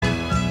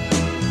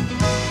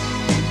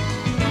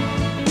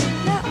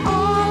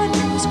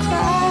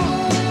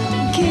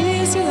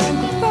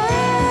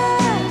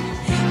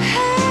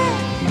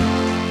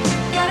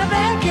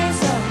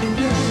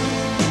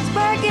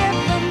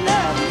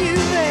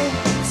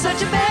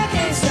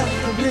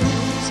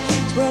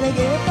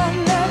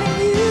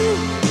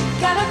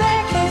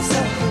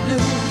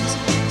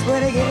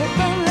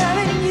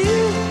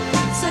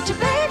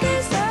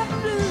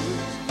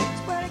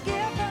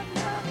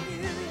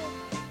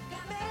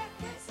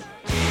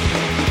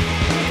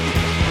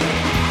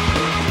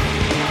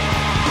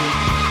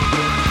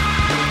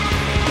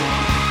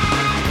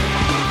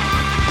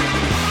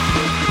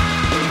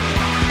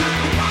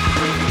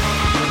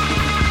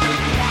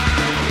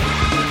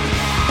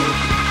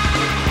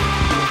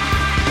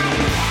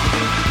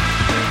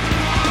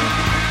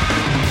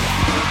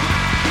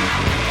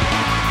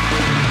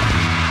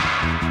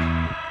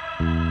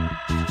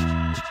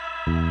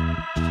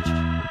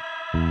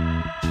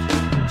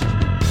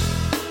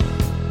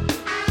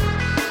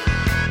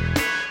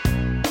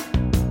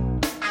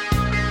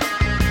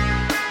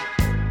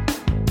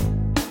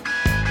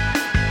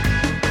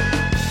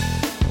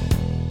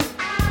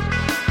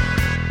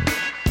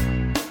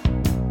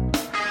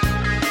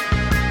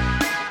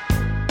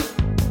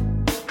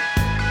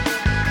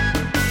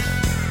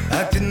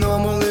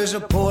is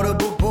a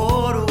portable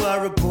portal I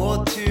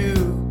report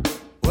to,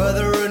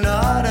 whether or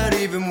not I'd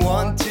even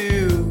want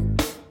to.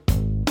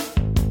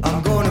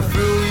 I'm gonna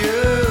fool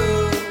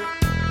you.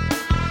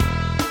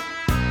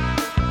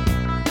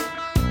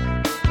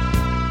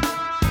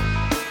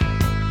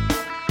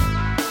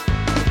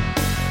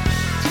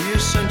 Dear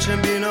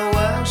sunshine, been a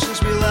while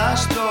since we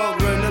last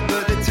talked. Round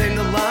about the time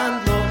the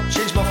landlord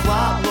changed my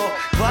flat lock.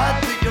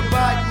 Glad that you're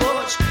back,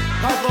 lots.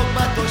 Padlock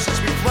my door since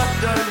we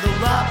flipped down the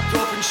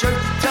laptop and shouted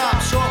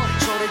taps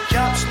off. Sorry,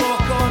 caps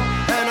lock on,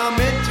 and I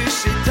meant to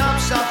say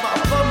taps off. But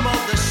a bummer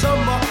this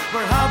summer,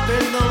 we're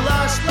having the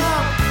last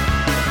laugh.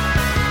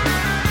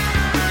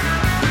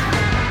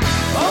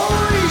 Oh,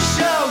 we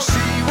shall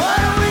see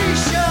what we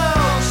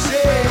shall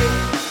see.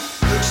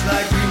 Looks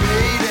like we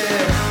made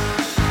it.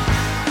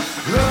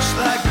 Looks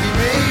like we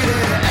made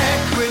it.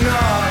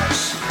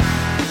 Equinox.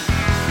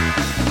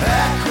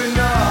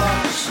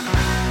 Equinox.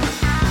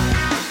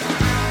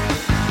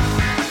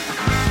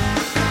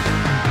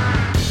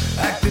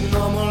 Acting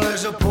normal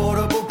as a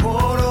portable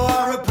portal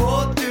I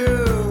report to,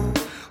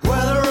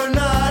 whether or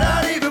not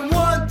I'd even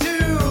want to.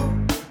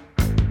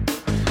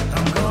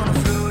 I'm gonna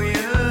fool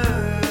you.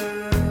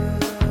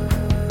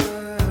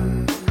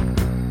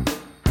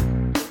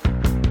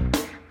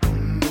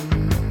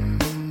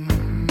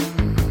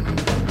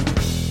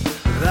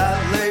 That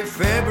late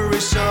February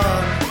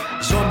sun,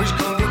 zombies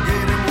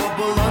congregate and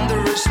wobble under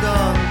its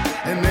thumb.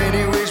 In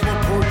many ways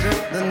more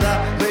potent than that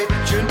late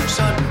June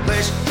sun.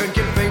 Less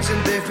drinking pints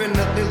and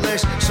definitely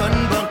less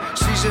sunburn.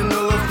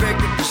 Seasonal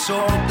affected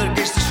disorder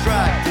gets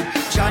distracted.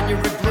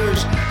 January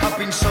blues have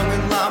been sung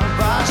and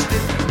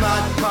lambasted.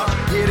 Mad March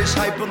here is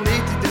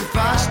hibernated and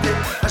fasted.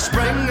 A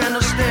spring and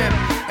a stem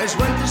as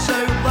winter's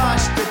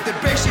outlasted. The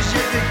best is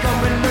yet to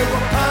come and now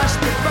we're past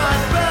the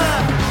bad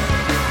bad.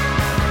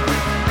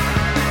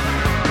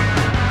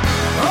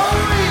 Oh,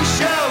 we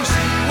shall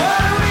see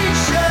what we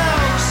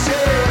shall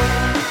see.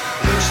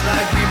 Looks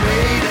like we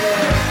made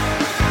it.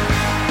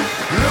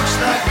 Looks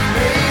like we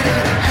made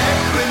it.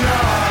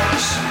 Equinox.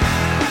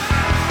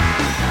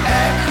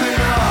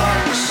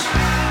 Equinox.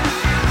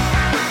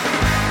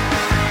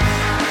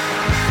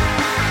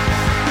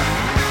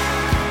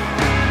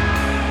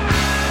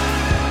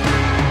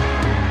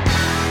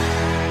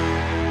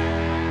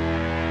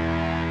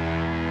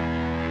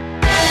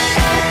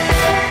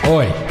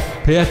 Oi,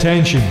 pay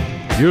attention.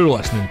 You're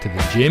listening to the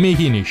Jamie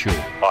Heaney Show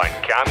on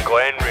Cam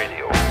Glen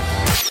Radio.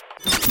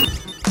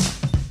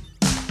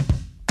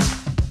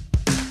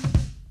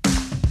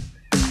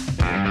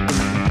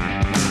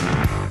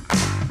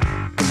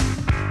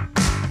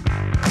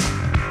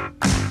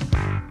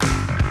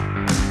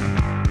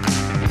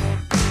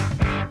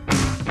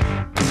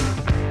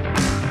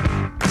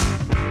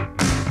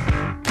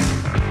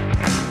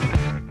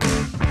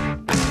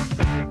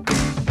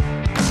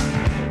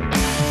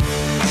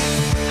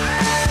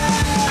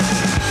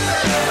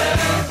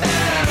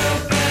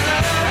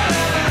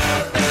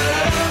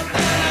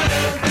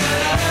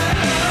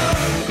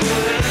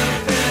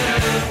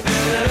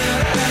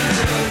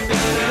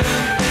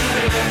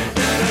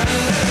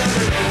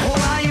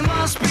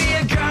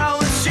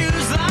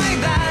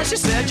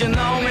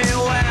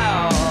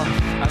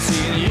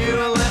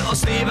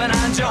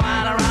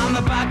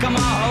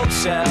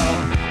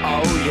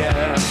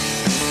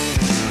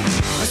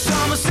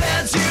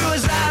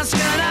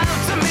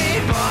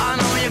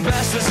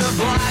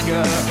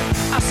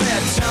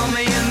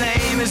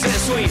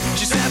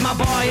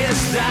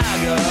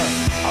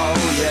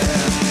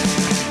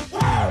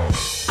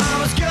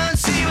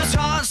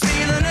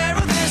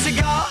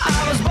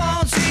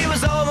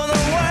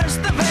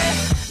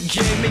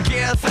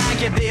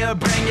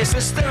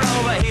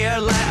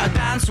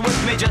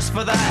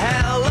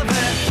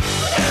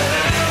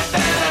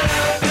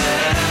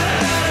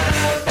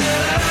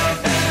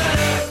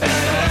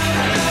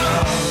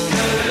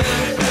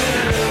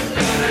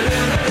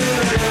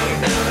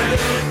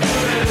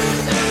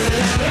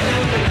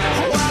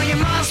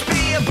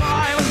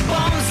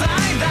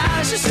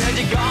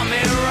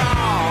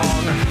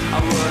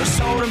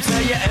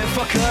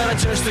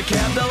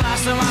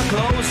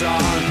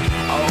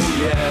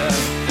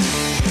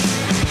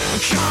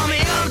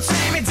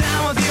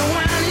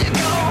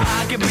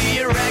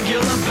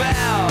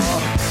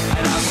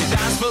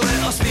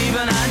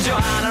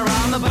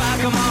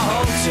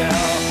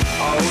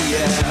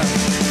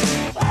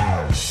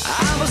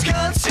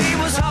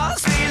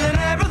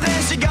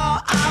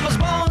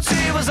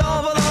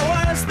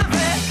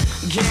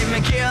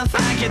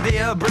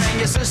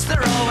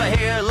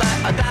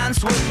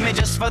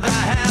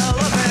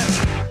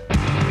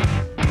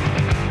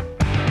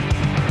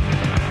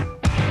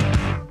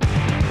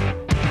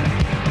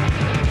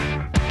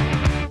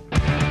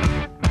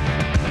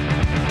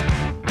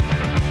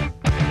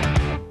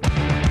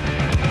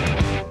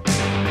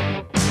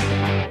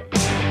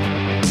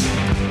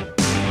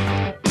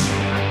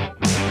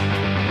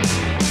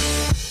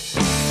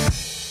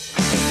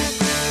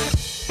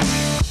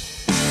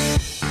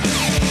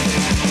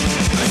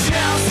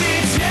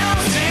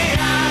 Chelsea,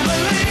 I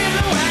believe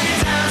that when you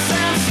dance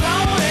and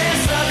slowly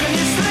suck on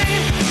your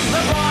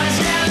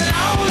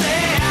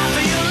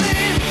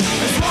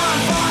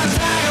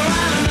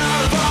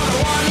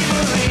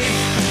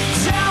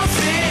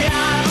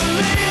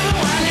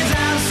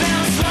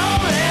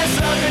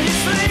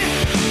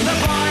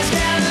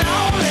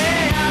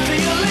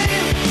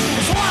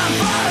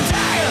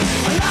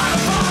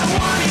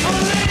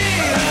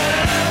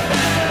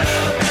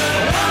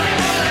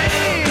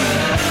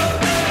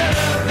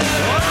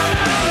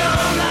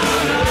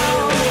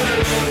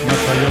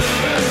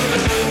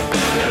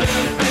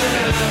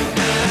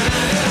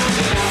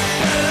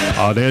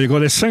Oh, there you go,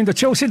 the sound of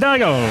Chelsea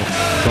Dagger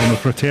from the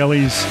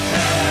Fratellis.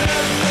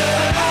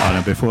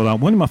 And before that,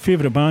 one of my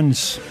favourite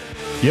bands,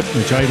 yep,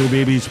 the Gyro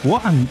Babies.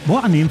 What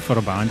a name for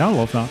a band. I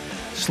love that.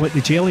 It's like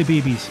the Jelly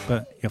Babies,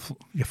 but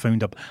you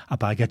found a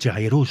bag of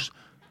gyros.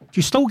 Do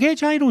you still get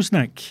gyros,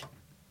 Nick?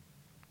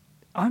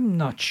 I'm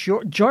not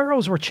sure.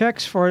 Gyros were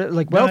checks for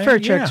like welfare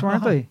checks,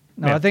 weren't they?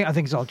 No, yeah. I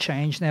think it's all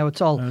changed now.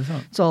 It's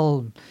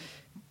all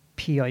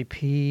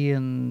PIP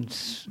and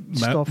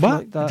stuff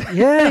like that.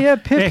 Yeah,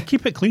 PIP.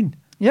 Keep it clean.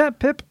 Yeah,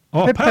 PIP.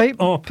 Pip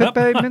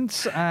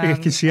payments. I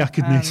can see I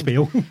couldn't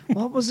spell.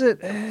 What was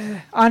it?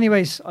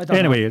 Anyways, I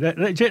don't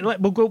know.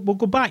 We'll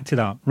go back to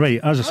that. Right,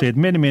 as I said,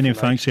 many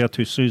thanks here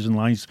to Susan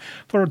Lyons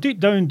for our Deep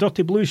Down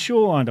Dirty Blues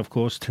show. And of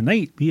course,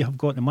 tonight we have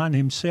got the man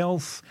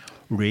himself,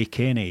 Ray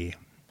Kenny.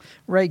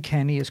 Ray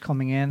Kenny is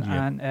coming in,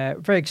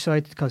 and very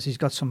excited because he's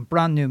got some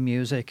brand new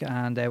music,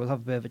 and we'll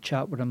have a bit of a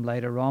chat with him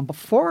later on. But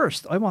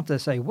first, I want to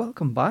say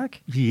welcome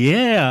back.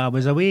 Yeah, I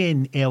was away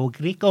in El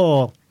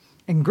Greco.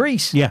 In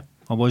Greece? Yeah.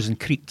 I was in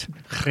Crete.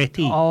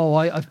 Oh,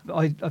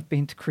 I've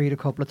been to Crete a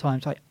couple of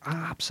times. I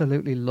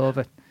absolutely love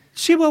it.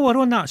 See, well, we're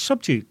on that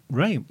subject,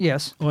 right?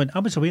 Yes. Oh, and I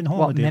was away on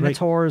holiday. What,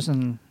 Minotaurs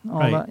and all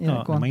that?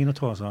 Yeah, go on.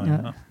 Minotaurs,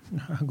 yeah.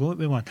 Go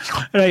with one.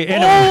 Right,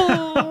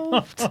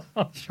 anyway.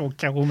 She'll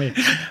kill me.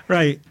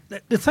 Right,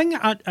 the thing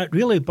that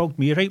really bugged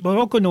me, right, we're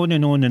all going on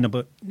and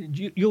about,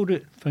 you're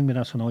the thing with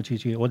us on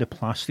OGG, all the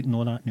plastic and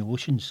all that in the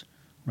oceans.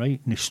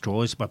 Right, and the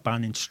straws, we're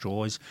banning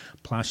straws,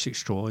 plastic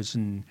straws,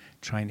 and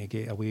trying to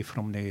get away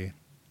from the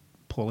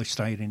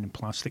polystyrene and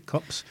plastic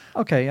cups.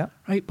 Okay, yeah.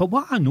 Right, but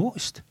what I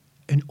noticed,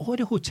 in all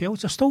the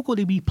hotels, there's still got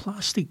to be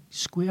plastic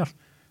square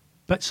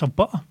bits of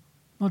butter,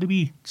 not the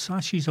wee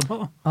sachets of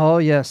butter. Oh,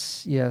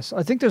 yes.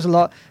 I think there's a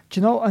lot.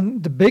 Do you know,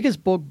 and the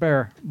biggest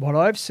bugbear, what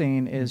I've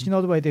seen is, you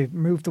know, the way they've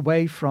moved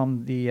away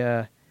from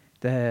the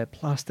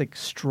plastic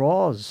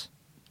straws.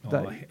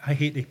 Oh, I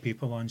hate the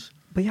paper ones.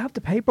 But you have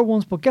the paper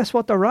ones, but guess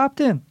what they're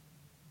wrapped in?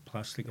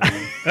 Plastic.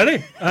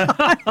 Really?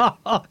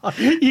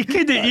 You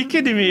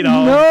kidding me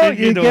now? No,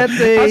 you get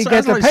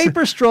the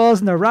paper straws,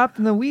 and they're wrapped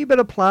in a wee bit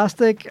of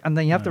plastic, and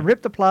then you have to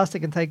rip the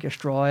plastic and take your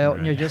straw out,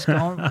 and you're just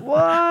going,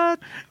 what?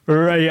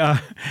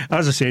 Right.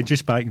 As I said,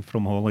 just back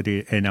from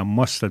holiday, and I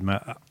must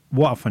admit,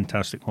 what a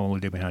fantastic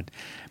holiday we had,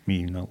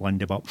 me and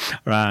Linda.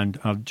 And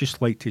I'd just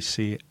like to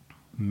say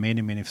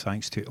many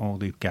thanks to all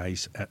the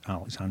guys at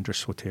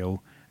Alexandra's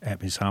Hotel.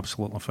 It was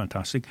absolutely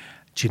fantastic.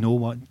 Do you know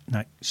what,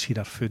 Nick? See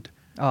their food?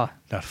 Oh,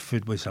 their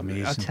food was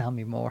amazing. Tell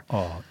me more.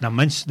 Oh, the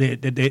mince,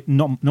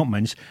 not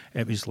mince.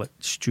 It was like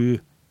stew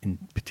and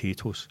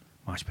potatoes,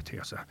 mashed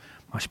potatoes.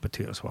 Mashed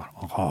potatoes were.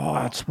 Oh,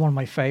 that's one of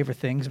my favourite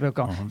things about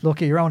going. Look,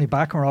 you're only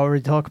back and we're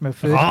already talking about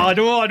food.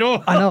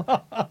 Oh, I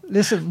know.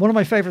 Listen, one of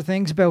my favourite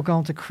things about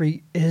going to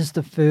Crete is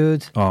the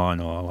food. Oh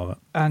no, I love it.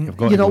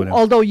 And you know,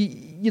 although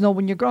you know,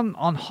 when you're going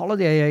on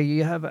holiday,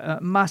 you have a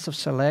massive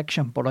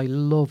selection. But I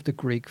love the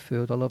Greek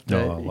food. I love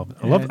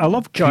I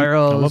love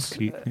gyros. I love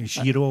Crete.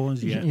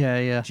 Gyros,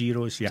 yeah.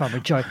 Gyros, yeah. Talking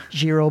about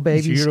gyro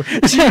babies.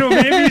 Gyro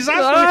babies.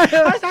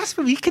 That's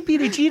what we could be,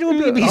 the gyro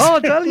babies. Oh,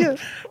 I'll tell you.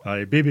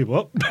 Aye, baby,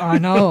 what? I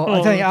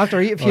know. I tell you, after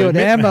I eat a few of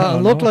them, I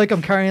look like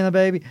I'm carrying a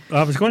baby.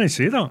 I was going to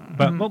say that,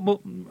 but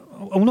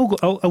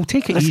I'll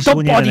take it easy.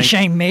 Don't body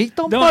shame me.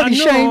 Don't body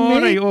shame me.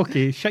 Right,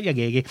 okay. Shut your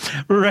gaggy.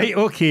 Right,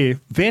 okay.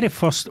 Very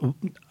first,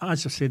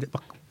 as I said,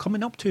 we're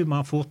coming up to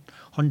my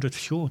 400th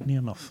show, near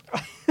enough.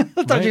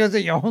 I thought you were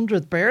at your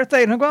 100th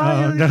birthday. And I'm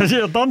going,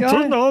 you're done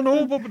too?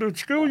 No, but the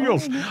school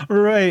years.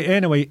 Right,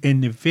 anyway, in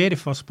the very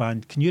first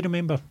band, can you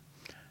remember?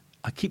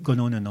 I keep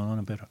going on and on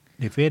about it.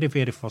 The very,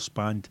 very first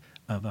band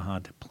I ever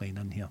had playing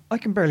in here. I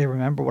can barely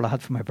remember what I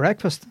had for my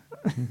breakfast.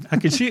 I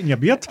can see it in your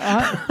beard.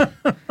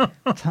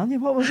 Tell you,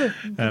 what was it?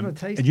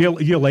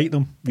 You like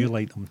them. You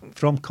like them.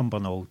 From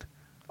Cumbernauld.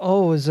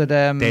 Oh, is it...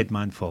 Dead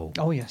Man Fall.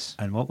 Oh, yes.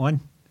 And what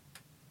one?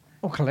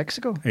 Oh,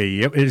 Calexico.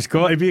 Yep, it's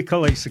got to be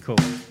Calexico.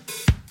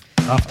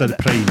 After the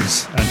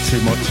Primes and Too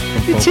Much.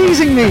 You're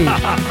teasing me.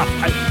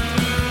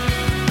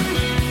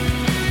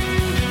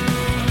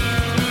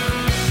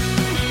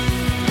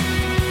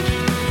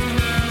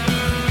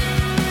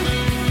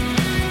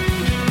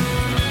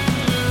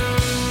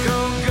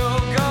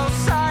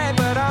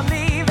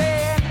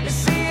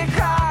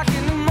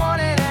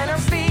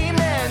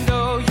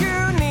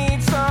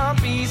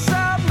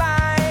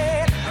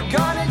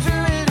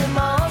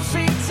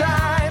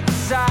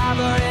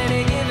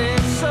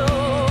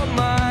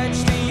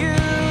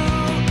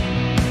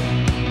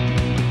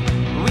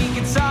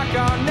 Talk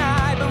all night.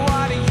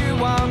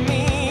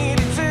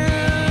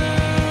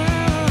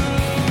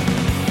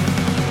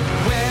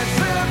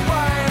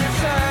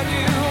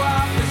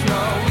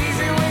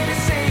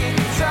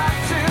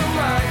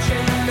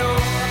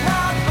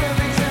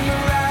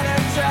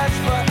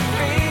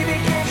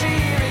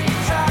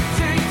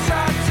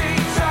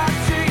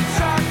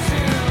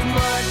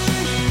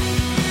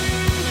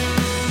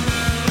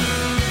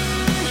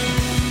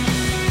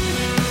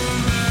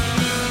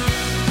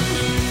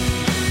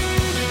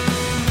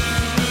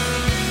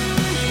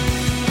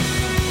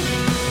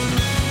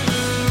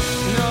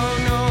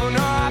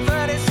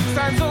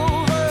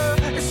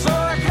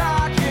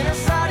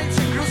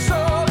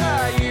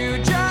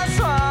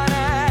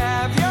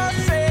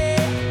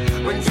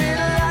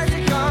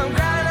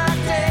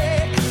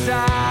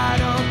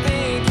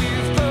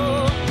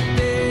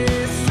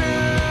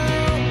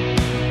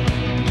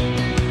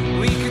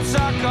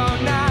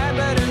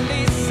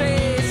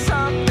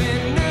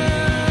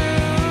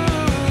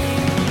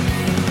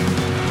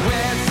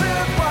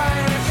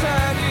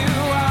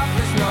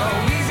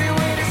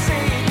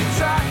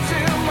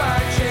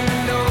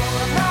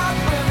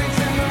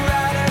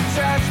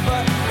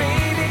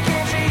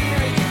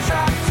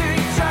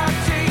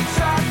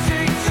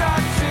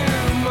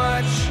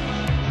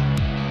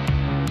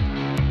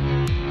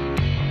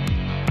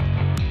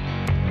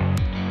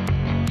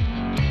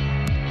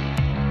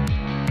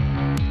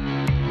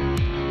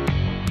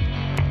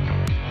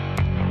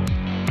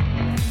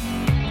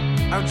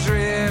 I'll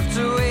drift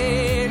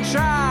away and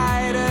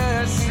try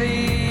to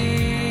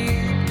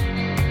sleep.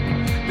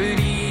 But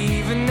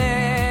even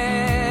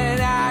then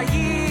I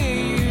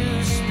hear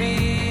you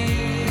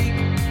speak.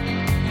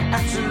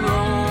 After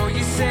all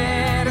you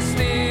said, I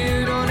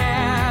still don't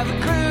have a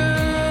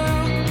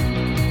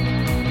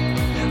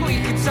clue.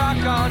 We could talk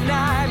all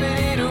night, but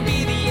it'll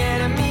be the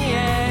end of me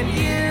and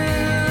you.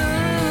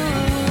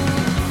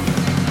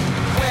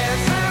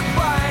 Where's the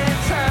point in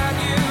turn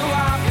you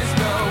off? There's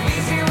no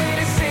easy way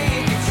to say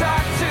you can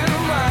talk too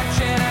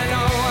much. And I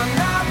know I'm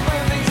not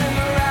perfect in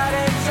the right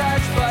and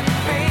touch, but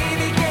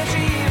baby, can't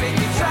you hear it?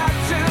 You talk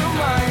too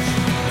much.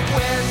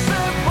 Where's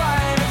the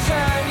point in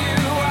turn you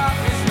off?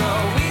 There's no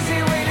easy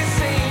way to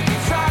say you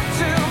can talk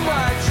too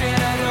much.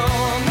 And I know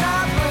I'm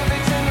not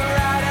perfect in the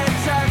right and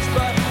touch,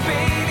 but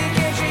baby,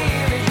 can't you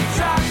hear it? You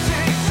talk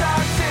too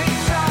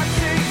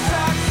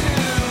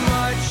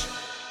much.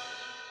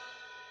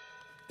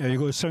 There you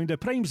go, sound of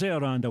Primes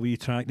there, and a wee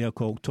track there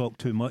called Talk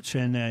Too Much,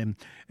 and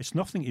it's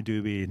nothing to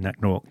do with Nick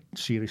Rock,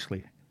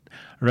 seriously.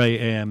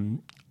 Right,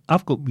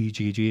 I've got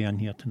WJJ in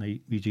here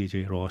tonight,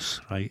 WJJ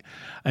Ross, right,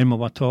 and we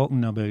were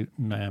talking about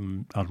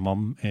our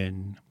mum,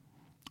 and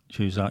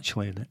she was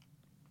actually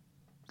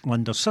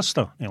Linda's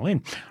sister,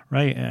 Elaine,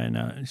 right,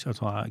 and she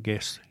was like,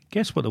 guess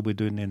what they'll be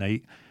doing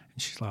tonight?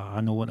 And she's like,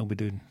 I know what they'll be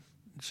doing.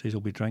 She says,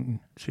 they'll be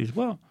drinking. She says,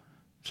 what?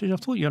 She says, I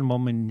thought your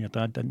mum and your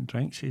dad didn't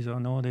drink. She says, oh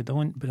no, they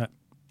don't, but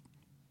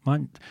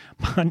Man,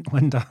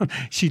 Linda,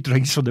 she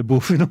drinks for the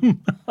both of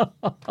them.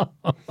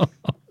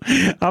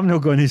 I'm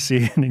not going to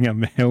say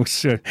anything else.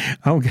 So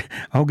I'll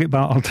get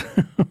battered.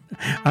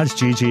 That's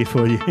JJ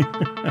for you.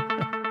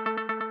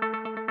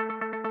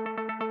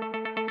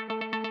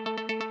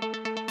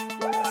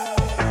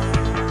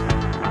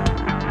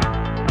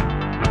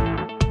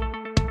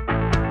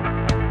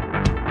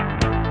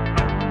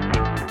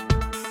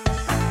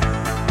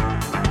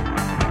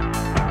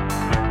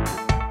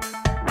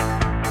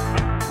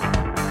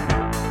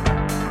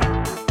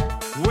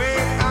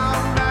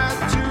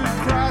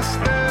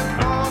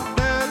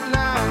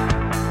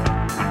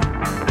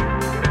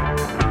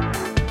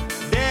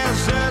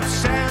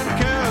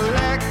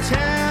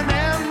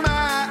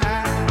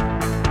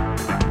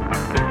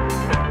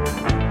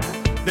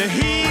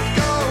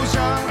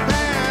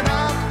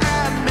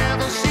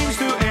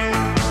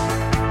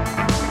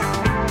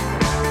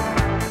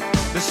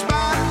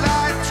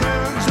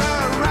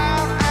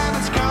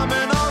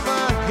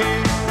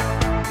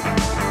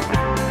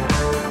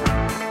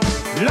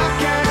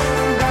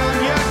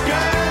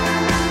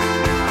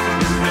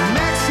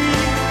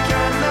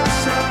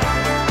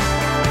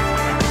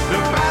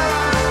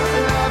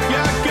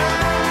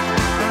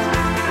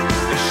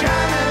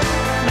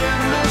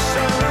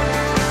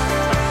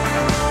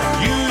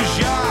 Use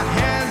your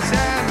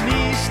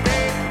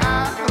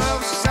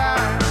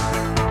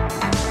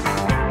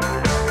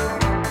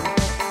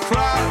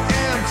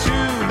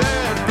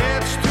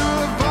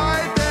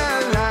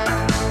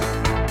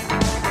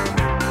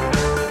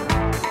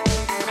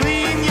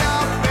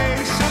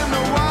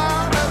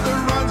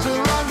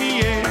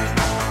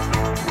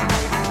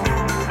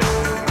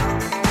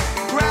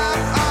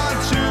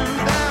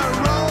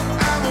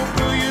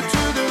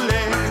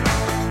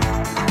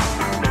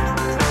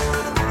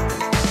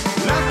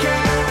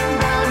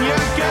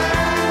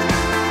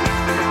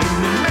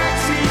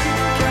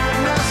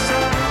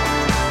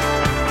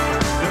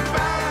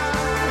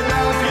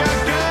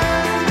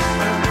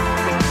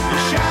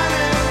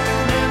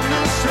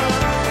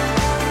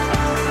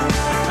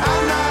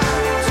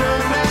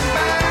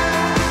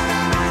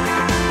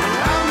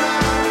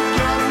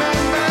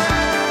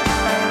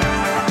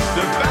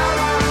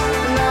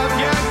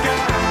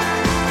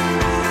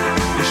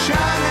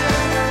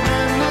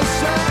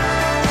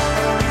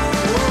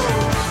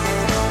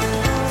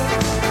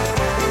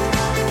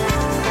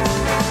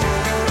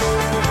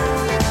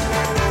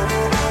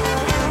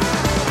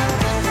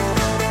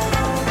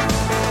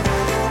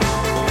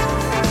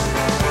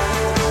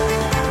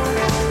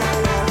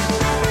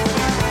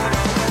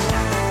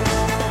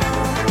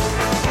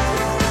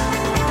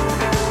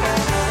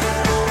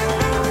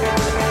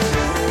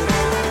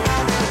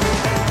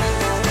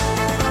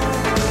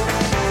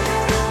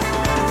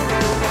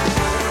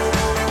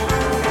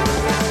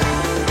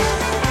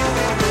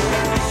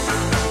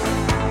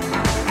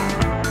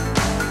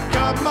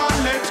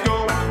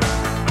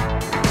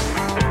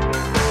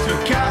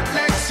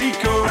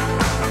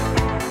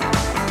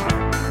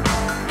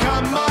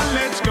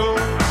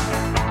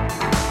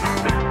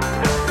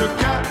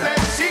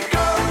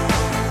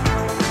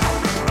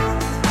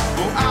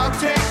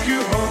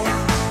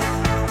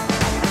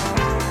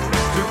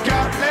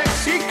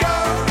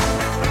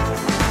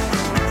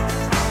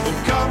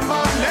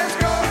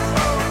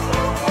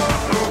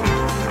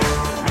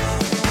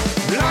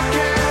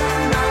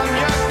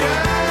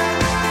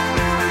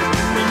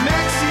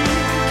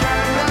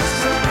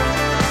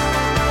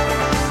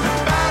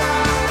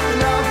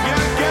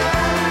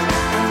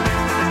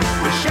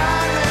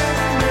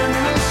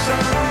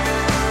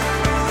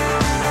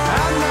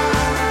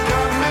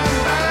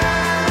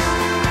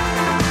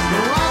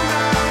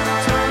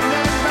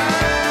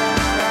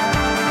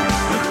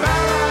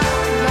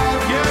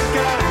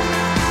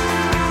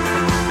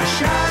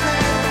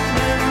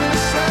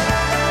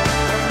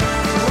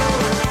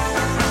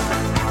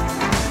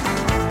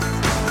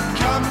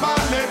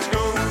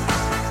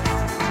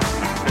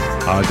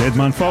A Dead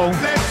Man Fall.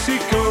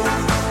 Lexico.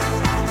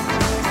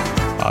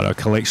 Or a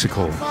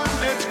Calexico.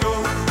 Let's go.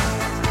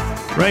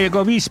 Right, I've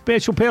got a wee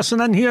special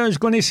person in here who's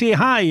going to say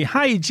hi.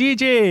 Hi,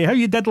 JJ. How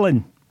you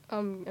diddling?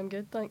 I'm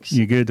good, thanks.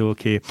 You good?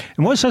 Okay.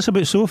 And what's this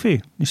about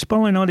Sophie? You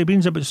spilling all the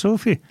beans about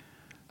Sophie?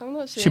 I'm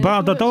not saying She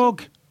battered a anything about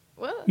dog.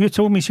 What? You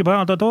told me she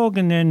battered a dog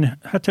and then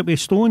hit it with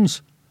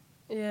stones.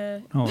 Yeah.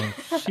 Oh,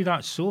 see,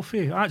 that's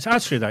Sophie.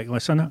 That's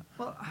ridiculous, isn't it?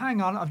 Well,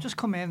 hang on. I've just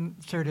come in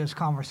through this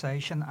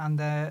conversation, and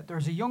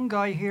there's a young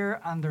guy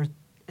here, and there's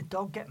a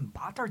dog getting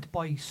battered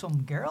by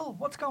some girl.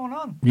 What's going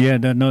on? Yeah,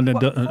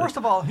 First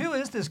of all, who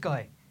is this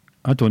guy?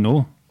 I don't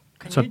know.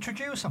 Can you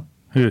introduce him?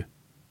 Who?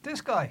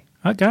 This guy.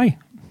 That guy.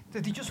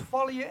 Did he just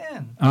follow you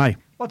in? Aye.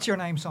 What's your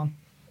name, son?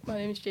 My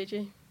name is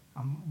JJ.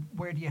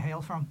 Where do you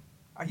hail from?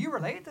 Are you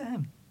related to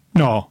him?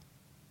 No.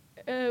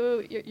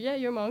 Well,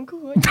 you're my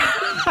uncle, aren't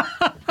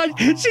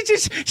you? She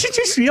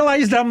just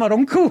realised I'm her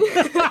uncle.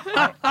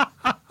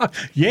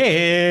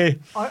 Yeah.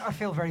 I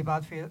feel very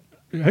bad for you.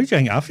 How do you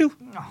think I feel?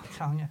 Oh, I'm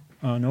telling you.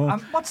 I know.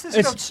 What's this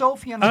about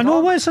Sophie and the I know.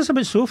 dog? What's this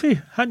about Sophie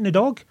hitting the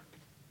dog?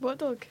 What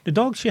dog? The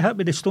dog she hit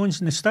with the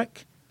stones and the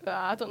stick.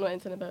 I don't know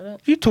anything about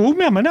it. You told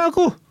me a minute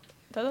ago.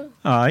 Did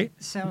Aye.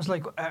 Sounds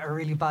like a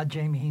really bad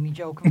Jamie Heaney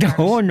joke.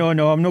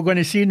 No, I'm not going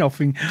to say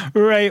nothing.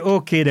 Right,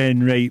 okay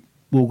then, right.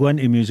 We'll go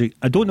into music.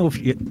 I don't know if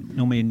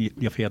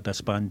you've heard this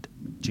band,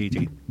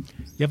 JJ.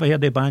 You ever heard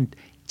the band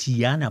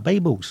Gianna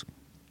Bibles?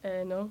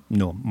 No.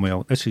 No,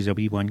 well, this is a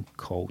wee one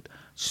called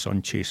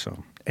Sun Chaser.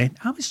 And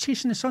I was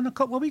chasing the sun a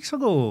couple of weeks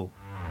ago.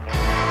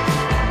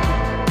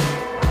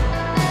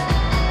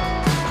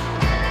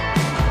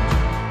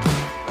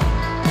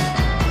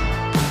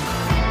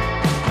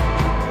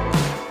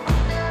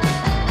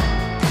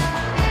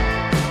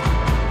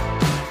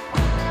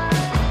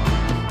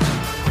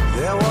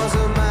 There was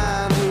a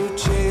man who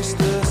chased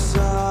the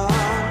sun,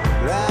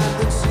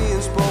 land and sea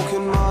and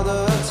spoken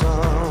mother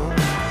tongue.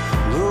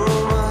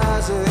 Rumor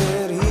has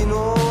it he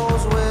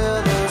knows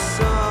where the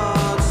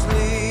sun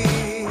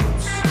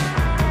sleeps.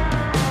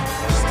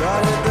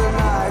 Started the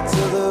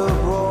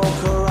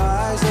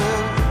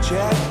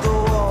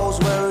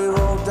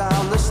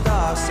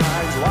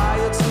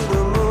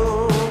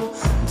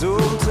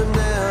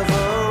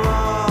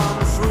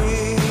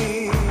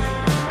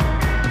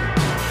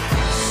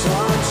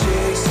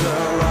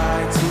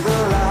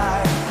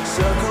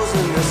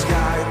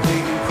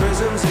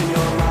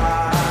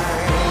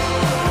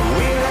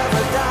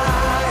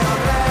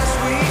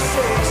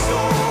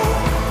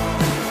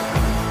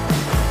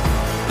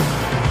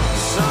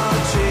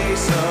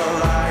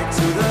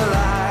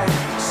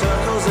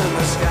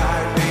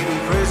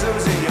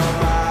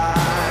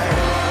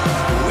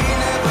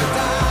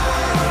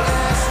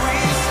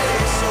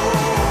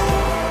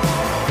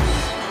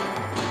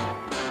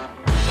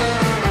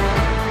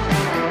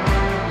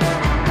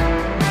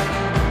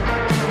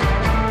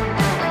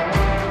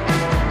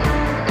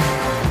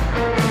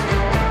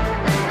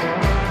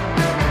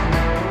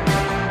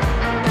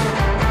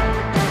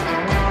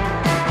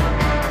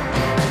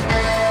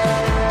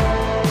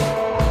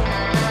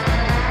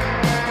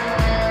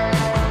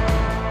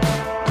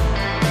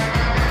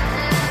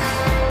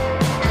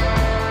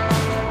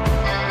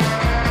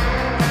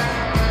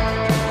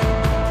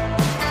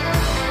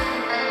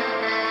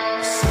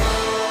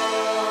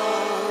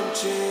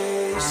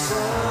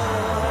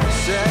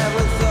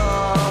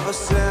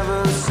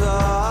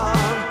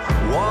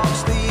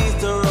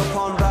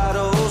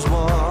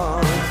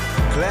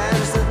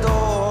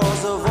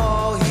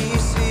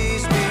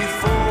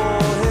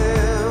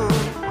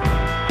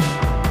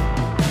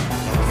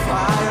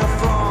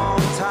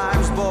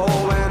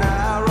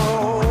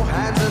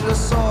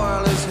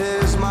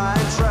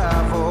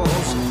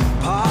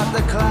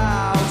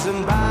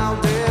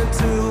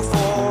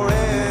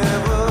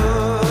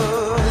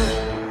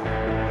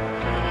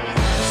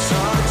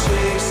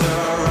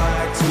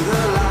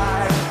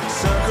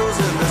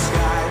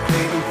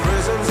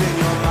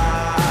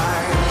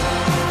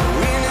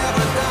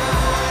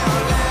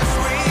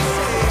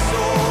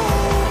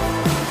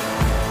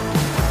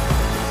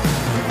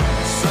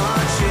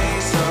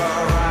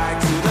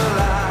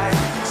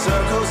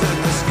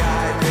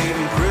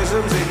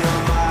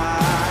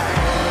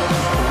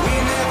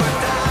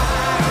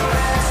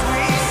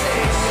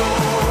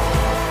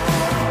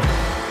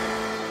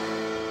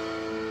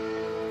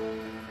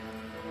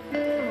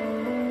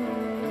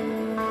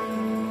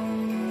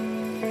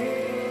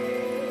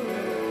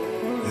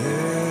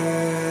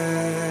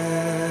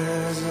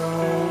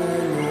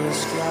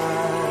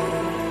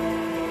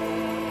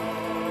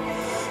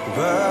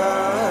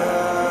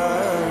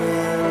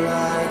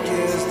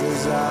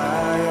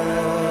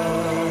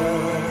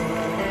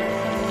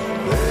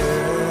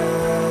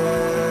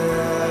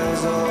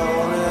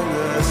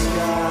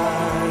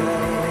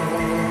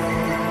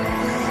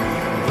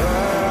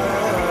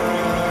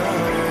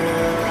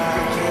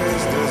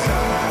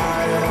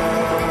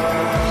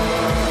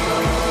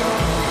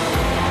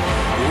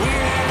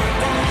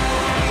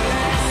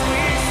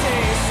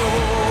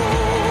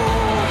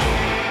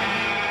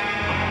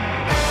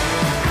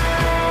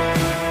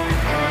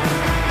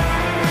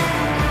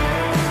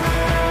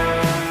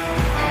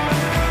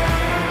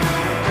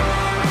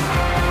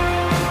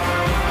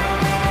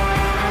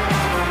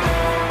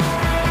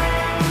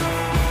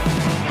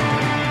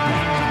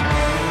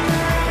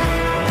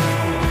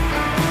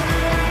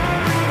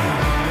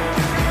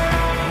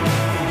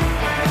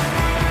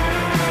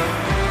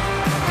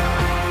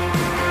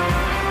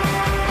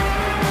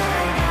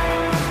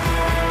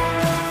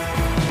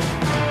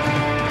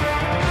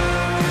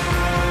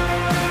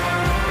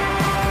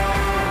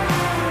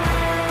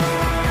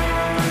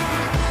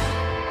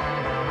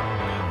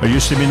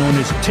to be known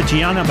as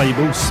Tijuana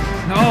Bibles.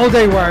 No,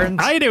 they weren't.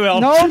 Aye, they were.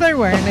 No, they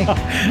weren't.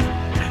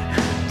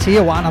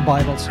 Tijuana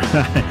Bibles.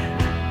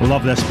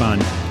 Love this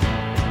band.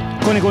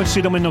 Going to go and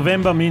see them in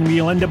November, me and Wee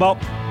Lindebop.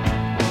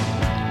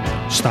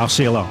 Star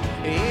Sailor.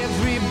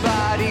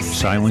 Everybody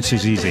Silence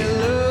is easy.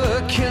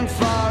 looking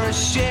for a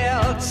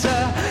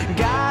shelter.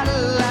 Got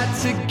a lot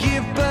to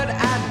give, but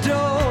I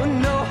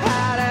don't know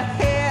how to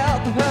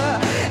help her.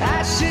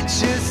 I should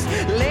just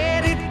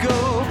let it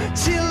go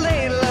till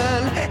they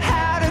learn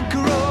how to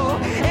grow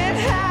and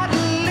how to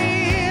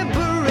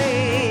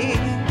liberate.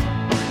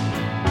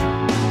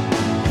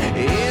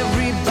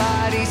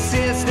 Everybody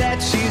says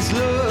that she's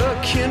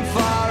looking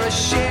for a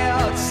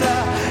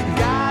shelter.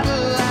 Got a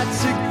lot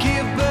to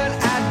give, but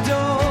I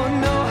don't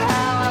know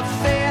how I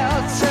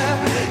felt her.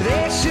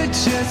 They should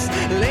just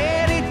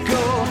let it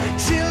go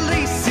till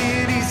these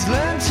cities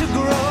learn to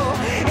grow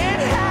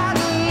and how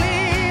to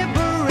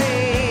liberate.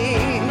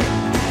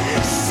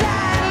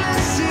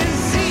 Silence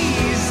is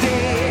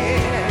easy.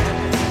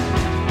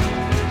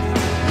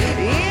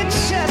 It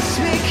just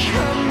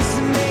becomes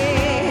me.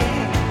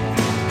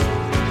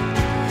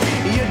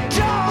 You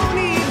don't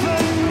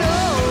even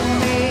know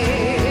me.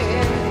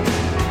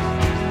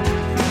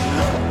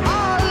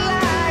 All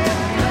lie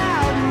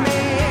about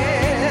me.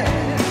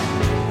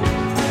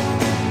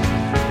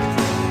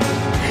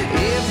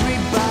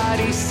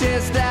 Everybody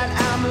says that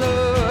I'm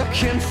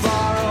looking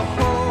for a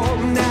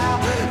home now,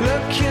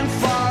 looking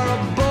for a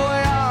boy,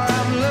 or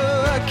I'm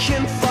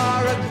looking for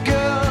a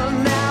girl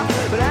now.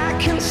 But I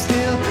can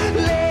still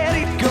let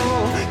it go,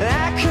 and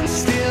I can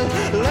still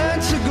learn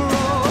to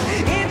grow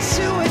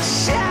into a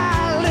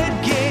child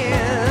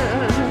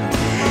again.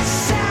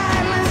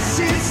 Silence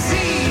is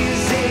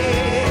easy.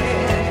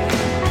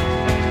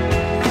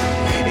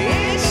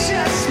 It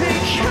just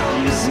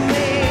becomes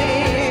me.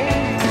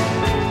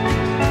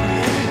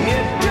 You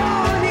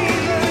don't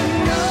even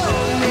know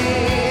me.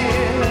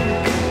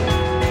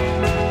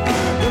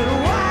 But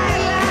why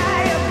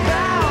lie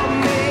about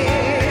me?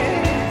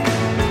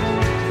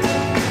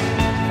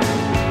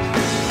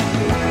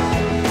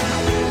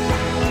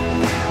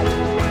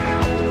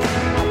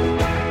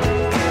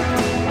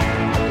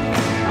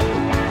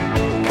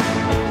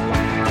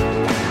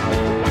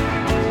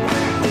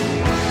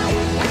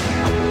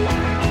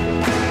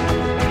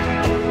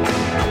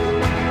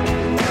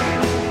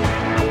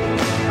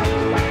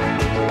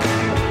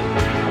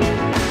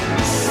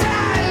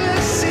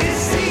 Silence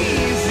is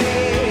easy.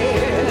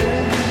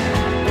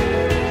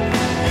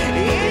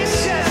 It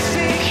just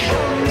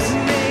becomes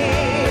me.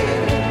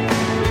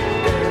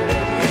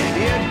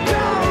 You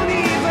don't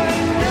even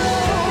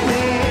know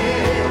me.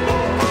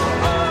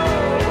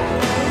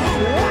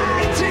 Why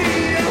do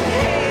you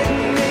hate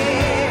me?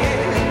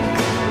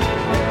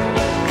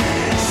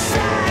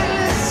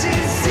 Silence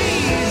is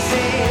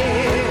easy.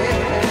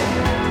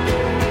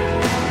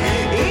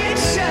 It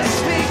just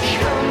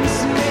becomes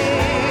me.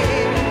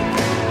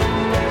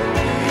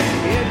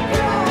 You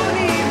don't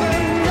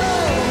even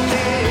know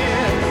me.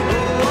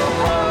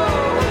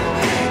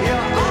 You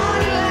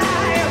all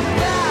lie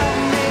about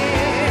me.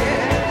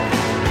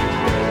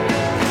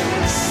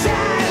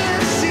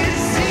 Silence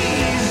is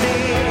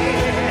easy.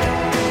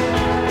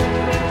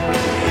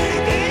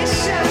 It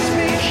just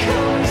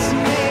becomes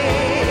me.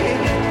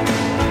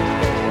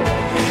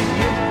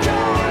 You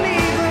don't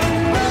even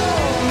know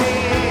me.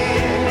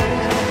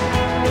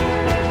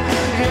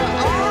 You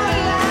all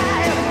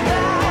lie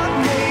about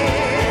me.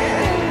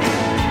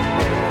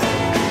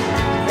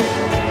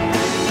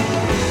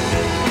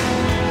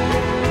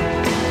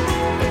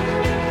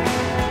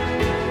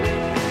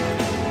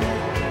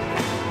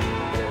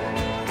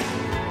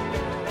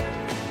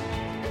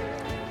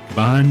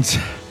 Bands,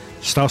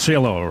 Star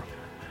Sailor,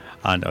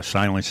 and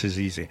Silence is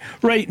Easy.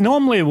 Right,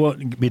 normally what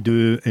we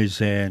do is,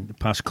 the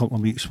past couple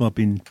of weeks, we've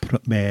been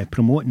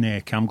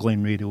promoting Cam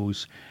Glen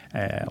Radio's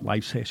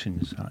live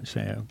sessions. That's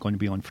going to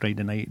be on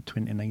Friday night,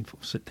 29th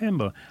of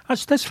September.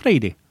 That's this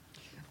Friday.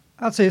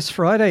 That's this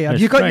Friday. Have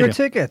This you got your Friday.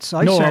 tickets? No,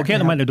 I'll certainly get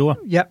them have. at the door.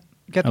 Yep.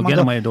 Get I'll them get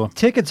on them at the door.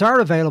 Tickets are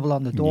available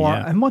on the door.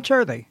 Yeah. How much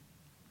are they?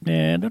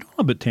 They're all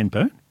about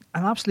 £10.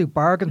 An absolute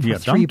bargain for You're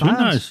three done,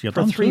 bands. You're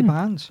For done, three son.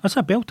 bands. That's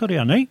a belter of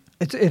a night.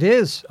 It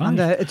is. Aye. And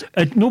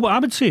it's No, but I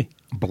would say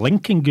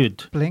blinking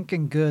good.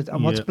 blinking good.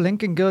 And what's Yeah.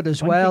 blinking good as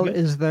Blinking well good.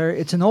 is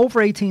it's an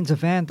over 18s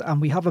event, and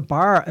we have a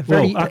bar,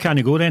 Well, I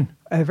can't go then.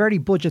 a very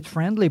budget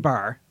friendly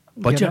bar.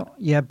 you Budget? know.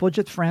 Yeah,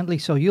 budget friendly,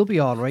 so you'll be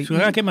all right. So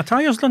I get my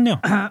tyres done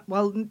there.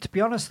 Well, to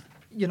be honest,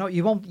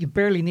 you won't. You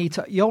barely need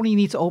to. You only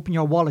need to open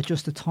your wallet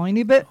just a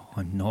tiny bit.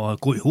 Oh no, I'll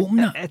go home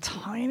now. A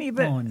tiny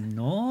bit. Oh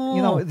no.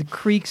 You know, the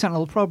creaks and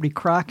it'll probably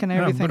crack and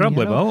everything.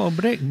 Probably you know? will. I'll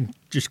break and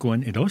just go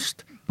into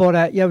dust.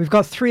 But yeah, we've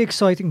got three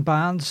exciting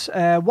bands.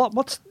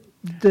 What's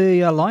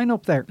the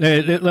lineup there?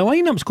 The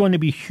lineup's going to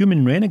be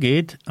Human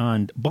Renegade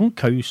and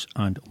Bunkhouse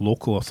and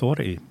Local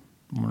Authority.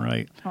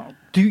 Right.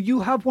 Do you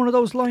have one of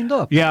those lined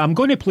up? Yeah, I'm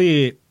going to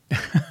play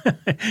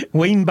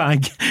Wine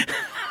Bag.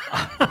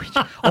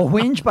 Oh,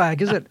 Whinge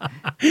Bag, is it?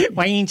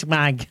 Whinge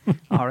Bag.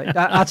 All right,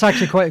 that's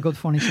actually quite a good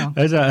funny song.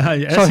 Is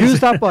it? So who's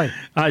that by?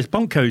 It's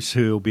Bunkhouse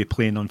who will be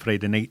playing on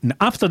Friday night. And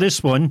after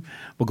this one,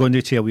 we're going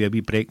to tell you a wee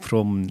break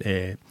from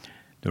the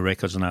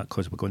records and that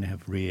because we're going to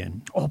have Ray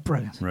in. Oh,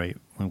 brilliant. Right,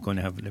 we're going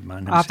to have the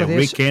man After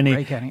himself. this, Ray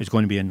Heaney is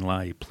going to be in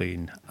live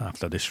playing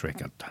after this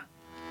record.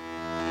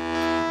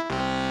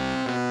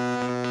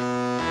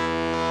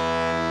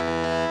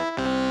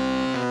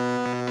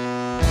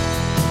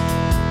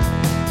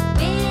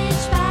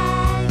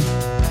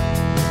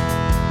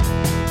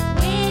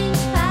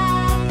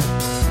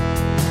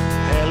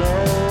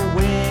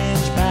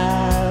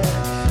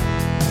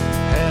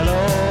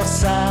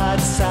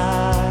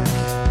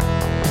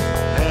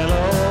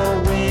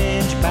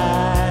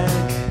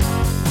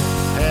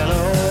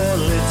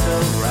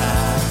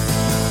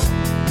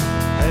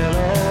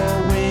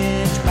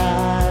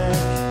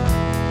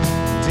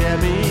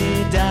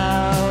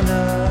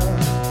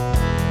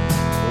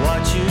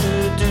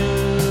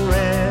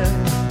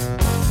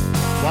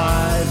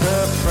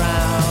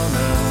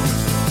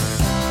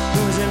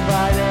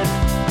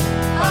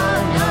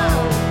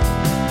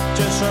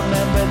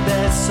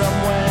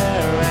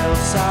 Somewhere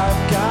else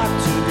I've got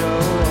to go.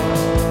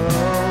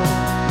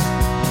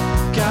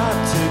 Got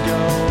to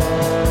go.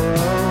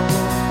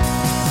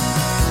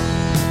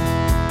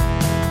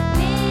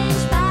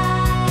 Whinge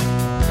bag.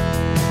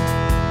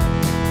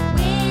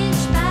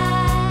 Whinge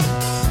bag.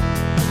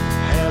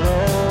 Hello,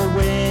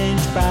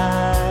 whinge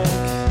bag.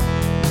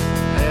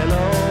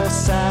 Hello,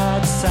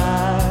 sad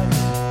sack.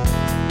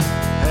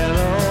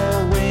 Hello,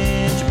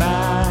 whinge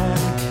bag.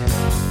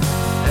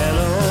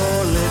 Hello,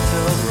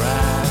 little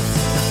rat.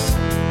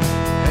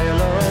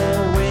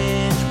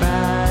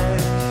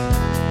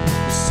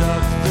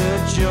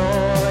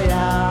 Joy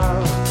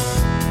out.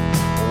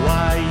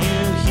 Why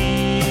you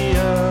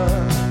here?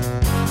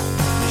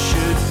 You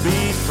should be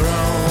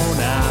thrown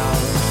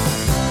out.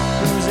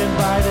 Who's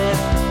invited?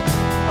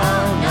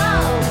 Oh no.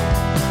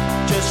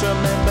 Just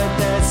remember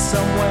there's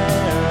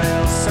somewhere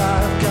else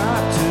I've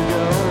got to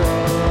go.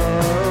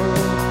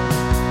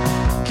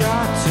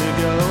 Got to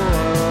go.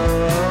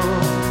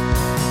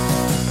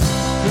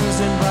 Who's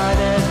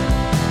invited?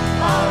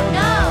 Oh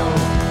no.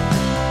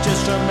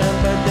 Just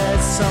remember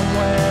there's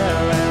somewhere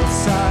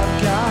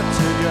I've got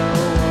to go,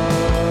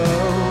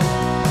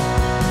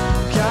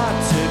 got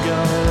to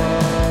go,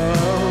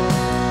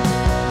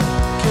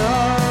 go.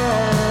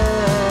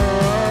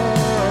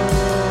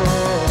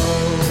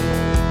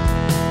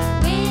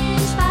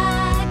 Whinge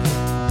bag,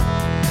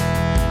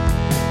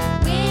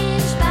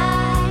 whinge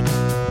bag,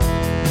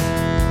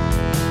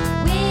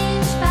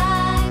 whinge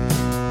bag,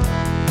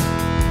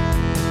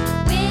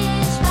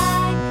 whinge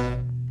bag.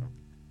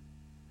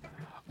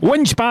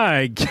 Whinge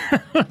Bag!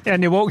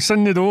 And he walks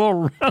in the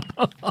door.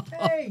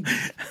 Hey!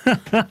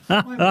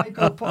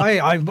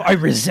 I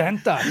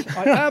resent that.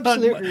 I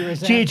absolutely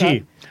resent that.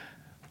 JJ,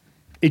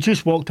 he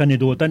just walked in the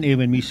door, didn't he,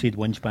 when we said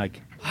Whinge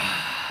Bag?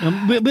 we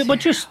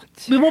weren't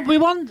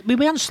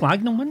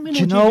slagging him, weren't we? Do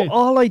you know,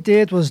 all I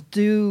did was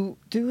do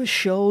his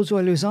shows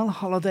while he was on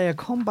holiday. I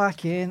come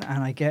back in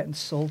and I get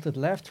insulted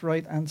left,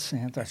 right and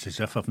centre. That's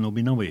as if I've not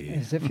been away.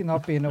 As if you're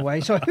not being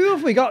away. So who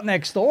have we got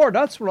next door?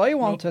 That's what I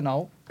want to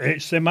know.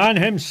 It's the man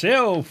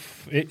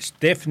himself. It's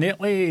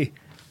definitely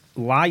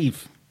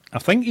live. I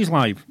think he's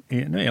live.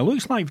 He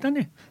looks live, doesn't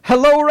he?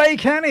 Hello, Ray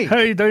Heaney. How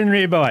you doing,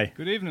 Ray boy?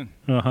 Good evening.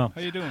 Uh-huh.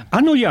 How you doing?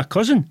 I know you're a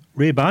cousin,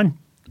 Ray Ban.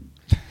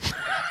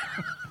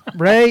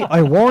 Ray,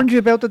 I warned you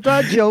about the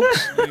dad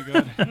jokes. Very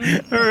good.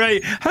 All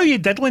right. How you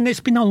diddling? It's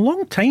been a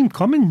long time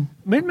coming.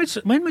 When was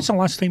the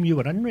last time you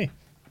were in, Ray?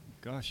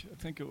 Gosh, I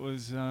think it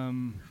was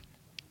around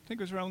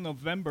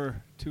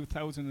November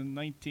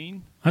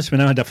 2019. That's when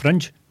I had a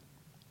fringe.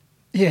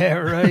 Yeah,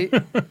 right.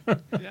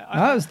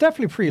 That was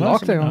definitely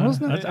pre-lockdown,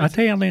 wasn't it? I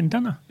tell you then,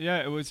 didn't I?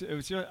 Yeah, it was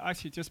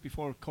actually just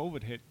before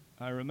COVID hit.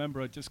 I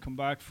remember I'd just come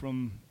back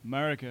from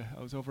America.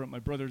 I was over at my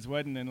brother's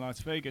wedding in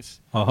Las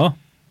Vegas. Uh-huh.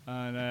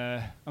 And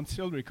I'm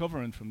still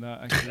recovering from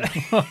that, actually.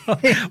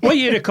 What are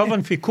you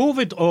recovering for,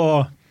 COVID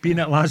or being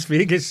at Las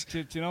Vegas?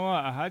 Do you know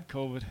what? I had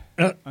COVID,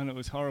 and it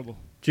was horrible.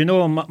 Do you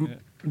know,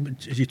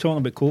 as you're talking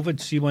about COVID,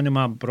 see one of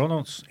my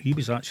brothers, he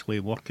was actually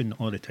working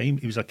all the time.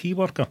 He was a key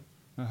worker.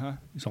 Uh-huh.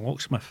 He's a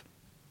locksmith.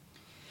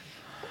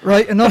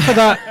 Right, enough of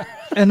that.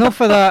 Enough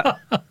of that.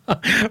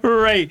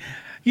 Right.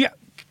 Yeah.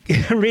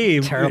 Ray,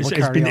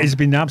 it's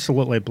been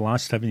absolutely a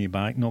blast having you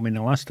back. No, I mean,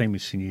 the last time we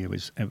seen you, it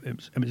was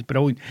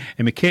brilliant.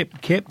 And we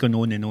kept going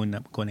on and on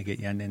that we're going to get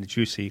you in, and as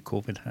you say,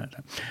 COVID hit.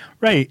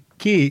 Right,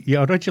 Kay,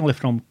 you're originally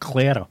from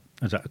Clara.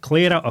 Is it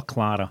Clara or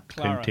Clara?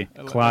 County?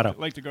 Clara.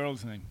 Like the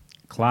girl's name.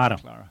 Clara.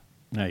 Clara.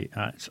 Right,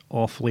 that's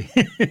awfully.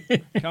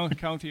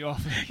 County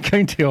Offaly.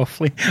 County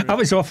Offaly. That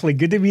was awfully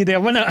good of me there,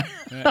 wasn't it?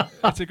 Yeah,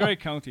 it's a great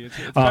county. It's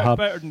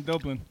better than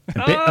Dublin.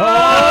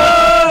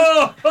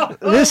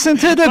 Listen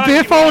to the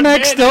Biffo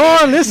next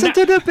door. Listen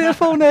to the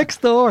Biffo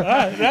next door.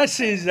 This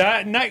is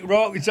Nick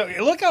Rock.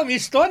 Look at me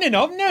standing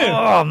up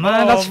now. Oh,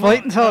 man, that's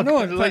fighting talk.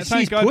 No,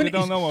 Thank God they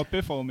don't know what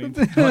Biffo means.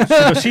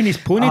 I've seen his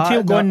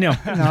ponytail going there.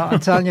 No, I'm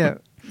telling you,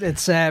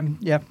 it's,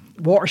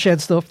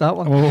 watershed stuff, that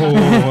one.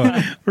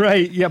 Oh,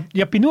 right.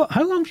 You've been.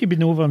 How long have you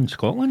been over in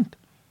Scotland?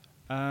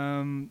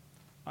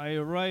 I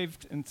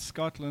arrived in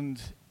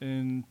Scotland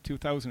in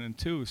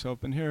 2002, so I've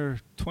been here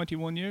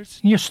 21 years.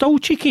 You're still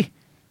cheeky.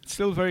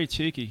 Still very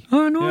cheeky.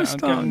 Oh no, yeah, it's I'm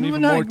not. getting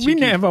even more We cheeky.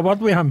 never have a word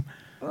with him.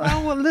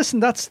 Well, listen,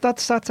 that's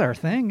our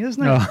thing,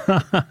 isn't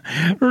it?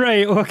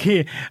 Right.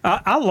 Okay.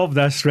 I love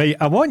this. Right.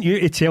 I want you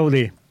to tell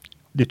the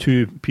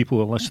two people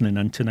who are listening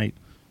in tonight.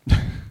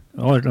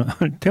 Or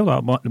tell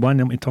that one of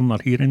them to turn their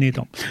hearing aid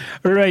up.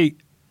 Right.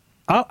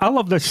 I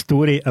love this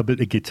story about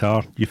the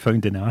guitar you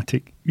found in the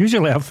attic.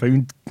 Usually I've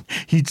found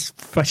he'd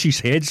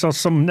fish's heads or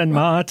something in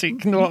my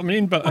attic, you know what I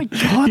mean? But My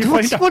God,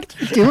 what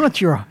are you doing at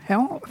your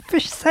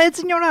fish heads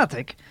in your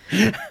attic?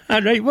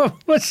 Right,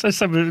 what's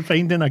this about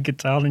finding a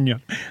guitar in your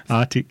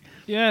attic?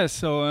 Yeah,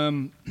 so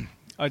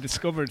I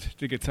discovered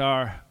the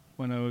guitar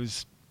when I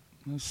was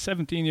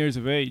 17 years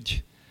of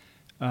age,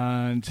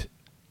 and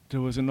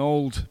there was an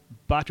old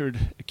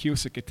battered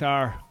acoustic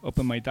guitar up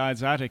in my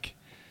dad's attic.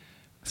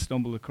 I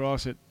stumbled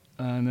across it,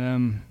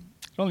 and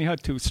it only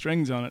had 2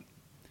 strings on it.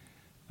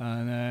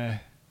 And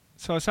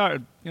so I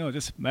started,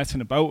 just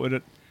messing about with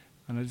it,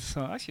 and I just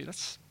thought, actually,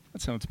 that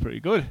sounds pretty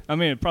good. I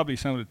mean, it probably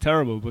sounded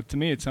terrible, but to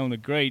me it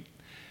sounded great.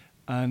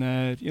 And,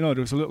 there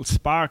was a little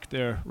spark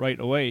there right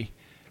away.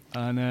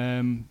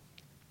 And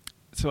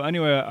so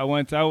anyway, I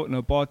went out and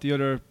I bought the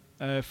other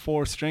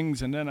 4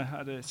 strings, and then I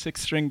had a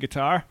 6-string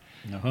guitar.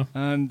 Uh-huh.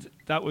 And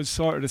that was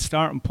sort of the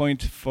starting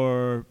point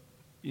for,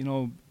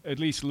 at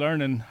least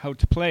learning how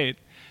to play it.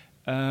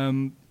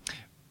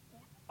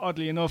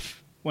 Oddly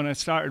enough, when I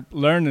started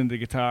learning the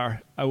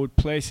guitar, I would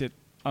place it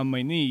on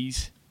my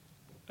knees,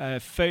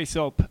 face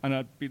up, and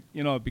I'd be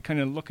kind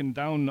of looking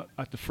down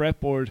at the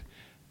fretboard,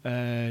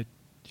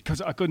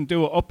 because I couldn't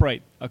do it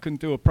upright. I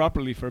couldn't do it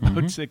properly for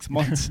about 6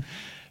 months.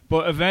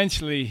 But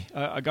eventually,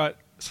 I got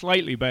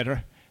slightly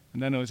better,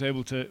 and then I was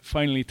able to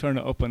finally turn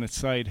it up on its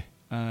side,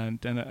 and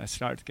then I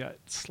started to get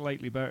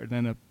slightly better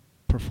than at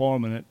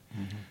performing it.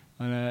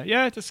 And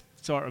just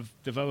sort of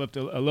developed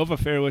a love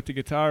affair with the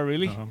guitar,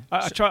 really.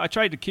 Uh-huh. I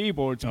tried the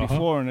keyboards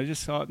before, and I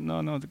just thought,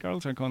 no, the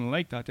girls aren't going to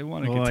like that. They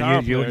want a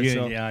guitar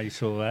player.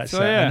 So that's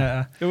So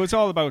yeah, it was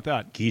all about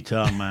that.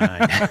 Guitar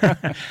man.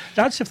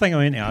 That's the thing I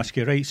want to ask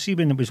you, right? See,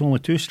 when it was only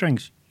 2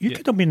 strings, you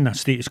could have been in a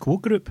status quo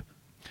group.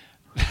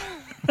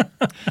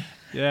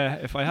 Yeah,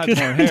 if I had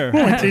more hair.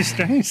 Only 2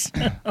 strings.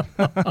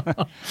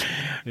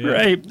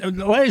 Right,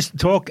 let's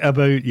talk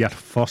about your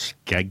first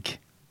gig.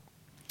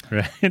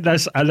 Right,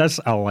 this I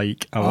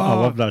like. I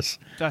love this.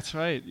 That's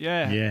right.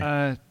 Yeah.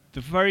 Yeah. The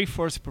very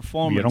first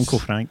performance. Your Uncle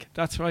Frank.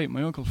 That's right,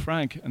 my Uncle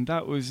Frank, and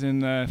that was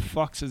in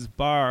Fox's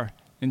Bar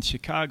in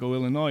Chicago,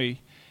 Illinois,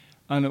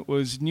 and it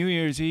was New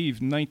Year's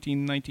Eve,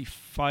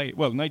 1995.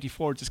 Well,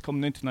 94, just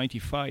coming into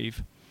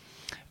 95.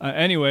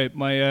 Anyway,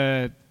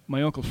 my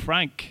Uncle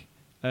Frank,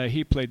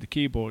 he played the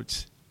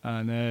keyboards,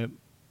 and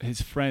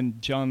his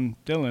friend John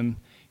Dillon,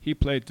 he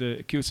played the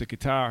acoustic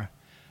guitar.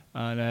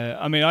 And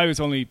I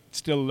was only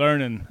still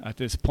learning at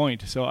this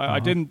point, so I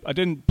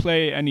didn't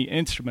play any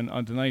instrument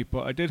on the night,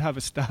 but I did have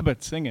a stab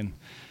at singing.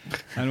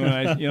 And when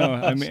I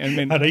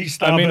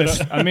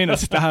mean a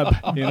stab,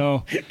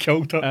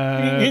 Killed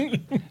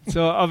it.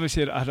 So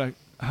obviously I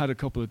had a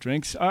couple of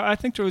drinks. I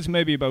think there was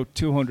maybe about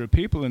 200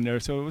 people in there,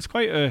 so it was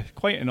quite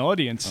an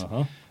audience.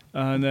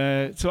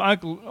 And so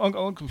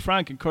Uncle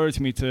Frank encouraged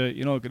me to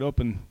get up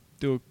and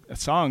do a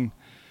song,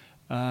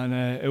 and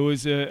it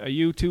was a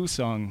U2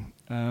 song.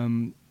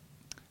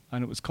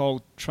 And it was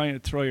called Trying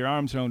to Throw Your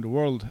Arms Around the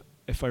World,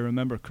 if I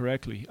remember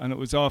correctly. And it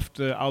was off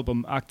the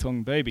album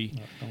Achtung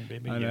Baby.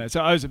 And,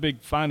 so I was a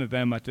big fan of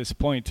them at this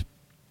point.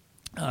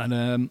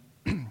 And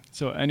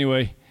so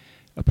anyway,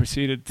 I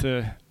proceeded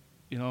to,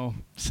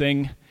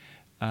 sing.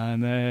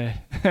 And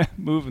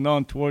moving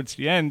on towards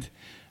the end,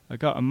 I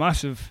got a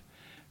massive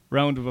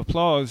round of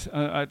applause.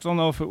 I don't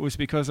know if it was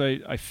because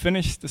I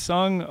finished the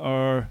song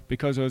or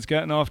because I was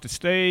getting off the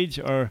stage,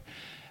 or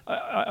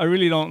I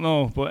really don't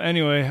know, but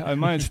anyway, I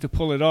managed to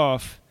pull it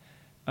off,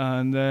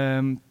 and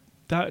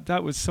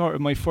that was sort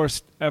of my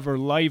first ever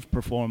live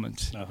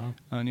performance.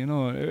 And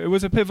it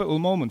was a pivotal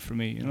moment for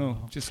me,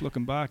 just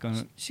looking back on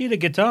it. See, the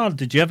guitar,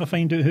 did you ever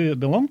find out who it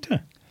belonged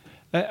to?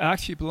 It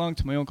actually belonged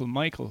to my Uncle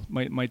Michael,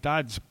 my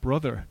dad's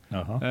brother.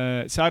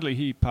 Sadly,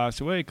 he passed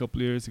away a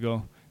couple of years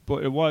ago,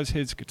 but it was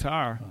his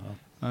guitar.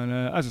 And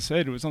as I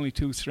said, there was only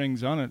 2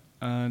 strings on it,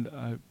 and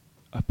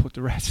I put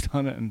the rest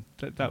on it, and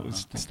that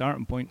was the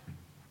starting point.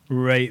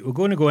 Right, we're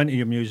going to go into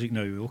your music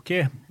now,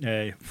 okay?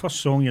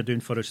 First song you're doing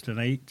for us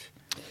tonight.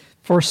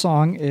 First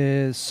song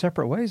is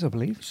Separate Ways, I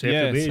believe.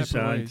 Separate Ways.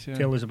 Separate Ways, yeah.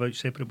 Tell us about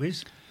Separate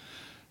Ways.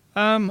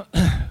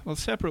 Well,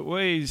 Separate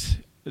Ways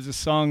is a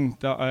song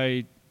that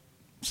I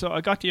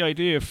got the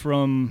idea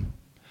from,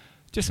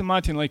 just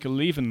imagine like a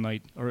leaving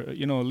night, or a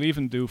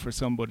leaving do for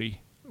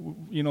somebody.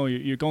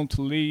 You're going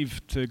to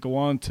leave to go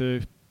on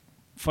to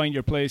find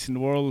your place in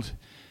the world,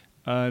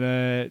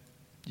 and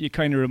you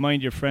kind of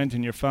remind your friends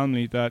and your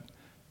family that,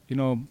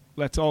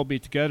 let's all be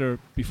together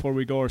before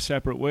we go our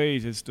separate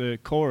ways, is the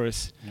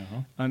chorus.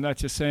 And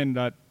that's just saying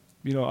that,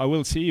 I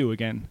will see you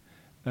again.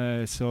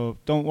 So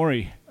don't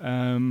worry.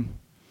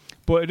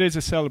 But it is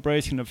a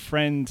celebration of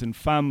friends and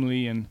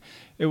family, and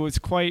it was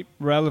quite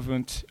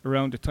relevant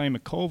around the time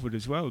of COVID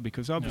as well,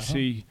 because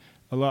obviously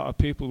a lot of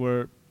people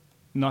were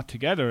not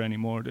together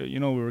anymore. We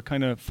were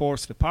kind of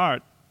forced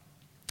apart.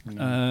 But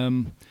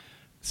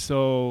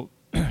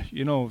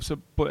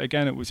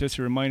again, it was just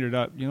a reminder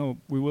that,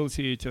 we will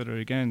see each other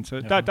again.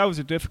 So that was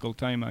a difficult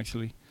time,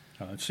 actually.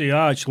 See,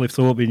 I actually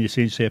thought when you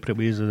said separate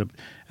ways, it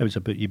was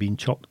about you being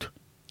chucked.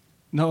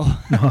 No.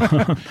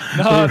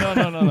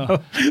 No.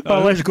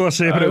 Well, let's go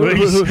separate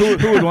ways. Who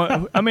would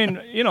want? I mean,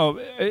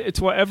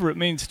 it's whatever it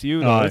means to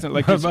you, though, isn't it?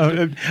 Like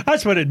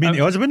that's what it meant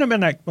to us. Wouldn't it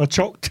mean we're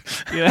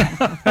chucked?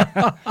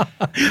 Yeah.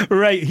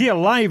 Right, here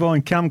live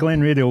on Cam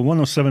Glen Radio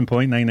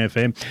 107.9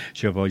 FM.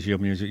 It's your voice, your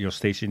music, your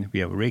station.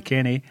 We have Ray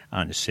Heaney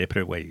and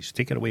Separate Ways.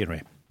 Take it away,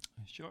 Ray.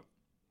 Sure.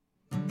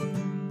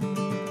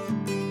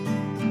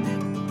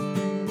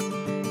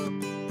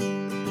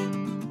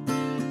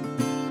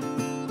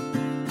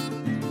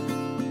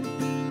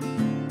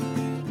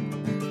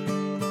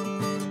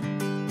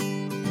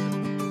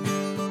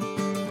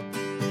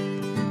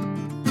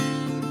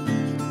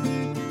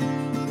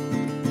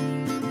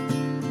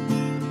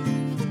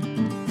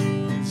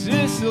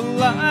 The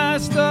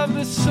last of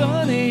the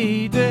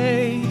sunny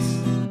days,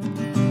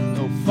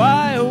 no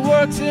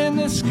fireworks in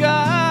the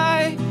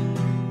sky.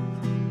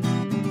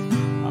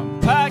 I'm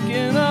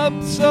packing up,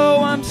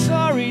 so I'm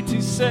sorry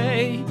to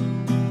say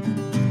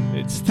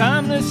it's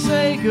time to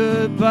say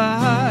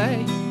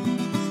goodbye.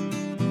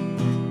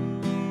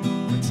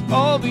 Let's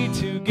all be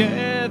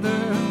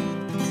together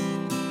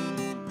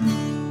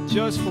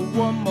just for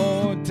one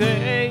more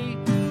day,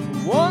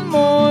 for one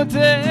more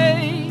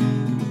day.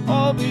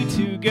 All be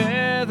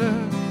together,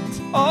 let's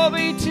all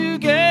be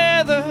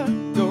together,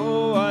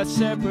 go our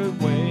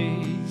separate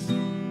ways.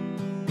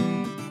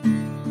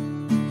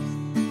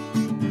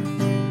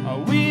 Are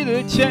we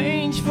the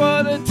change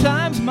for the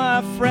times,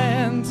 my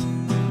friends,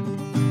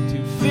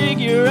 to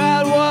figure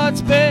out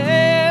what's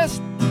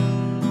best?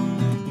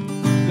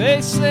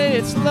 They say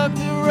it's luck,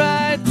 the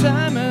right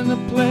time and the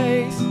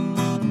place.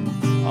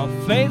 Our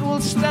fate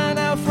will stand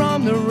out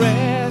from the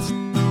rest.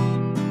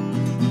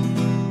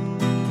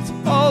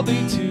 All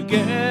be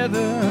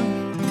together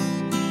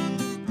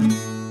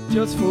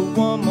just for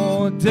one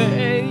more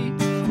day,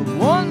 for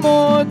one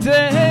more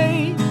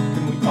day.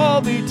 Can we all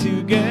be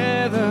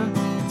together?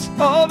 Let's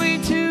all be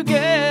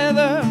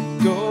together,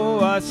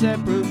 go our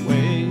separate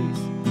ways.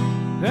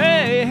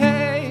 Hey,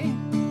 hey.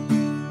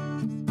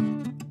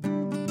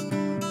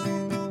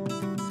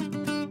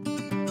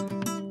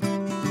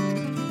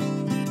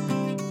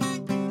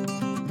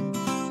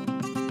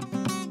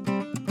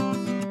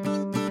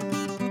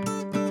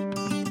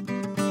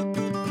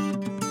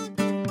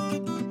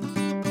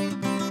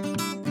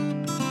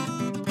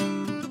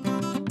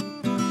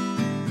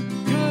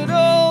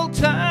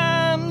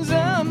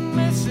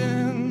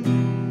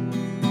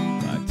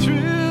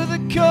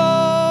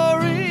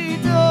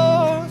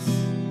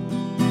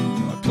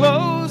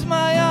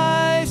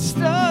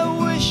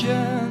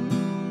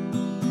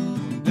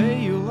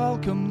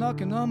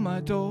 Knocking on my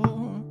door.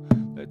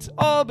 Let's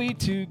all be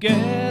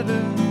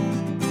together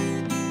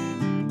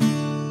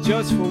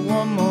just for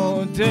one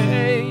more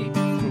day,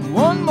 for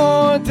one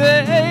more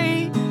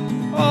day.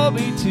 All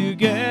be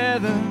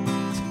together,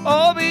 let's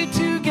all be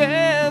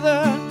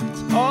together,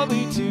 let's all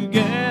be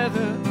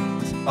together,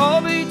 let's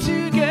all be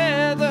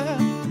together.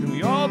 Can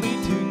we all be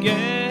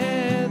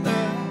together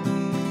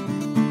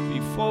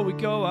before we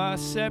go our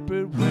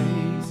separate ways?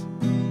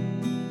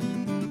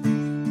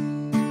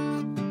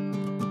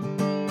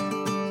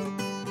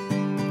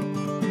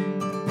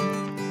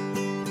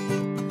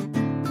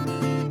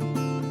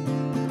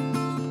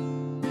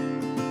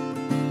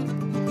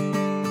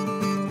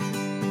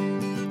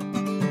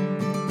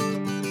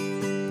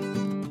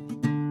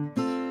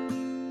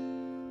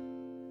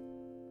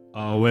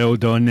 Well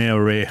done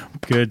there, Ray.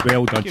 Good,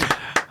 well done.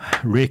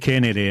 Ray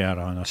Heaney there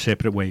on A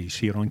Separate Ways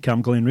here on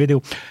Cam Glen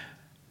Radio.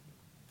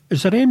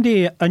 Is there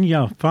anybody in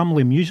your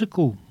family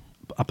musical,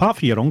 apart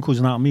from your uncles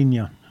and that, I mean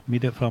your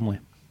immediate family?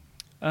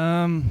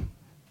 My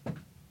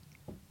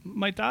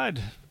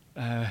dad,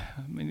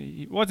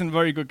 he wasn't a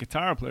very good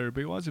guitar player, but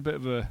he was a bit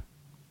of a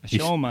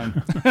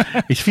showman.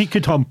 His feet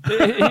could hum.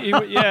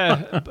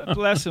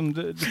 Bless him.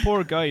 The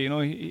poor guy,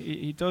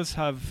 he does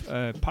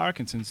have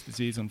Parkinson's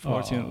disease,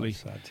 unfortunately.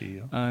 Sad to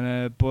hear.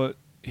 And but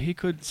he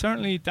could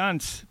certainly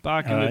dance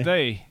back in the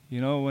day,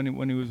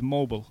 when he was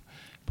mobile.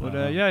 But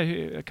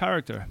a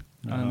character.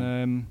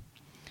 And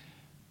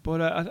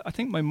but I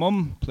think my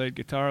mum played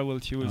guitar while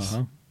she was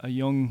a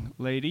young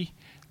lady.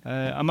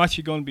 I'm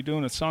actually going to be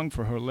doing a song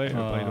for her later,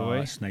 by the way.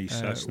 That's nice.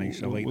 That's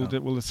nice. I like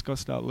that. We'll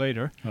discuss that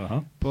later.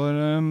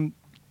 But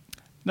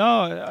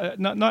no,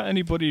 not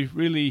anybody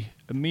really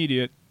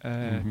immediate.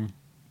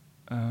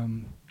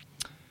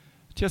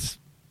 Just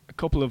a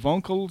couple of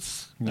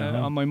uncles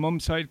on my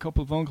mum's side, a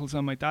couple of uncles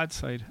on my dad's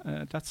side.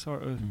 That's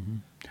sort of.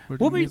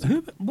 What were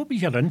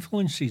your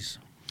influences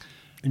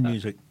in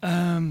music?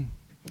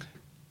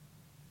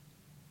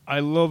 I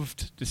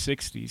loved the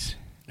 60s.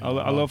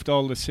 I loved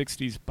all the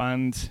 60s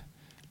bands.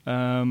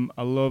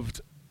 I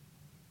loved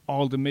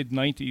all the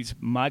mid-90s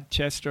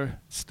Manchester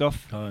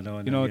stuff.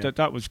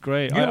 That was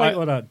great. You like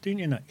all that, didn't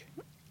you, Nick?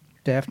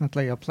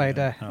 Definitely. I played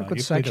a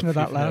good section of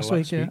that last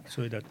week.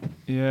 So did.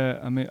 Yeah,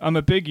 I mean, I'm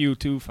a big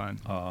U2 fan.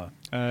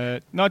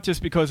 Not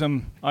just because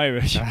I'm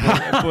Irish,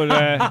 but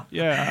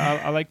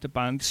I like the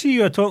band. See,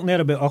 you were talking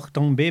there about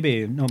Achtung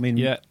Baby. I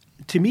mean,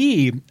 to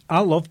me, I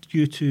loved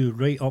U2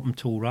 right up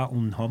until Rattle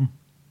and Hum.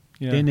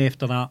 Yeah. Then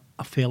after that,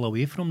 I fell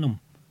away from them.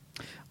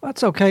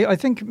 That's okay. I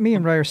think me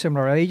and Ray are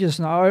similar ages.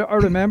 Now, I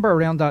remember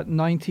around that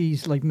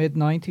 90s, like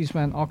mid-90s,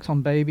 when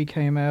Achtung Baby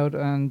came out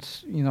and,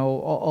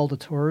 all the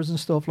tours and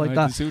stuff like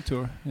that. The Zoo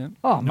tour, yeah.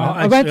 Oh, man.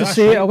 I went to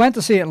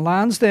see it in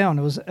Lansdowne.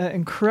 It was an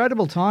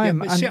incredible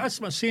time. Yeah, but see,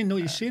 that's what I'm saying. No,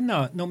 you're saying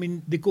that. No, I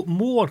mean, they got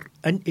more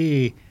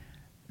into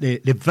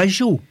the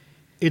visual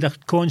of the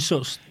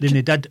concerts than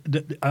they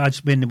did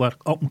as when they were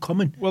up and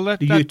coming. Well, the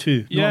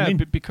U2. Yeah, I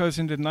mean? Because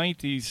in the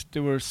 90s,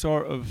 they were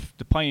sort of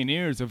the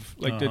pioneers of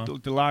like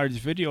the large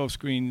video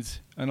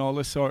screens and all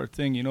this sort of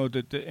thing,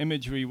 the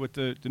imagery with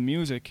the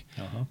music.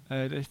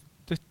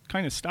 They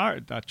kind of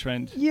started that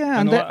trend.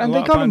 Yeah, and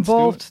they got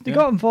involved. They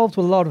got involved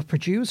with a lot of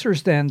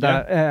producers then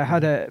that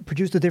had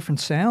produced a different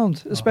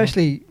sound,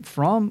 especially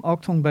from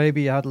Achtung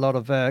Baby. You had a lot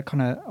of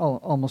kind of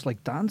almost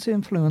like dance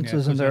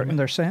influences in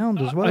their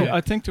sound as well.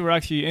 I think they were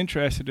actually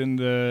interested in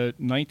the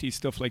 90s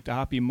stuff like the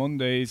Happy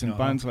Mondays and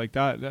bands like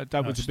that.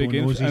 That was a big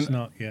influence.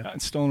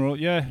 And Stone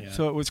Roses, yeah.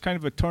 So it was kind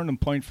of a turning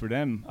point for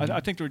them. I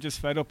think they were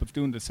just fed up of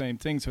doing the same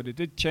thing, so they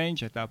did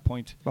change at that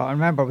point. Well, I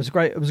remember it was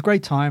great. It was a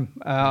great time.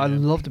 I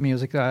loved the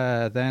music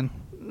then.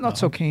 Not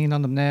so keen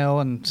on them now,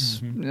 and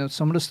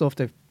some of the stuff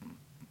they've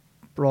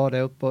brought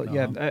out, but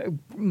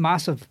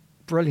massive,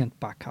 brilliant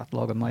back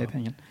catalogue in my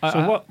opinion.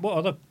 So what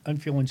other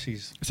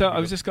influences? So I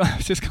was just going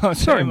to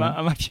say,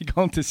 I'm actually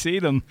going to see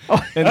them.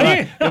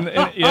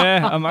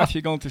 I'm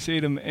actually going to see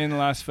them in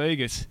Las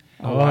Vegas.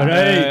 All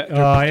right.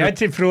 I had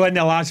to throw in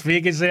the Las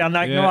Vegas there, and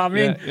you know what I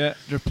mean? Yeah,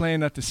 they're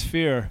playing at the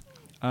Sphere.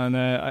 And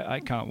I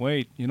can't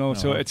wait,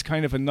 So it's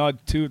kind of a nod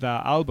to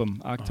that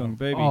album, Achtung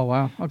Baby. Oh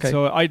wow, okay.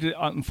 So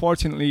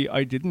unfortunately,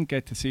 I didn't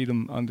get to see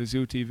them on the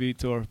Zoo TV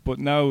tour, but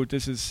now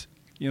this is,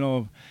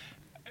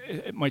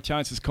 my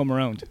chance has come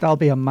around. That'll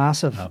be a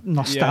massive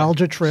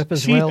nostalgia trip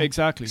as well.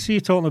 Exactly. See,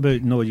 you're talking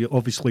about, you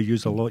obviously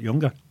use a lot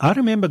younger. I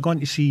remember going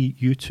to see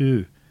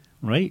U2,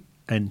 right,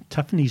 in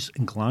Tiffany's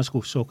in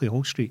Glasgow,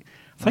 Sauchiehall Street.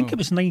 I think it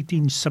was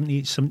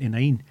 1978,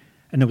 79,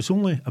 and there was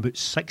only about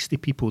 60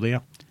 people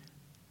there.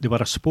 They were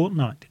a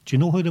sporting act. Do you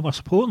know who they were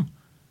supporting?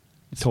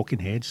 The Talking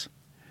Heads.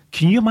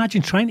 Can you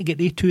imagine trying to get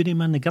the two of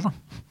them in together?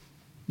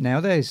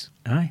 Nowadays?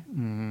 Aye.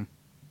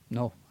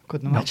 No, I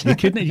couldn't imagine.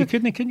 You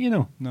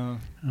couldn't, No.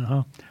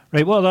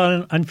 Right, what are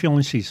the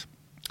influences?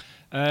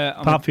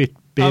 Apart from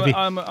Baby.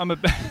 I'm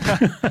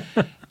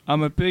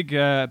a big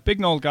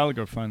Noel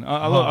Gallagher fan.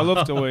 I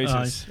love the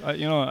Oasis.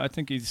 I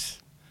think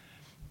he's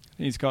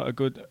got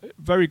a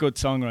very good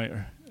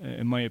songwriter.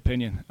 In my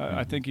opinion,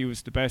 I think he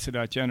was the best of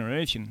that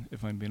generation,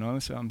 if I'm being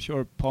honest. I'm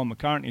sure Paul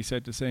McCartney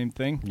said the same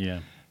thing.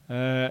 Yeah.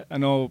 I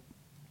know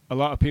a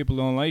lot of people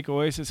don't like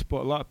Oasis, but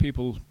a lot of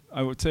people,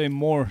 I would say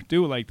more,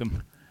 do like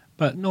them.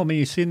 But no, I mean,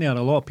 you're saying there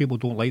a lot of people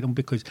don't like them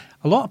because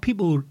a lot of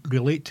people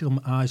relate to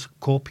them as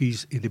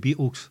copies of the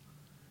Beatles.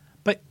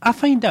 But I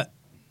find that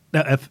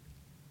if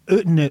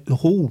out in the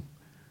whole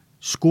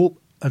scope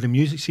of the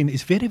music scene,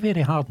 it's very,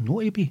 very hard not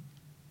to be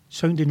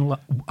sounding like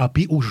a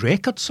Beatles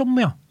record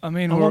somewhere. I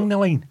mean, along the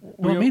line.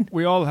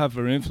 We all have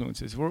our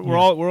influences. We're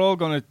all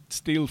going to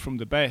steal from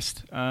the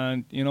best,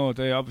 and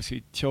they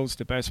obviously chose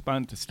the best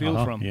band to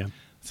steal from. Yeah.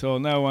 So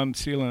now I'm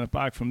stealing it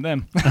back from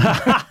them.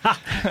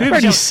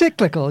 Pretty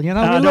cyclical, we're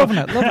loving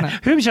it.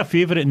 Who was your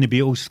favourite in the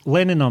Beatles,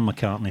 Lennon or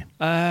McCartney?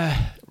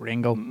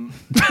 Ringo. Do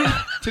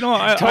you know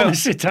what?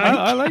 Thomas the Tank.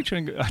 I liked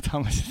Ringo.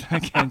 Thomas the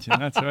Tank Engine,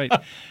 that's right.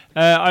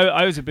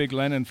 I was a big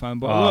Lennon fan,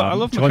 but I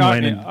love John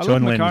McCartney. Lennon. I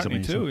John love Lennon's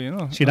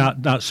McCartney too, See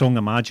that song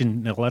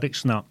Imagine, the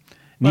lyrics and that.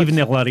 And even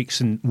the lyrics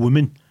in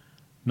Woman.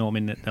 No, I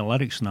mean, the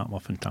lyrics and that were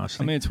fantastic.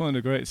 I mean, it's one of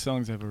the greatest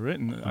songs ever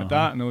written.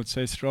 That, and I would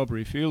say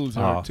Strawberry Fields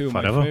are two of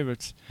my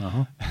favourites.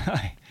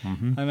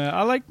 And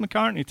I liked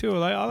McCartney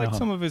too. I liked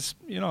some of his,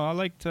 I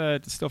liked the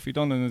stuff he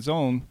done on his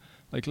own.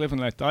 Like Live and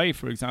Let Die,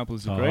 for example,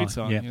 is a great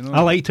song. Yeah. I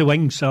liked the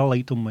Wings. I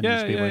liked them when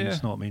they Wings,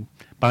 you know what I mean?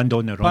 Band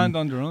on the Run.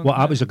 Well,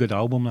 that was a good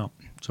album, that.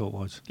 So it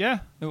was. Yeah,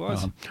 it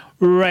was.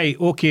 Right,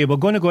 okay, we're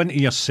going to go into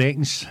your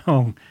second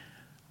song.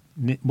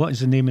 What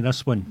is the name of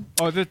this one?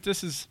 Oh,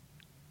 this is...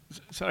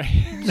 Sorry.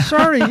 Yeah.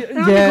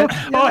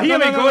 Here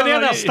we go.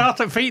 They'll start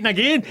fighting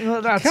again. Well,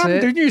 that's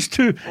it. Used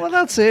to. Well,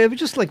 that's it. We're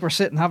just like we're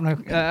sitting having a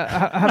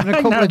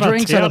couple of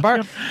drinks at a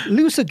bar.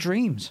 Lucid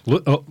Dreams.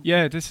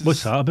 Yeah, this is.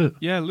 What's that about?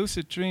 Yeah,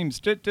 Lucid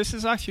Dreams. This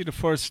is actually the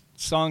first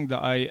song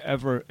that I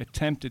ever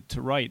attempted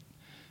to write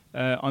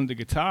on the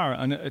guitar,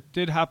 and it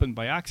did happen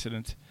by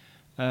accident.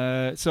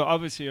 So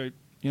obviously,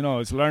 I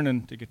was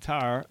learning the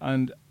guitar,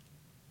 and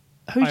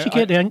how did you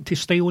get the ink to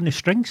stay on the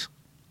strings?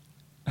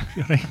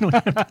 You're writing on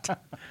it.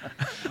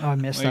 Oh, I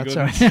missed My that.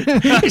 Sorry.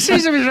 He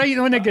says he was writing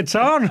on a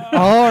guitar.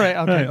 All right.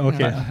 Okay. Right,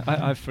 okay.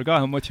 I forgot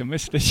how much I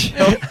missed this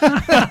show.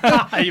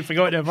 You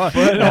forgot about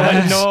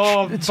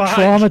no, It's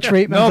trauma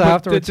treatments but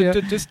afterwards. Yeah.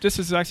 this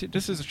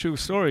is a true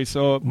story.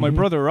 So my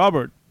brother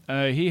Robert,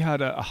 he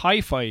had a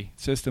hi-fi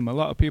system. A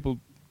lot of people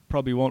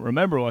probably won't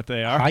remember what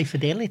they are. High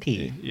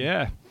fidelity.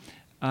 Yeah,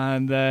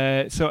 and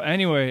so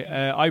anyway,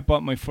 I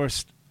bought my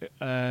first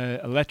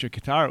electric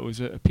guitar. It was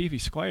a Peavey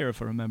Squire,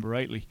 if I remember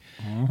rightly.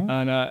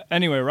 And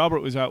anyway,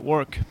 Robert was at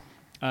work,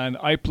 and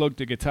I plugged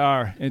the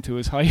guitar into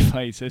his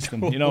hi-fi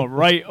system.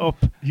 Right up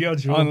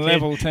on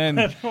level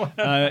 10.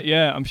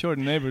 Yeah, I'm sure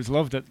the neighbours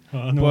loved it.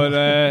 Oh, no.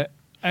 But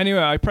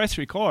anyway, I pressed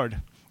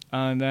record,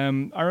 and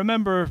I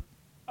remember.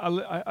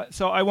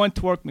 So I went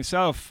to work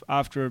myself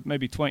after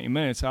maybe 20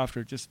 minutes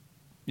after just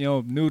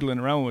noodling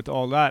around with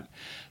all that.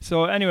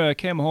 So anyway, I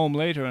came home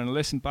later and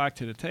listened back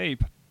to the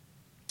tape,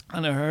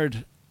 and I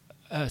heard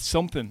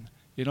something.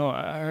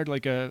 I heard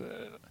like it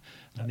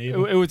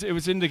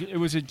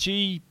was a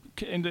G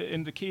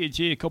in the key of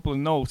G, a couple of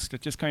notes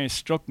that just kind of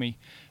struck me,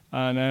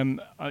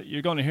 and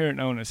you're going to hear it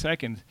now in a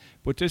second.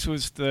 But this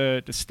was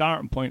the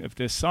starting point of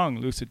this song,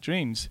 "Lucid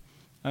Dreams,"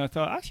 and I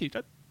thought actually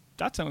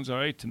that sounds all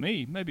right to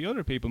me. Maybe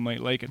other people might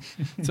like it.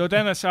 So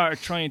then I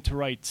started trying to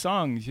write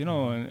songs, and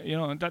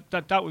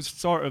that was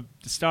sort of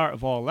the start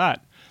of all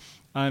that.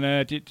 And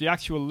the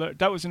actual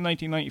that was in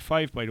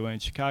 1995, by the way, in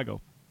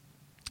Chicago.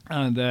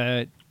 And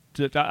the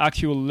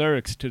actual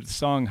lyrics to the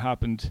song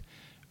happened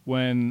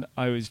when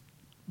I was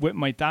with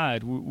my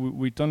dad.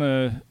 We'd done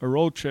a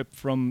road trip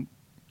from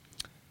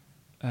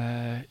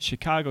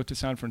Chicago to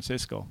San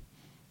Francisco,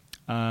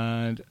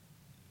 and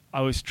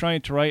I was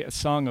trying to write a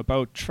song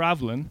about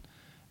traveling.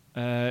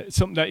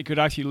 Something that you could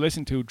actually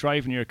listen to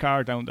driving your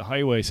car down the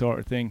highway, sort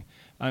of thing,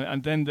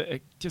 and then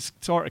it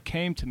just sort of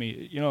came to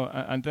me,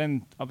 and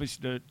then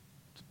obviously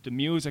the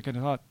music, and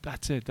I thought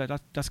that's it,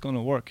 that's going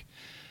to work,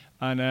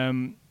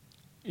 and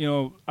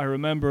I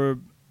remember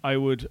I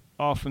would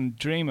often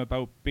dream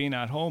about being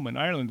at home in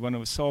Ireland when I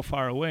was so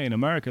far away in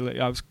America. Like,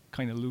 I was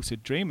kind of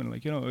lucid dreaming,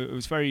 it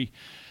was very,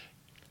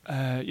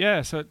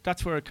 so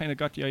that's where I kind of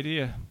got the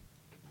idea.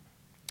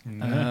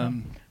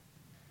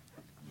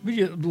 Would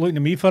you looking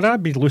at me for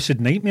that? Be lucid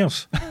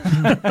nightmares.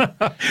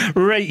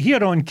 Right,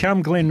 here on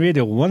Cam Glen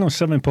Radio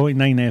 107.9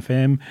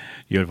 FM,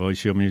 your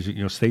voice, your music,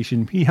 your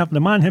station. We have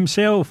the man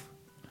himself,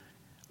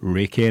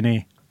 Ray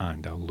Heaney,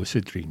 and our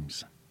Lucid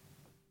Dreams.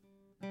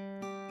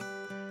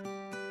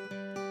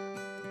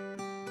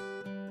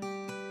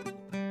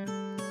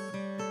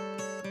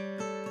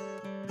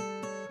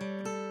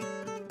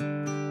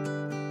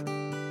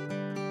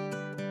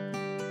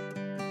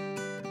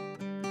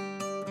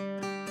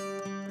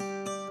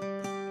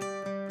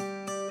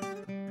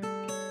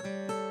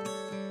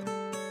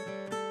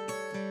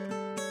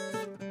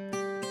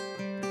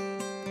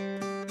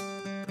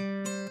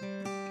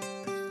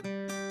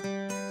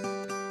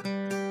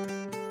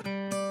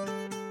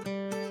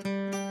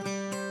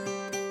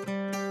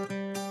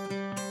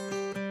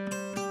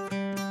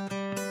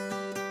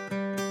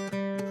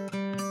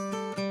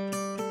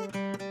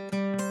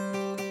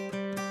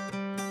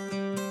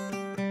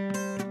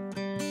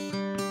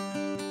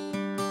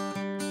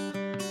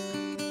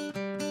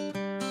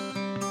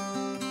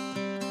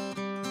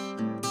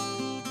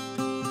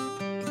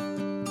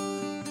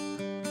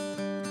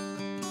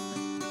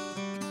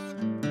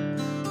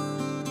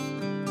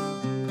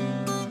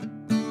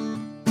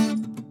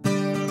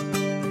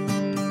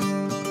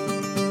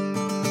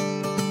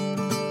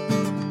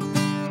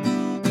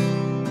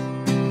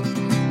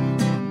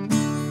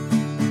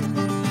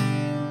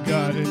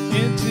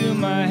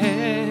 My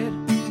head,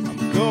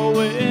 I'm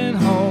going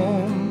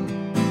home,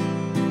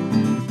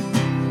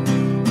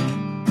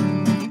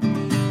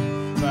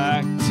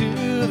 back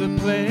to the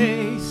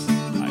place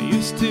I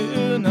used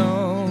to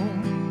know.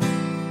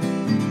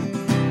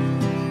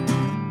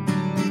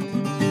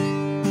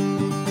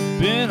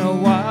 Been a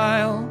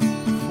while,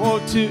 for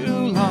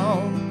too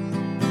long.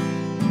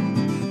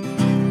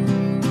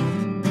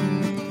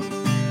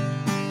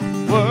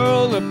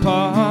 World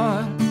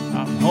apart,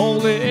 I'm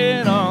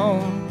holding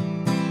on.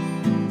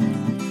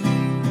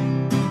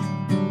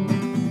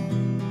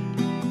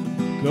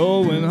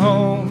 Going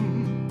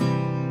home,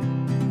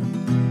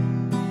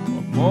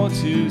 what more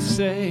to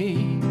say?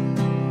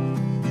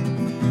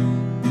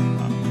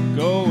 I'm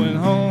going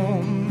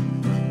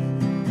home,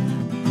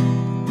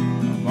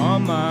 I'm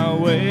on my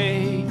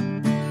way.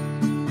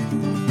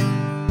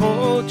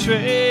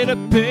 Portrait a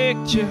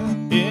picture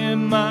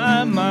in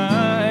my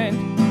mind.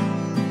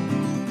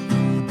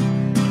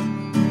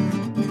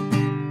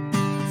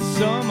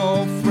 Some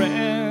old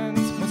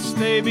friends must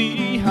stay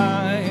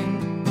behind.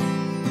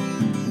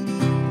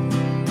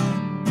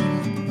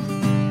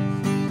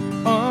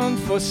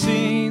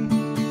 Unforeseen,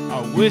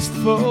 our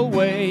wistful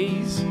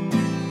ways,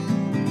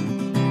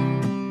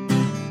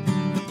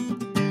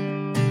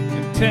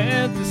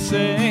 intent the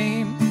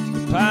same,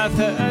 the path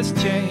has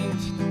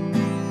changed.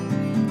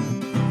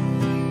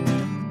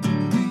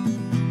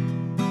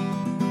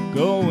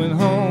 Going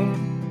home,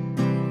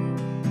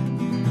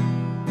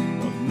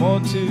 what more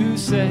to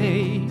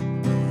say.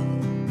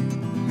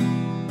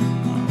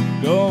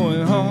 I'm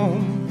going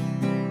home.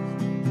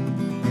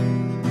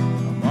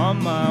 I'm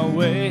on my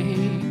way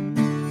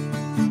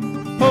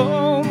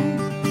home.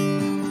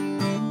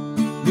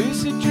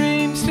 Lucid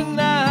dreams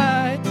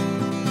tonight.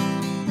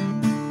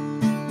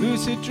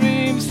 Lucid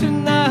dreams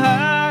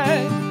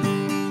tonight.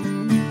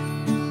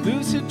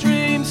 Lucid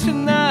dreams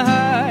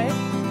tonight.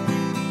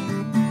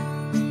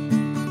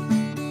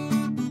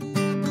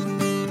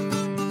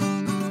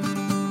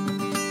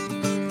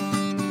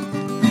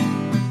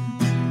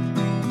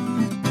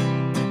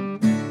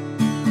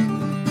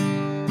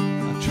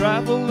 I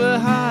travel the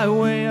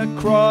highway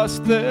across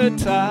the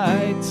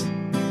tides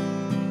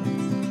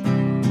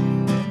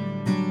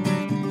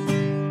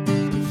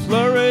to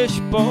flourish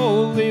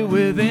boldly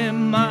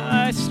within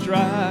my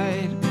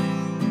stride.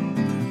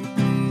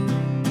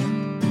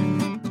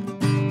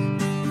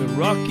 The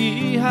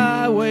rocky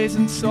highways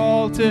and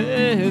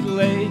salted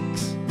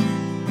lakes,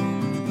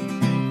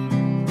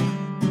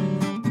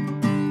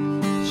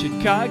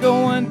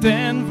 Chicago and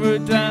Denver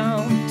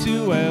down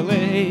to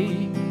LA.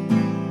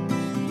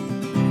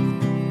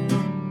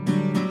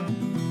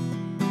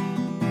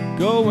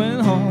 Going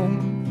home,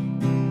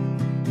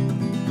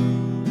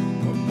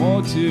 what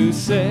more to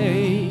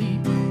say?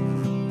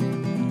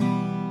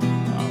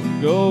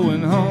 I'm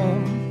going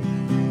home,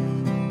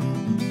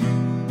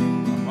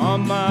 I'm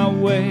on my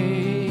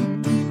way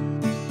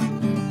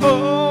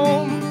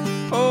home,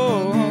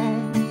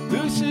 home.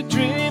 Lucid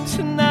dreams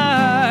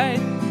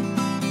tonight,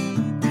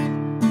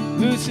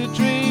 lucid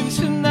dreams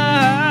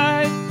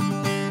tonight,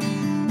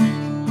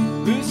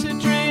 lucid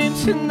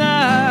dreams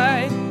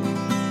tonight.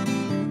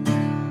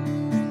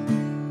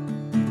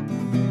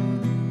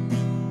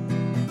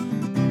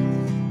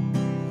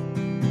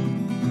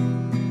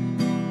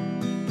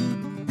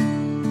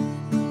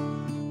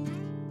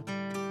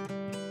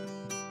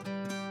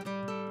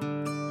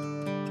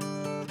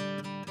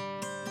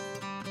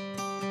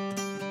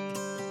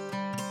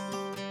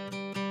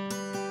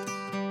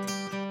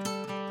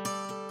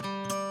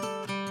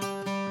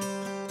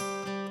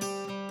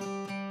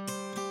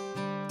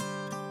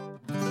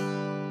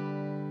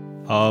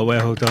 Oh,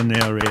 well done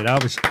there, Ray.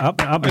 That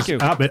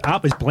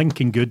was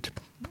blinking good.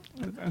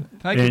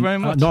 Thank you very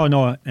much.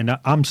 No, and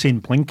I'm saying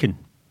blinking.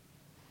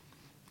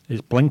 It's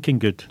blinking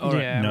good. All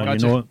right. Yeah, No,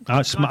 gotcha. you know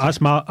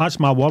that's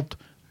my word.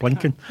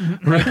 Blinking.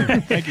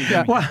 Thank you.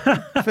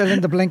 Fill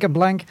in the blink and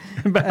blank.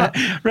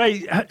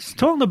 Right,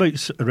 talking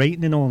about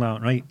writing and all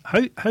that. Right,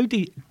 how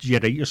do you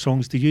write your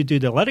songs? Do you do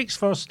the lyrics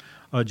first,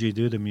 or do you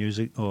do the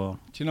music? Or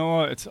Do you know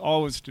what? It's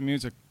always the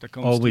music that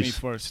comes to me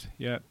first.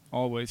 Yeah,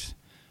 always.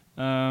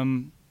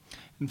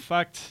 In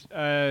fact,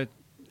 the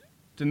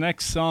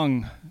next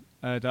song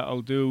that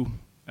I'll do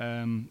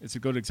is a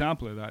good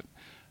example of that.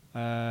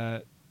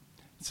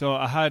 So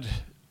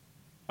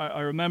I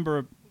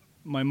remember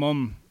my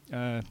mum,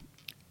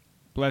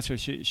 bless her,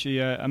 she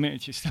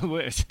she's still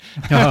with us.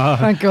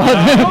 Thank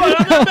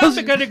God. that's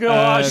a good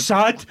go.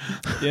 Sad.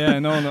 Yeah,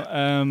 no.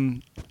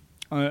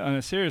 On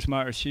a serious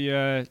matter,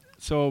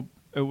 so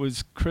it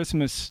was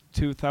Christmas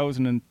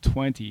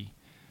 2020.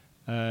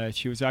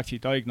 She was actually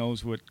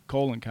diagnosed with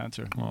colon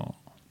cancer. Oh.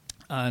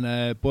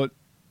 And but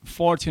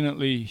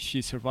fortunately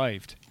she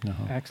survived.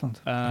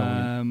 Excellent.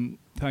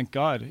 Thank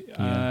God.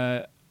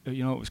 Yeah.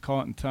 It was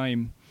caught in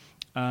time,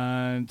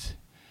 and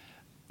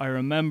I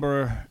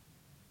remember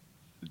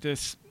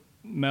this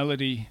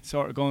melody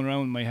sort of going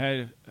around in my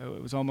head. It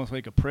was almost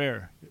like a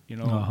prayer,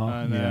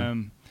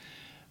 and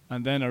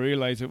then I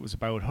realized it was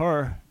about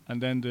her,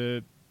 and then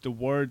the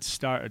words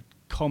started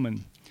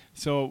coming.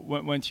 So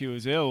when she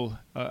was ill,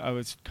 I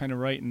was kind of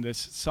writing this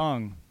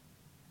song,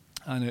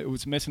 and it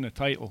was missing a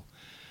title.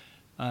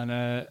 And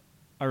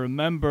I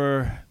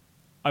remember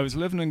I was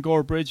living in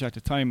Gore Bridge at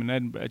the time in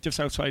Edinburgh, just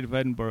outside of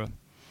Edinburgh.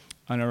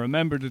 And I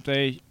remember the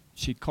day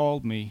she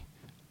called me,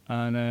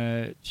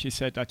 and she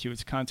said that she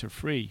was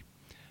cancer-free.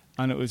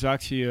 And it was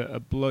actually a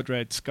blood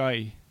red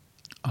sky.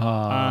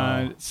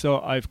 And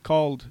so I've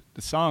called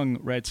the song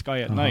Red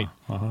Sky at Night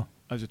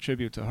as a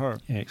tribute to her.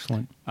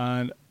 Excellent.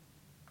 And,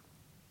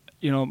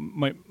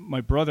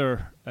 my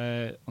brother,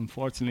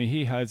 unfortunately,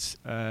 he has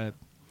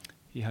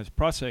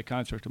prostate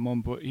cancer at the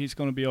moment, but he's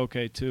going to be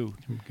okay too.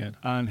 Good.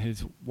 And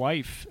his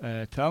wife,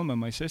 Thelma,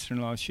 my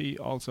sister-in-law, she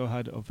also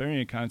had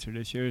ovarian cancer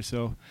this year.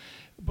 So,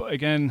 but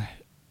again,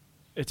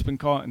 it's been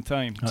caught in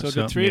time. That's so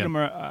the three yeah. of them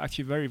are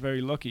actually very,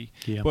 very lucky.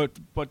 Yeah.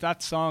 But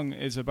that song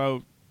is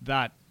about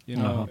that.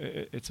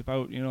 It's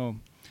about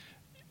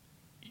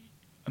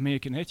I mean,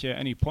 it can hit you at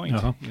any point.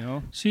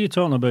 See, you're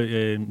talking about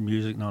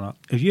music and all that.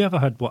 Have you ever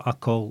had what I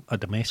call a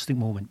domestic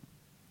moment?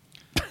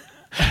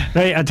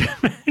 Right,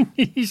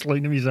 he's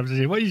looking at me and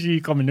saying, what is he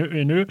coming out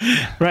with now?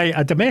 Right,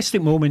 a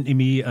domestic moment to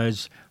me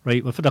is,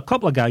 right, we've had a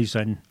couple of guys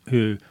in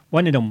who,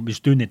 one of them was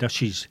doing the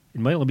dishes,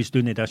 and while he was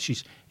doing the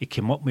dishes, he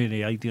came up with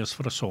the ideas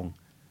for a song,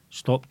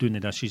 stopped doing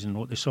the dishes and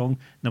wrote the song.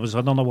 And there was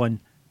another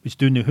one was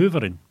doing the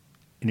hoovering,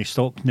 and he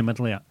stopped in the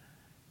middle of it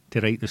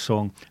to write the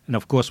song. And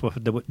of course,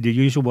 with the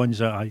usual ones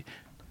that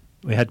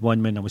We had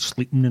one when I was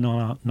sleeping and all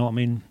that. Know what I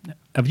mean?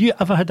 Have you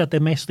ever had a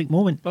domestic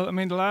moment? Well, I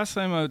mean, the last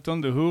time I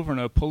done the Hoover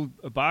and I pulled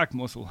a back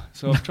muscle,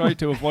 so I've tried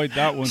to avoid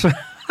that one.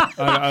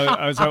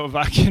 I was out of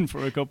action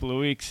for a couple of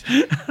weeks.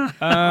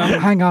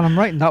 Hang on, I'm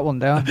writing that one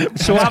down.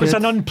 So that was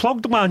an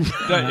unplugged man.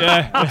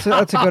 That's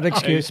a good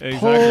excuse. Exactly.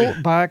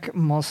 Pull back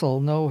muscle,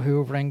 no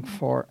hoovering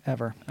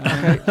forever.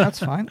 Okay, that's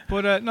fine.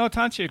 But no, to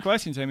answer your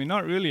questions, I mean,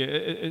 not really.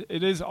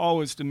 It is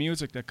always the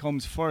music that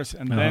comes first,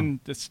 and then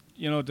this,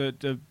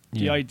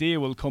 the idea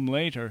will come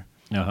later.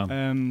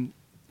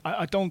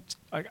 I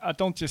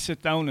don't just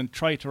sit down and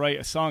try to write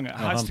a song. It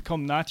has to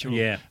come natural.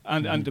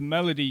 And the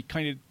melody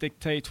kind of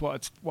dictates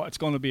what it's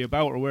going to be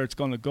about or where it's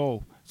going to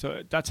go.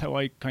 So that's how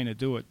I kind of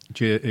do it.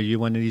 Are you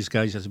one of these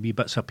guys that's wee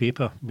bits of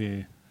paper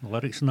with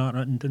lyrics and that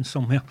written down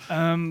somewhere?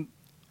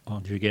 Or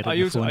do you get it on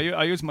your phone?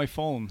 I use my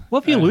phone.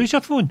 What if you lose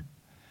your phone?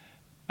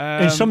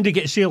 And somebody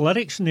gets their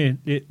lyrics and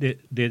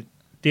they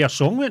do a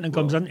song with it and it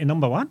comes into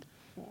number one?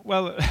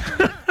 Well...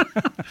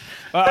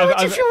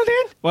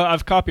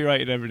 I've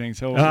copyrighted everything,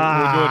 so we're good.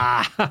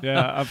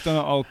 Yeah, I've done it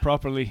all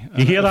properly.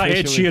 You hear that,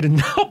 Ed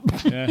Sheeran?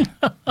 Yeah.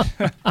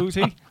 Who's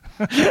he?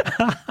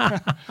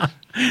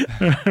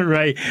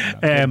 Right.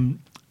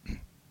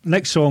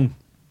 Next song.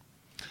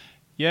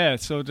 Yeah,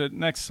 so the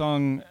next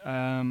song,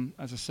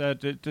 as I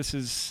said, this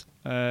is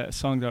a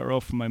song that I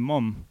wrote for my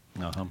mum,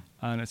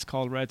 and it's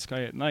called Red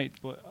Sky at Night.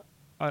 But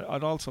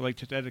I'd also like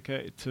to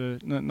dedicate it to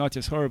not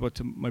just her, but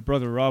to my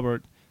brother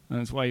Robert and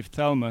his wife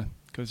Thelma,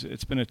 because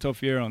it's been a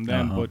tough year on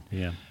them,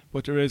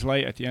 but there is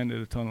light at the end of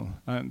the tunnel,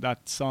 and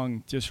that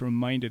song just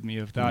reminded me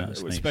of that,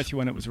 especially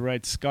when it was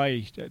Red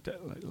Sky,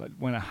 like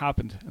when it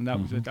happened, and that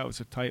was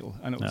the title,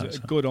 and it was a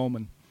good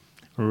omen.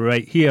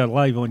 Right here,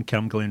 live on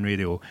Cam Glen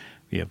Radio,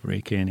 we have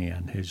Ray Heaney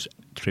and his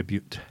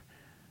tribute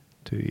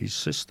to his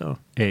sister,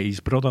 his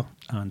brother,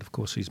 and of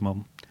course his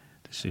mum.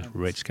 This is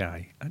Red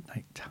Sky at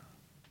Night.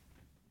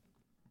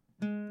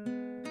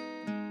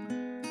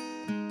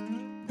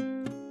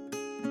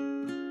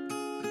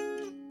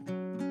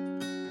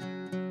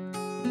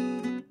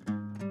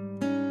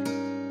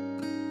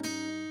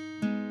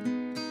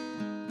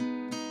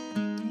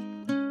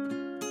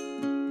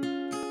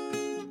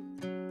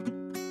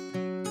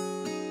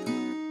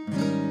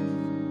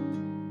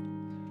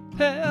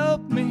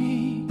 Help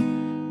me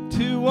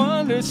to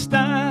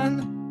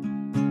understand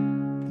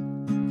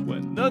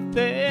when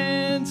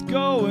nothing's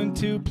going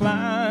to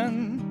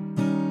plan.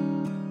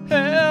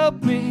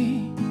 Help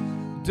me,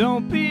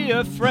 don't be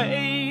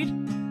afraid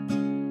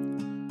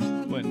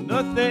when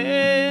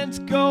nothing's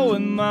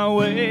going my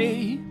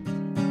way.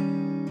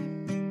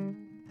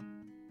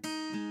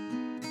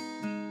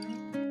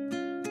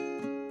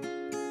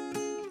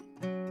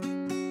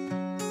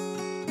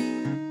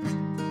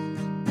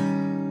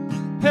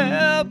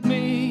 Help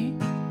me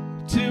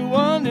to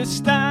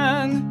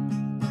understand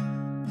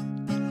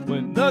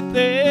when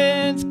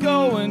nothing's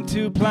going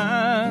to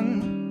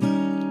plan.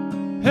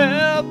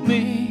 Help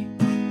me,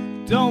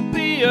 don't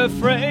be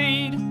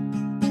afraid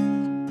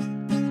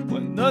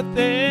when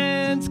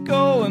nothing's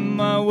going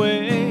my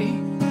way.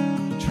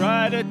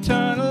 Try to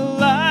turn the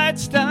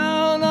lights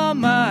down on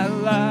my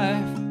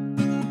life.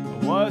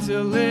 I was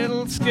a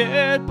little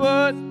scared,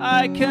 but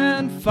I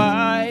can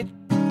fight.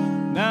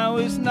 Now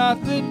is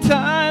not the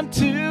time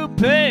to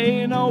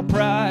pay no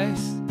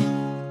price.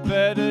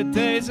 Better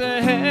days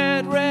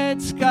ahead,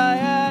 red sky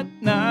at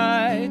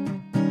night.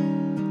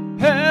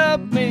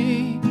 Help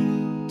me,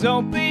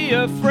 don't be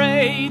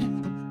afraid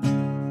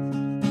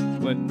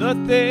when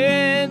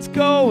nothing's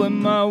going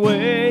my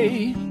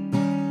way.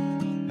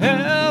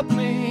 Help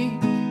me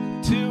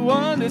to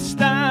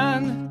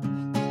understand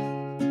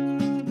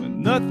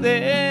when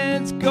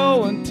nothing's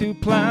going to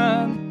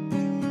plan.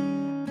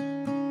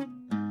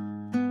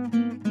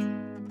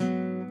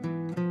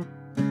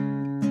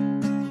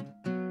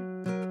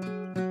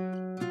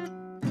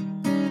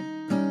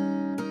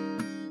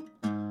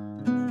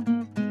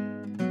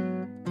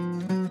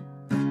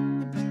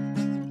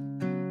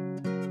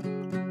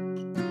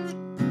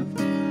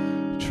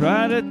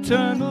 Try to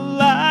turn the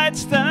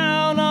lights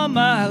down on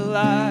my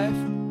life.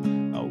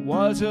 I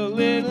was a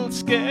little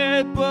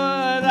scared,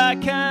 but I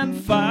can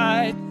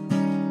fight.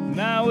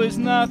 Now is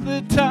not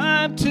the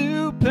time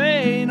to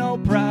pay no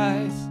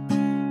price.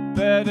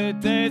 Better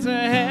days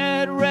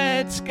ahead,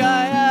 red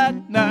sky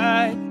at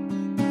night.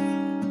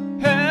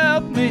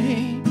 Help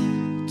me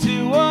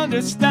to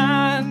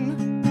understand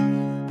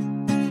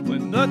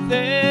when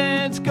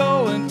nothing's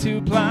going to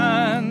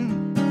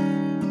plan.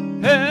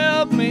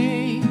 Help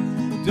me,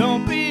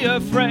 don't be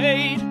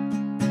afraid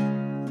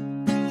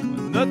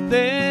when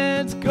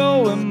nothing's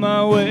going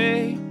my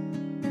way.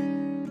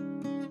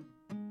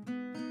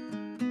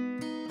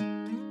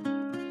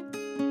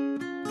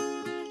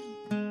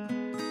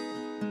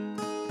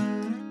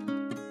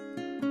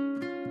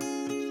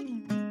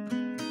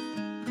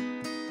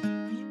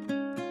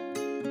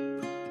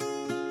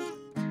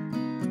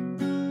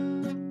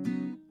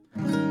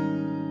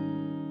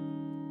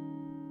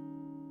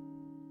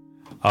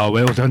 Oh,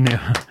 well done there.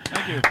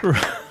 Thank you.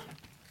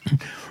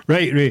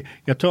 Right, Ray,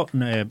 you're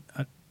talking,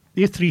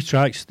 these 3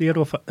 tracks, they're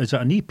off, is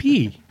it an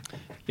EP?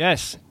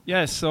 Yes.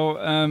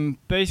 So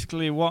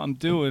basically, what I'm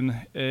doing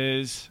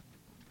is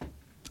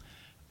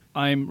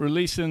I'm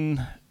releasing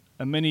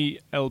a mini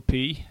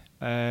LP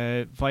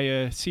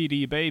via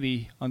CD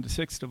Baby on the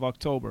 6th of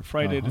October,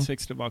 Friday the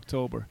 6th of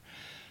October.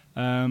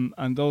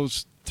 And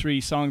those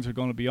 3 songs are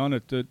going to be on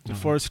it. The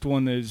first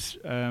one is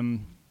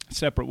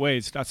Separate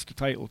Ways. That's the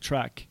title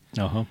track.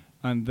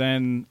 And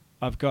then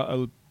I've got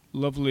a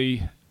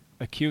lovely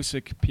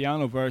acoustic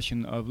piano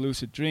version of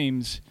Lucid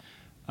Dreams,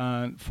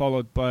 and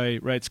followed by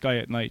Red Sky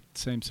at Night,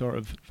 same sort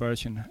of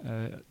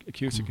version,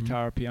 acoustic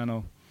guitar,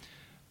 piano.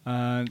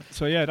 And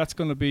so, yeah, that's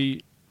going to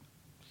be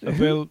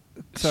available.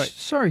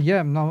 Sorry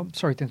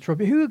to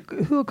interrupt you.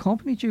 Who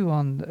accompanied you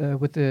on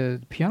with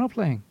the piano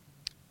playing?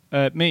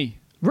 Me.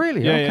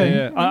 Really? Yeah, okay.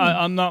 yeah.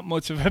 I'm not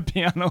much of a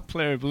piano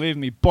player, believe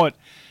me, but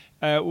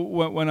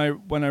when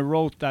I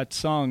wrote that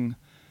song,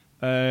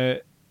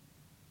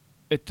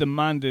 it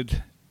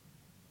demanded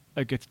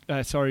a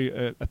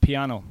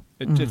piano.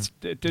 It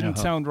didn't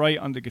sound right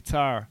on the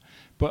guitar,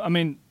 but I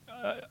mean,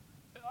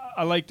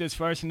 I like this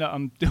version that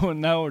I'm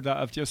doing now, or that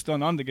I've just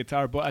done on the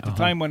guitar. But at the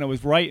time when I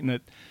was writing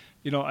it,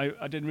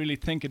 I didn't really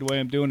think it the way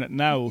I'm doing it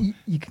now.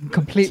 You can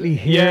completely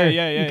hear.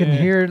 You can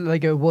hear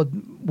like it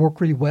would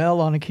work really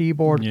well on a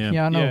keyboard,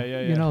 piano.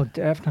 Yeah.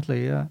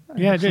 Definitely. Yeah.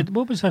 Yeah.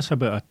 What was this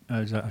about?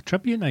 Is it a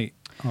tribute night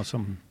or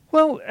something?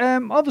 Well,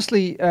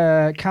 obviously,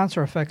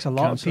 cancer affects a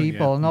lot of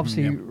people, and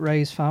obviously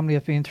Ray's family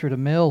have been through the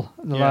mill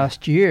the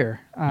last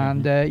year,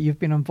 and you've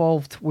been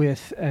involved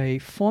with a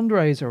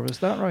fundraiser. Was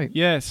that right?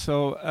 Yeah.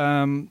 So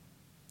I'm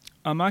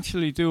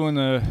actually doing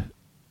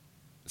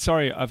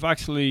I've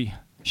actually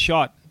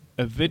shot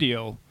a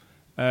video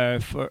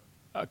for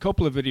a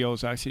couple of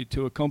videos actually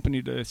to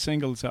accompany the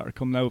singles that are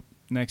coming out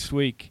next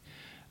week,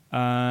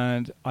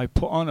 and I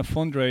put on a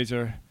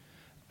fundraiser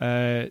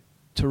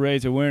to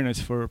raise awareness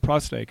for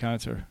prostate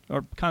cancer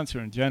or cancer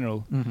in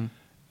general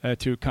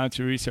through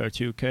Cancer Research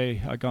UK.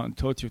 I got in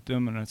touch with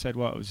them and I said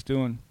what I was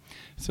doing.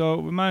 So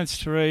we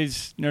managed to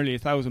raise nearly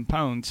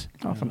 £1,000.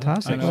 Oh,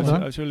 fantastic! And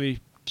I was really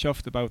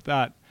chuffed about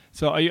that.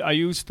 So I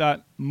used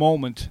that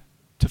moment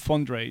to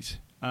fundraise,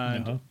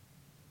 and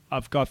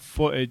I've got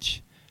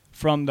footage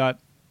from that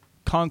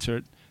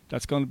concert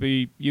that's going to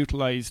be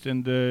utilised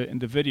in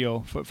the video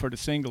for the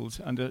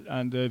singles, and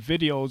the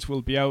videos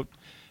will be out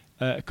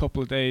a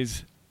couple of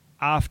days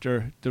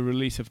after the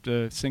release of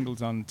the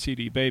singles on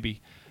CD Baby.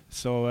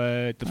 So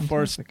the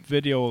first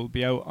video will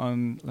be out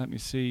on, let me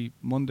see,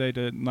 Monday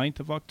the 9th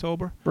of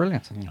October.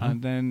 Brilliant.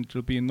 And then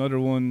there'll be another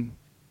one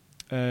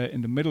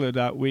in the middle of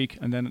that week,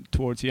 and then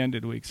towards the end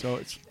of the week. So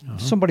it's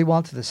somebody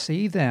wanted to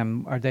see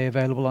them. Are they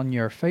available on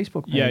your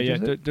Facebook page? Yeah.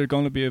 They're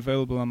going to be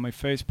available on my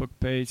Facebook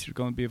page. They're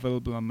going to be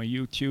available on my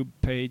YouTube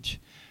page.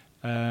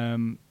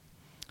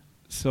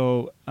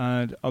 So,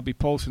 and I'll be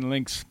posting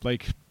links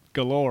like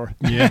galore.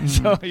 Yeah.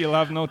 So you'll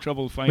have no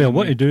trouble finding. Well,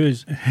 what you do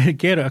is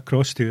get it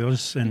across to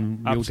us,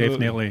 and we'll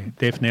definitely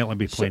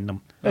be playing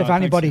them. If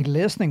anybody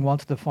listening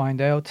wanted to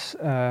find out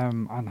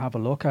and have a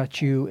look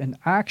at you in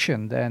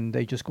action, then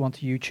they just go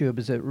onto YouTube.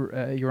 Is it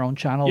your own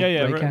channel?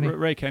 Yeah, Ray Heaney?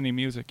 Ray Heaney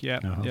Music.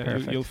 Yeah,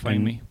 you'll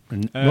find me.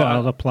 And what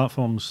other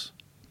platforms?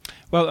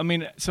 Well, I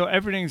mean, so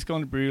everything's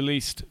going to be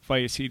released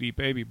via CD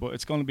Baby, but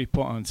it's going to be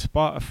put on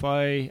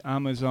Spotify,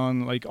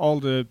 Amazon, like all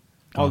the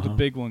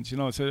big ones,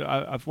 So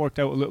I've worked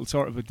out a little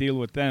sort of a deal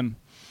with them.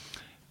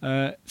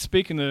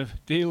 Speaking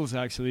of deals,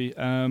 actually,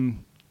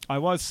 I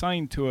was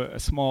signed to a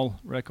small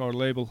record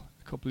label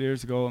a couple of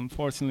years ago.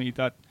 Unfortunately,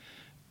 that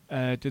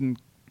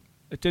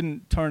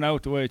didn't turn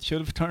out the way it should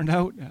have turned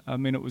out. I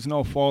mean, it was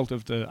no fault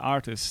of the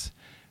artists,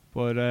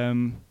 but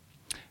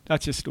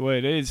that's just the way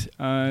it is.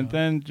 And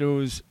then there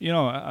was,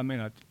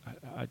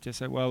 I just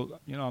said, well,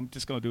 I'm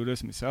just going to do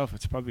this myself.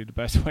 It's probably the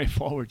best way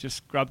forward.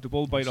 Just grab the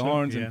bull by the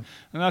horns, and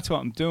that's what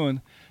I'm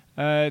doing.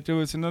 There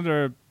was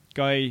another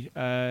guy,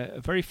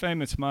 a very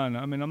famous man.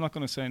 I mean, I'm not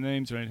going to say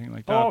names or anything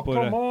like that. Oh, but,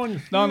 come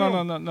on!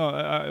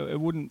 No. It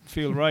wouldn't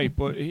feel right.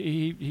 But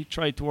he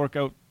tried to work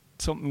out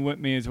something with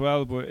me as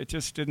well, but it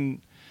just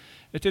didn't.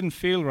 It didn't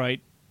feel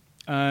right,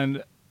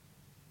 and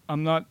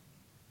I'm not.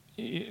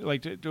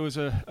 Like there was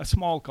a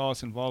small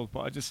cost involved,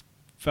 but I just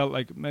felt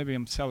like maybe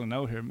I'm selling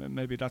out here.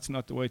 Maybe that's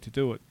not the way to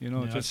do it,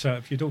 Just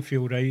if you don't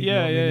feel right,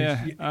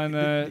 and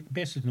the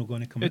best is not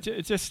going to come.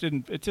 It just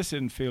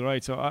didn't feel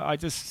right. So I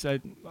just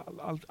said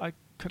I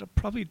could have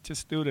probably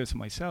just do this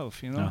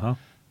myself,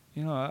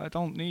 I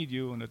don't need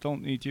you, and I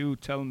don't need you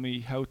telling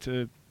me how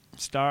to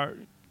start,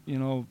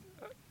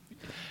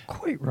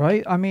 Quite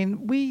right. I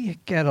mean, we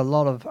get a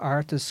lot of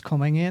artists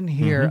coming in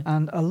here,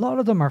 and a lot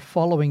of them are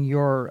following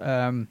your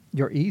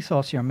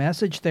ethos, your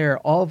message there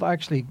of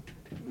actually,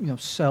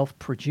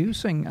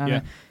 self-producing, and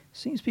it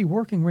seems to be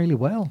working really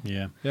well.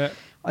 Yeah.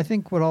 I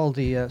think with all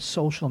the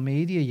social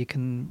media, you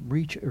can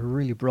reach a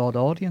really broad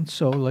audience.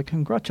 So,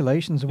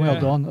 congratulations and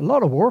well done. A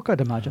lot of work,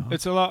 I'd imagine.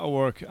 It's a lot of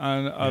work,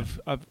 and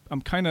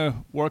I'm kind of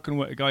working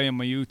with a guy on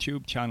my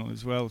YouTube channel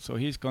as well. So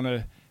he's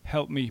gonna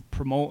help me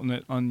promoting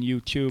it on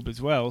YouTube as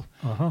well,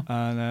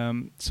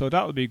 and so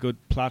that would be a good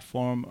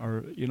platform,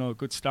 or a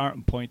good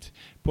starting point.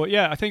 But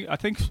yeah, I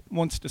think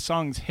once the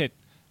songs hit,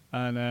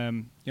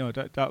 and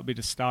that'll be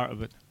the start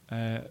of it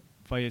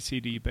via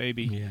CD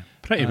Baby. Yeah,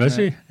 pretty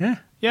busy. Yeah.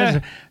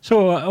 Yeah.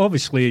 So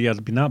obviously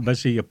you've been that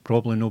busy. You've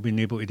probably not been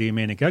able to do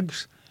many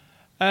gigs.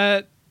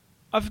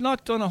 I've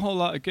not done a whole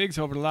lot of gigs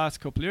over the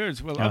last couple of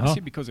years. Well, obviously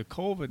because of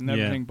COVID and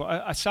everything.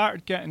 But I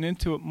started getting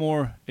into it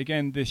more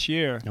again this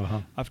year.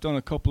 I've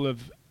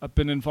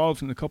been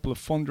involved in a couple of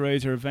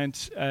fundraiser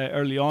events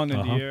early on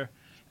in the year.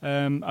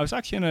 I was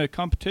actually in a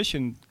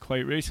competition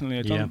quite recently.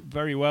 I've done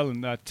very well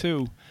in that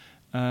too.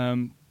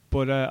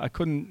 But I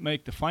couldn't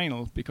make the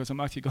final because I'm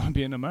actually going to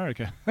be in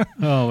America.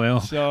 Oh, well.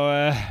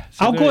 So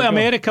I'll go to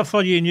America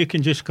for you and you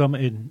can just come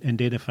in and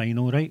do the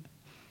final, right?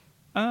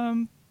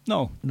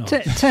 No.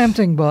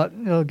 Tempting, but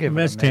you'll give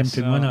it. It's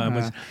tempting, wasn't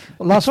it?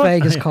 Las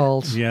Vegas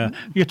calls. Yeah.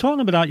 You're talking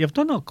about that. You've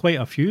done quite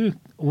a few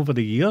over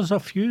the years, a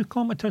few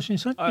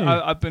competitions, haven't you?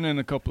 I've been in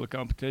a couple of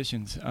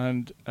competitions,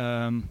 and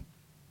I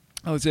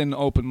was in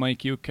Open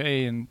Mic UK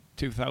in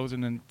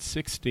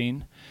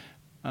 2016,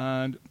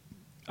 and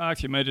I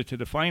actually made it to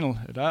the final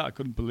of that. I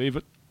couldn't believe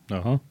it.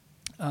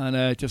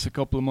 And just a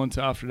couple of months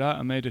after that,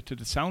 I made it to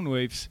the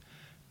Soundwaves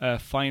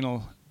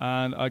final,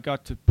 and I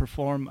got to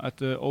perform at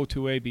the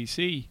O2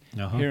 ABC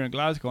here in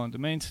Glasgow on the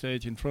main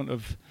stage in front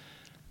of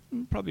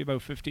probably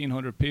about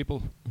 1,500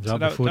 people. Is that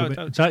the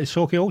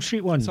Sauchiehall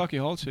Street one?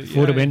 Sauchiehall Street,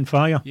 before it went on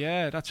fire?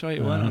 Yeah, that's right,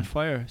 it went on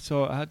fire.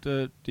 So I had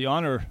the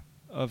honour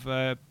of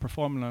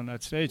performing on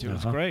that stage. It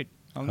was great.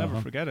 I'll never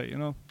forget it,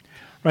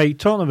 Right,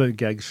 talking about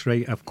gigs,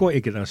 right, I've got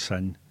to get this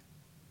in.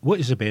 What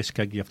is the best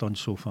gig you've done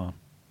so far?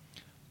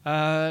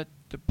 The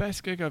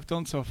best gig I've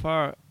done so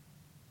far...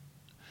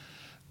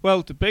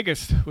 Well, the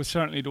biggest was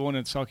certainly the one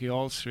in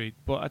Sauchiehall Street,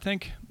 but I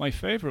think my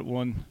favourite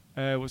one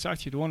was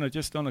actually the one I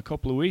just done a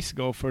couple of weeks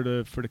ago for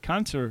the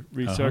cancer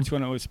research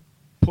when I was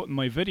putting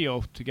my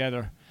video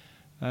together.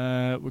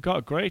 We got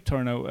a great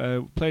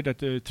turnout. Played at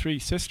the Three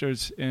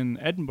Sisters in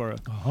Edinburgh.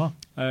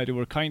 They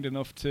were kind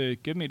enough to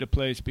give me the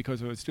place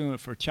because I was doing it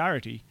for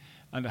charity,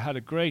 and I had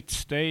a great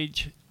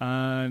stage,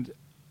 and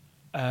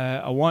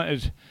I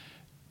wanted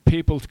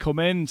people to come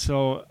in,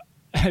 so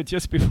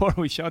just before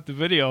we shot the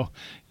video,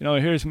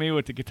 here's me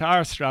with the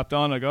guitar strapped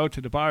on. I go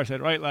to the bar, said,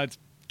 right lads,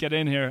 get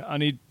in here, I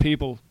need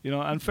people,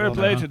 and fair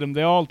play to them,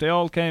 they all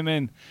came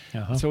in.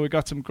 So we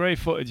got some great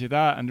footage of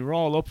that, and they were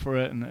all up for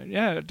it, and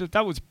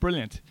that was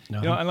brilliant.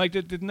 And like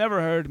they'd never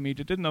heard of me,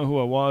 they didn't know who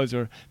I was,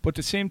 but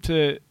they seemed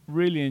to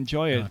really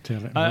enjoy it.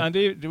 And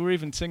they were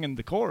even singing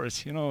the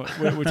chorus,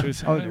 which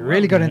was they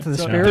really got into the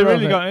spirit. They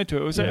really got into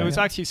it. It was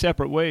actually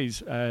separate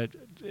ways.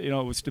 It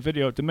was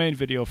the main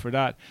video for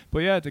that. But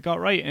yeah, they got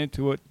right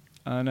into it,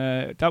 and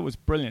that was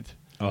brilliant.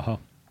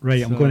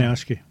 Right, I'm going to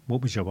ask you,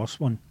 what was your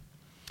worst one?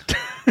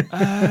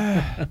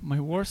 My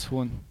worst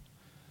one.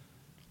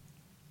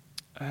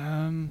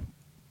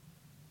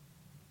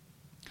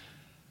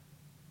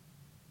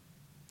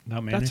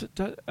 Not many.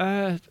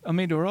 I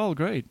mean, they were all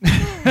great.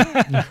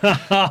 Perfect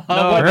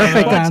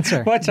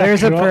answer.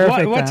 There's a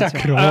perfect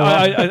answer.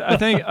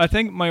 I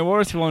think my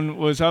worst one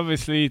was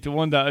obviously the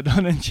one that I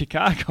done in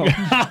Chicago.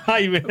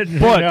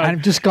 But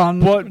I've just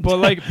gone. But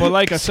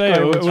like I say,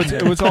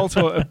 it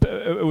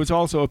was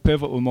also a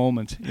pivotal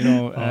moment,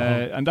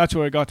 and that's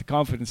where I got the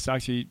confidence to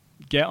actually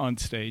get on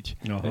stage.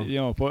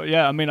 But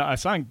yeah, I mean, I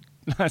sang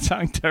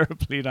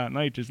terribly that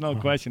night. There's no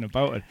question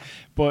about it.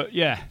 But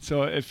yeah,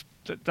 so if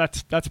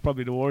that's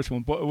probably the worst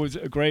one, but it was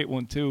a great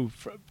one too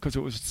because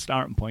it was a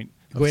starting point.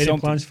 Got any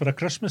plans for a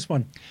Christmas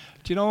one?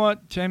 Do you know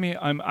what, Jamie?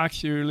 I'm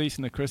actually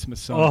releasing a Christmas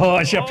song. Oh,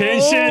 it's your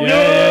pension!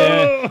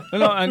 Yeah.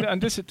 No,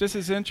 and this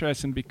is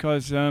interesting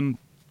because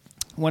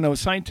when I was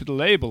signed to the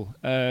label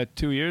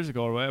 2 years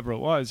ago or whatever it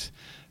was,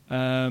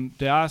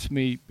 they asked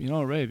me,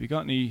 Ray, have you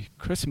got any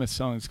Christmas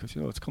songs? Because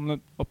it's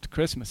coming up to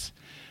Christmas,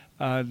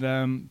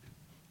 and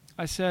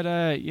I said,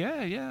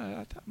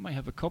 yeah, I might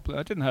have a couple.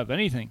 I didn't have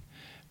anything.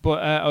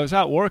 But I was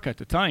at work at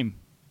the time,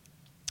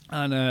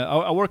 and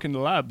I work in the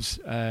labs.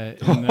 I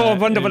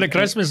wonder what a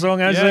Christmas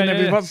song is then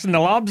if he works in the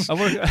labs. I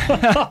work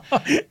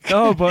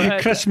no,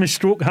 but Christmas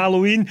stroke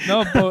Halloween.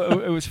 No,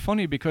 but it was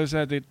funny because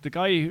the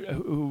guy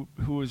who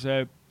was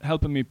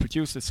helping me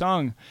produce the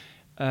song,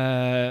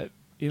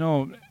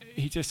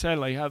 he just said,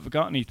 like, have you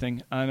got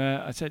anything? And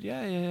I said,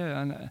 yeah.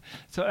 And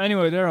so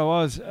anyway, there I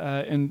was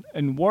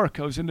in work.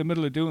 I was in the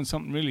middle of doing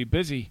something really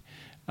busy,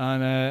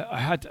 and I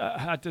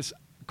had this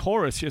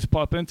chorus just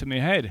pop into my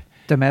head.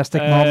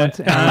 Domestic moment.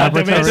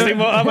 Domestic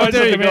moment.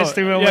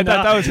 Yeah,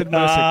 that was a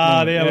domestic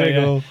moment. There we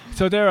go.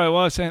 So there I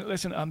was saying,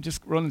 listen, I'm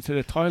just running to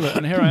the toilet,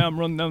 and here I am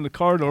running down the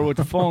corridor with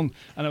the phone,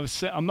 and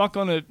I'm not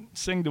going to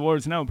sing the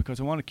words now because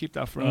I want to keep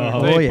that for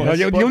another day. Yeah.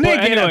 You'll need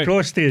to get it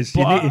across this.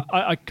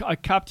 I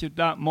captured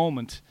that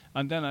moment.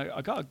 And then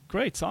I got a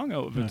great song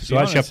out of it. So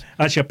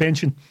that's your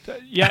pension.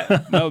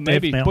 Yeah, well,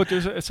 maybe. But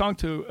there's a song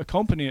to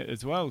accompany it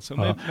as well. So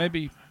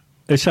maybe.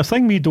 It's a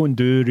thing we don't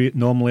do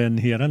normally in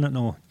here, isn't it?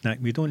 No, Nick,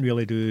 we don't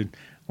really do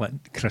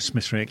like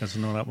Christmas records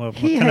and all that.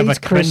 He hates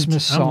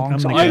Christmas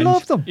songs. I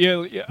love them.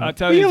 Yeah, I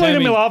tell you,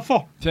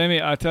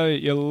 Jamie, I tell you,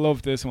 you'll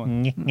love this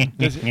one.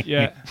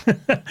 Yeah.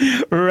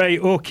 Right,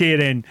 okay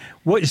then.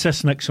 What is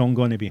this next song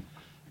going to be?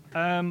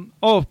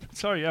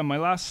 Sorry. Yeah, my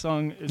last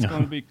song is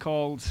going to be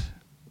called.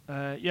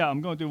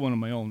 I'm going to do one of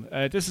my own.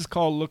 This is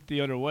called "Look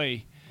the Other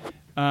Way,"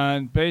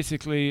 and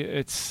basically,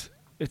 it's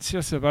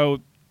just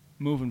about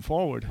moving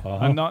forward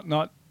and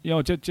not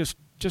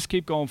just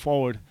keep going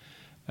forward,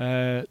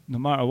 no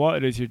matter what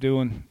it is you're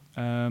doing,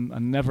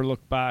 and never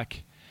look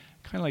back.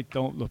 Kind of like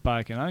don't look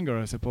back in anger,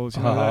 I suppose.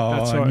 You know,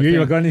 that sort I knew of you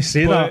were thing. going to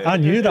say But that. I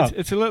knew that.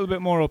 It's a little bit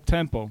more up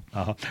tempo.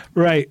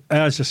 Right,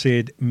 as I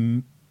said,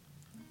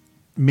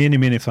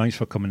 many thanks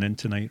for coming in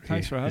tonight.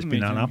 Thanks for having me.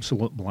 It's been an Jimmy.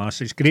 absolute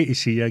blast. It's great to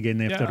see you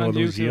again after all and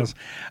you those too. years.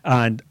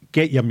 And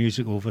get your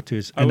music over to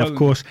us. I And of will.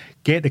 course,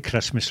 get the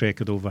Christmas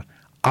record over.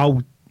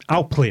 I'll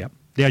play it.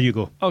 There you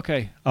go.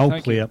 Okay. I'll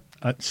thank play you. it.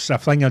 It's a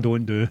thing I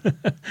don't do.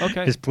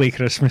 Okay. Is play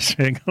Christmas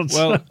records.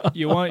 Well,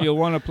 you'll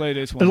want to play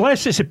this one.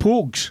 Unless it's the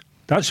Pogues.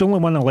 That's the only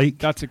one I like.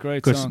 That's a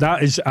great Because song.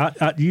 that is,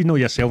 you know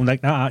yourself,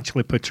 Nick, that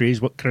actually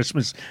portrays what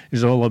Christmas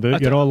is all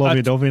about. You're all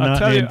lovey-dovey in I'll that.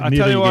 tell you, and I'll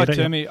neither tell you what, get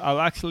it. Jimmy. I'll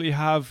actually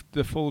have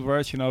the full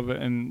version of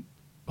it, and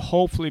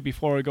hopefully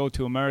before I go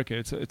to America,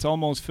 it's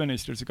almost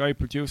finished. There's a guy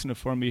producing it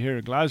for me here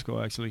in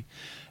Glasgow, actually,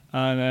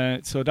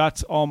 and so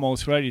that's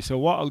almost ready. So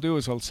what I'll do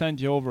is I'll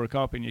send you over a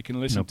copy, and you can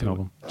listen No to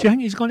problem. Do you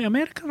think he's going to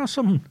America or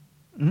something?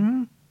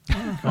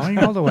 Going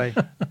all the way.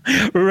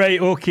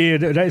 Right, okay.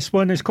 This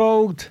one is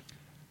called it.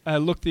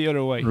 Look the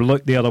Other Way.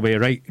 Look the Other Way.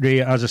 Right,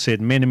 Ray, as I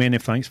said, many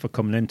thanks for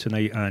coming in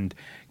tonight and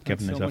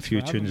Thanks giving so us a much few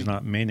for having tunes me.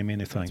 and that.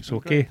 Many thanks. been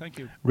Okay. great, thank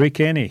you. Ray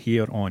Kenny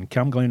here on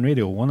Camglen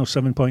Radio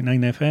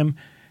 107.9 FM.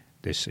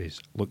 This is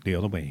Look the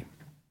Other Way.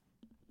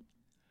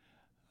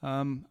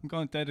 I'm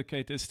going to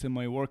dedicate this to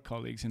my work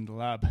colleagues in the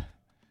lab.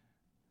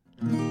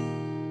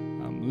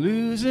 I'm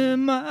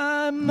losing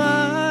my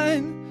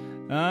mind.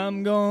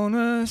 I'm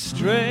gonna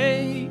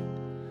stray.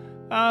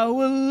 I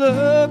will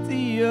look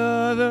the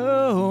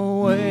other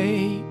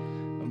way.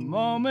 A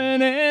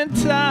moment in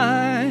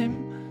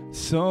time,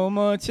 so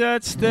much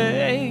at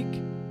stake.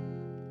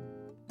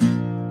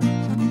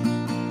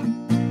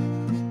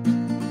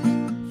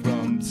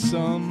 From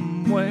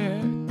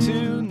somewhere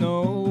to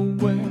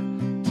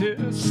nowhere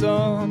to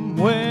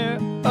somewhere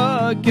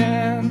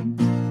again.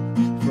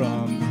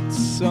 From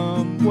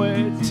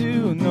somewhere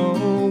to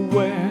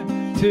nowhere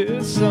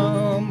to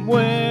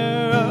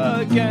somewhere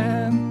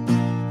again.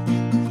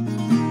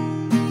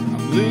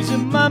 I'm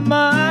losing my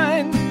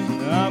mind,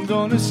 I'm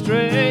gonna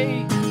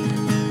stray.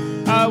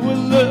 I will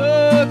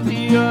look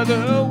the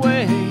other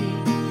way.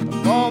 A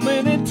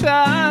moment in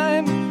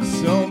time,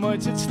 so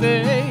much at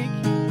stake.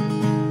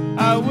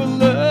 I will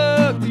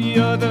look the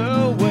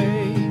other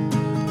way.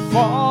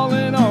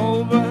 Falling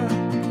over,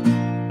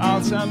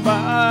 I'll stand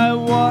by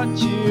what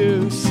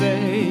you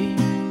say.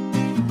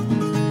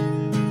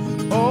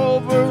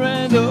 Over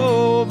and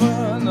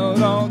over, no,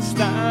 don't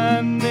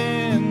stand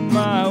in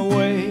my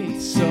way.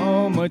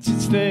 So much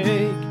at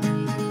stake.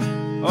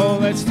 Oh,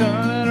 let's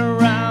turn it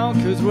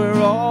around, 'cause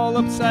we're all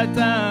upside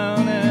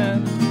down.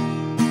 And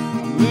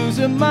I'm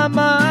losing my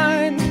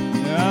mind,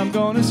 I'm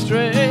gonna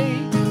stray.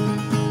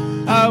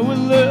 I will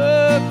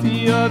look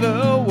the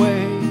other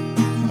way.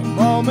 A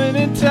moment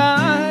in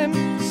time,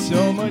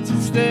 so much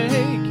at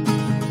stake.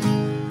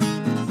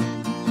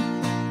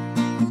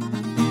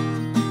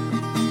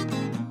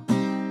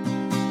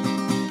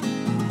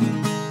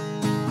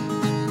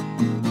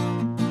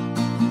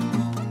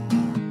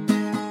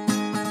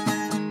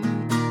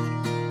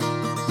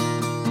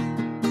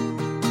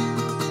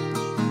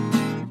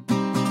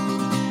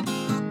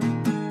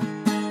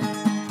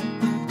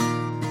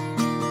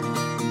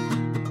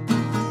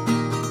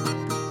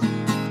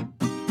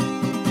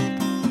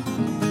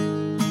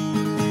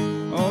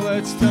 Oh,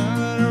 let's turn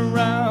it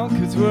around,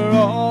 'cause we're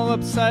all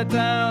upside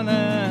down.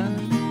 And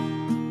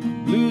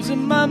I'm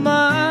losing my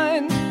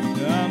mind,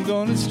 I'm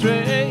gonna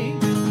stray.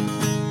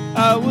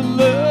 I will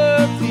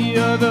look the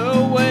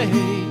other way.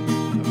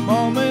 A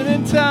moment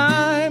in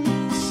time,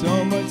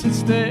 so much at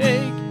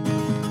stake.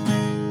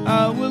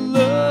 I will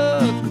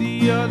look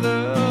the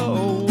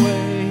other way.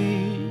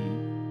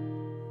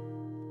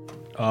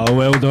 Oh,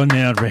 well done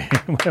there, Ray.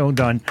 Well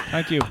done.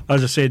 Thank you.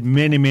 As I said,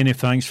 many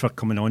thanks for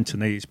coming on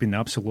tonight. It's been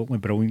absolutely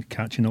brilliant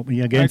catching up with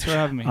you again. Thanks for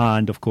having me.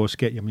 And, of course,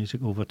 get your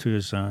music over to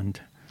us. And,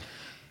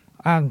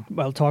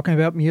 well, talking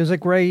about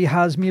music, Ray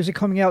has music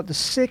coming out the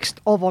 6th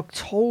of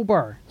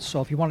October.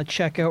 So if you want to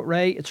check out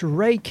Ray, it's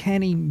Ray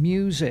Kenny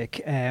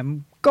Music.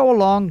 Go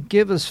along,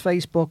 give us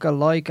Facebook a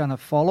like and a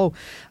follow,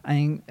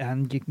 and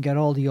you can get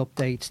all the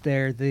updates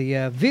there.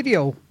 The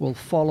video will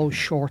follow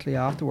shortly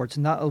afterwards,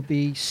 and that'll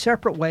be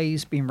separate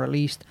ways being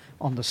released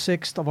on the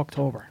 6th of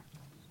October.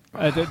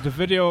 The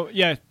video,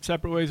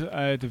 separate ways.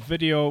 The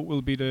video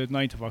will be the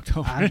 9th of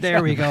October. And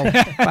there we go.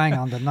 Bang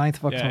on, the 9th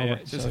of October.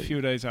 Yeah, just a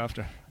few days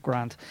after.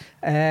 Grand.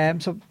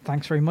 So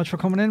thanks very much for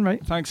coming in, Ray.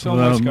 Thanks so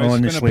much, guys.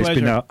 Honestly, it's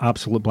been a pleasure. an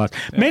absolute blast.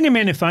 Yeah.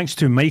 Many thanks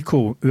to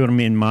Michael, our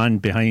main man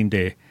behind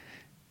the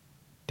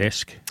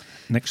desk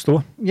next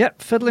door.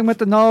 Yep, fiddling with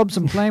the knobs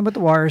and playing with the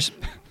wires.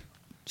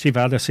 See, if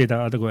I'd have said that,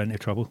 I'd have got into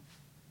trouble.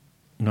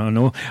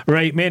 No.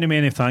 Right,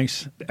 many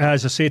thanks.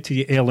 As I said to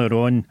you earlier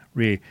on,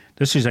 Ray,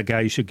 this is a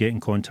guy you should get in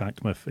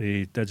contact with.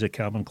 He does a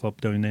cabin club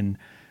down in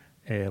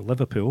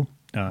Liverpool,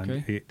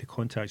 and the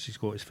contacts he's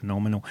got is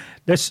phenomenal.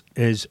 This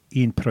is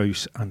Ian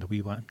Prowse and a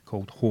wee one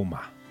called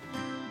Homa.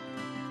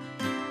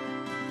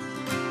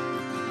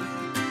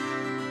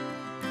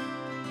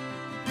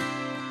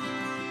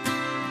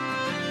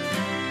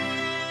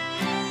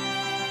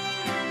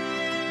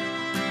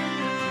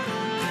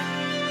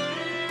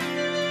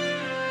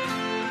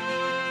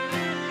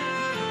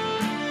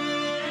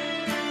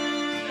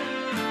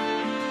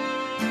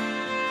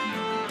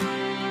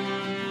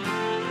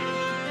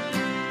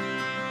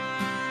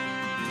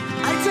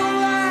 I don't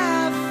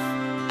laugh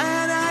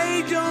and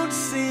I don't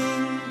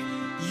sing.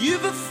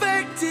 You've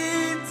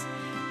affected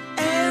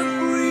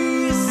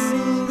every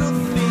single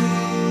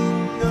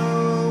thing.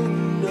 No,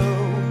 no,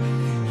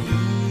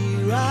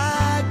 here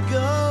I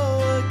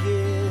go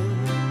again.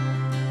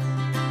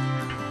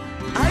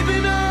 I've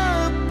been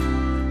up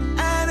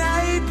and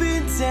I've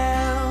been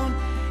down,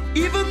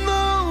 even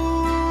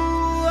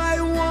though I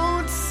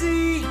won't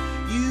see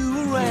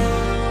you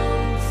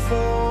around.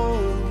 For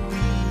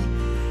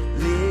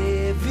we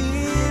live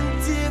in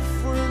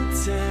different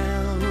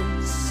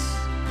towns.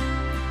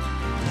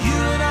 You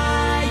and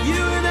I,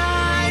 you and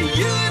I,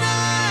 you and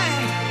I,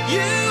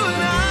 you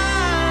and I,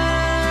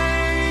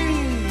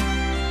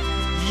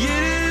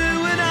 you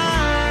and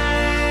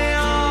I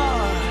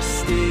are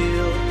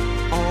still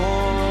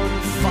on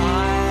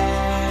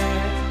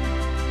fire.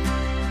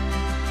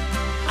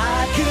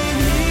 I can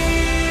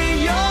hear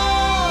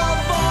your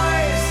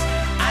voice,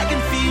 I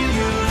can feel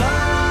your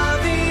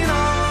loving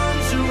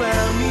arms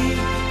around me.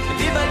 And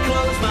if I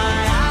close my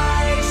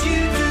eyes, you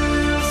do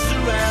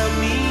surround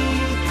me.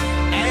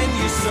 And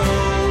your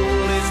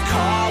soul is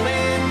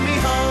calling me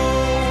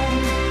home.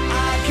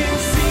 I can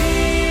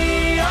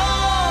see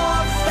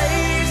your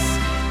face,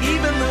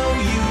 even though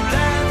you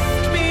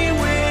left me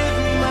with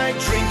my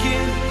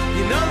drinking.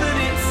 You know that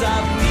it's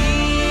of me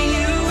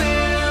you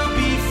will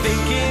be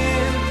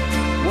thinking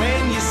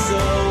when your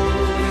soul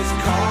is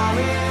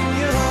calling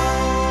you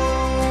home.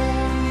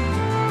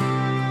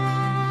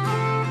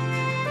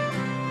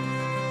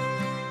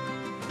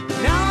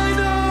 Now I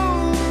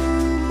know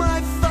my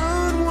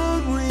phone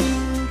won't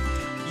ring.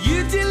 You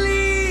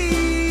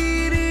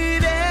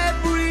deleted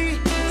every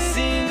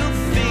single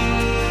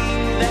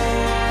thing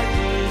that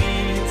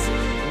leads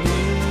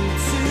me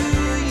to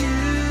you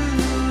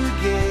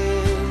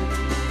again.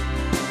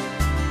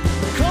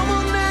 Come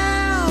on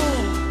now,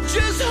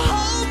 just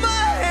hold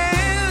my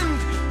hand.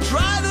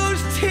 Dry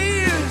those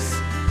tears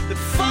that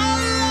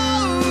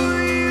follow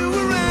you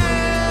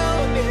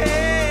around.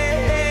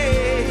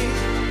 Hey,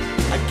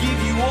 I give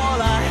you all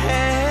I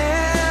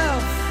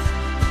have.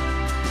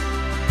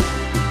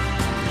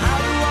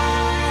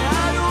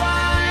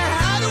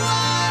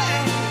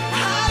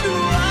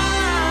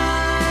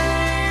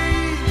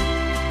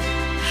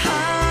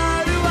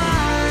 How do I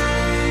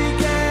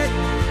get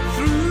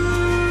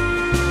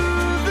through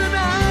the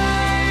night?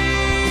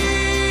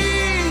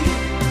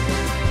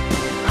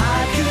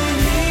 I can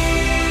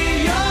hear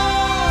your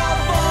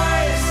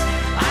voice,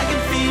 I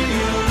can feel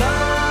your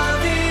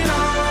loving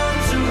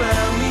arms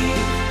around me.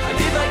 And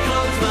if I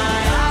close my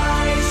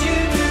eyes, you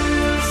do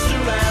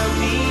surround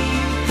me.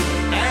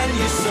 And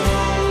your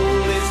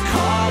soul is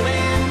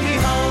calling me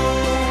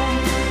home.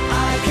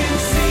 I can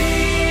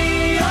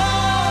see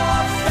your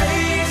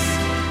face,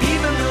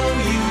 even though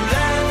you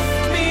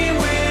left me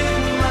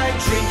with my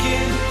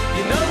drinking.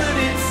 You know that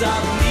it's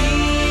of me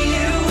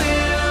you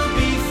will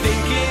be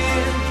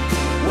thinking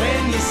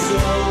when your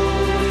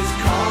soul is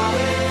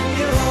calling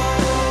you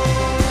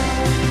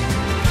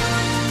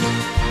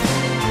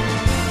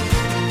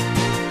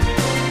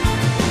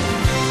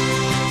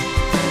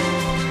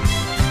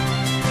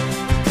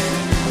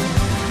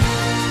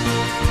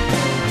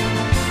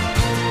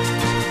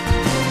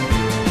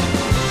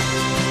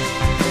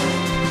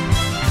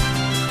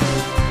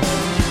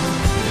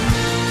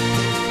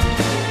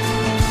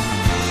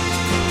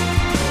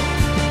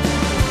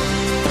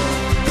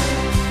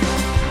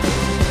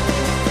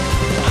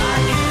I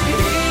can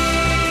hear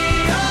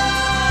your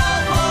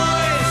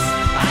voice,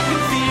 I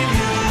can feel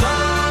your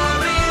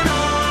loving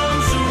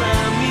arms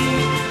around me.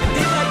 And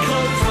if I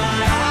close my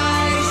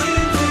eyes, you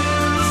do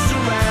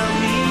surround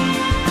me.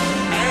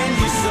 And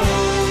your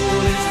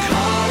soul is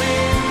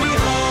calling me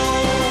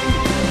home.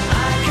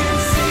 I can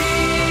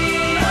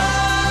see your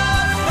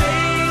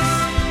face,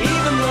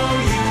 even though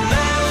you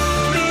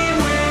left me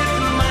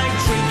with my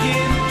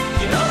drinking.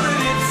 You know that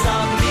it's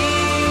of me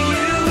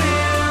you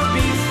will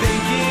be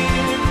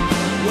thinking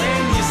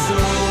when your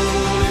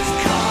soul is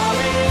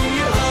calling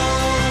you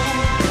home.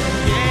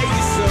 Yeah,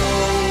 your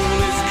soul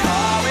is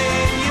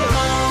calling you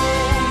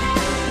home.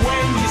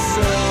 When your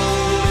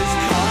soul is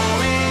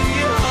calling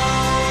you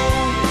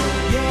home.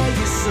 Yeah,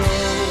 your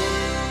soul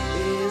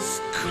is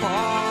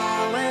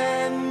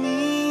calling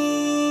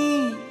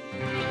me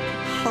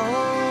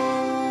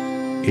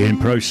home. Ian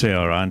Prowse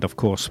there, and of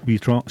course,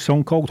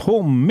 song called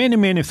Home. Many,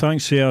 many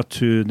thanks there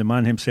to the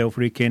man himself,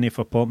 Ray Heaney,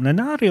 for popping in.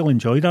 I really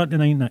enjoyed that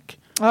tonight, Nick.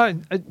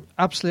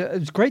 Absolutely. It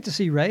was great to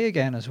see Ray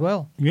again as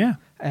well. Yeah.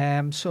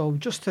 So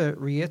just to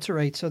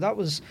reiterate, so that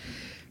was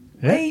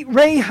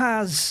Ray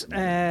has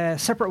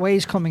Separate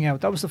Ways coming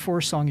out. That was the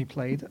first song he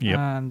played, Yep.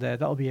 and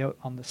that'll be out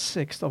on the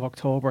 6th of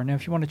October. Now,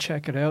 if you want to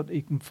check it out,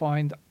 you can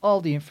find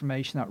all the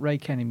information at Ray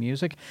Kenny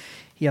Music.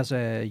 He has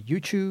a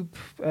YouTube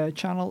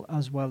channel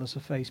as well as a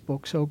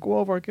Facebook, so go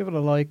over, give it a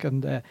like,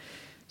 and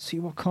see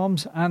what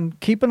comes. And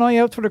keep an eye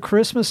out for the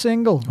Christmas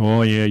single.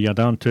 Oh, yeah, you're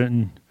down to it.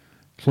 And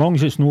as long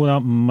as it's not that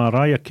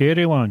Mariah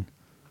Carey one.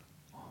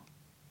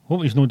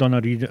 Hope he's not done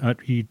a read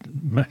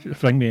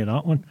thing me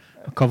that one,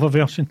 a cover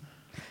version.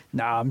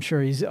 Nah, I'm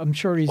sure he's. Oh,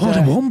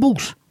 the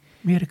Wombles.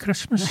 Merry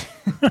Christmas.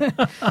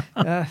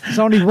 There's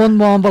only one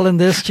Womble in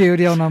this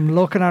studio, and I'm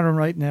looking at him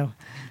right now.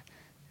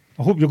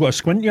 I hope you've got a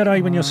squint in your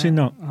eye when you're saying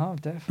that. Oh,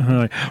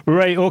 definitely.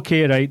 Right,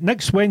 okay, right.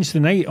 Next Wednesday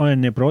night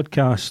on the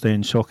broadcast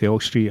in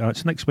Sauchiehall Street.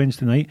 That's next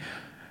Wednesday night.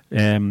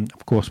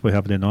 Of course, we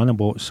have the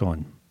Nanobots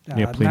on.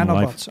 They're playing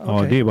Nanobots, live.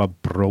 Oh, they were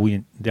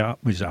brilliant.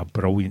 That was a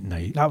brilliant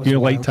night. That was you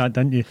wild. liked that,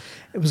 didn't you?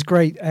 It was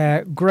great.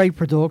 Great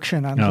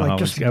production and it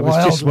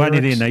was just one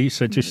of the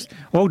nights.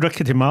 Old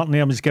Rickety Martin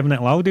there was giving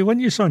it loudy, weren't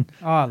you, son?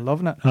 Oh,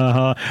 loving it.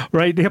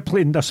 Right, they're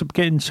playing. They're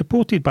getting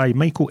supported by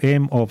Michael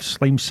M of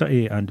Slime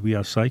City and We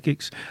Are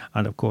Psychics,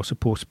 and of course a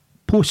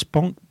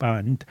post-punk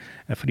band,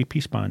 a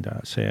three-piece band.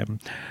 That's the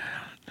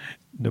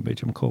way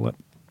you call it.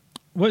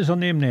 What is her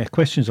name there?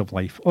 Questions of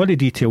Life. All the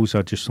details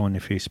are just on the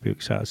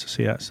Facebook. So as I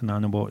say, that's the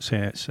Nanobots.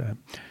 Is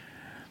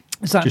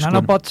that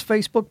Nanobots'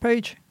 Facebook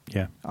page?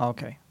 Yeah.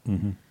 Okay.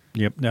 Mm-hmm.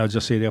 Yep. Now, as I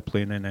say, they're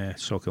playing in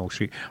Sauchiehall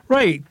Street.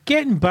 Right.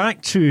 Getting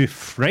back to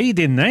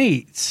Friday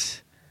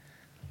night.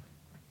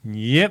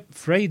 Yep.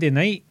 Friday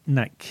night,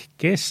 Nick.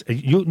 Guess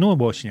you're not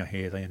washing your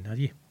hair then, are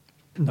you?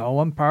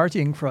 No, I'm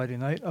partying Friday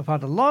night. I've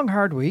had a long,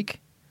 hard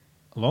week.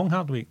 A long,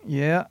 hard week.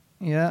 Yeah.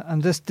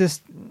 And this,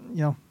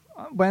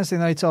 Wednesday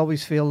nights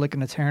always feel like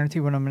an eternity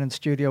when I'm in the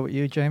studio with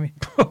you, Jamie.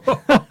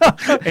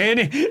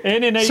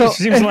 any night so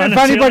seems like if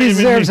anybody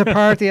deserves a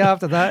party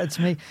after that, it's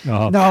me.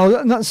 Oh.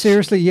 No, not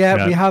seriously.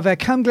 Yeah, we have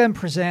Cam Glen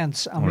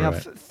Presents, and we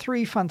have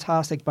 3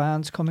 fantastic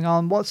bands coming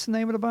on. What's the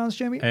name of the bands,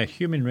 Jamie?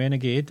 Human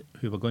Renegade,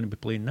 who we're going to be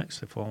playing next,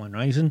 The Fallen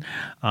Rising,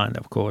 and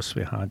of course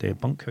we had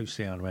Bunkhouse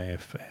there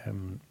with.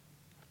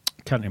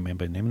 Can't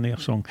remember the name of their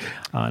song.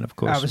 And of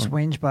course, that was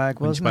Wingebag,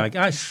 wasn't it?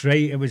 That's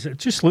right. It was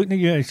just looking at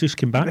you. It just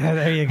came back.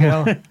 There you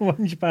go.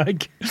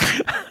 Wingebag.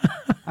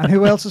 And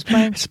who else is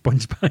playing?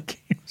 SpongeBob.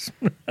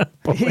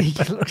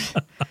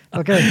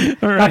 Okay.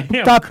 Right,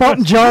 that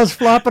button jaw's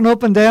flapping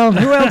up and down.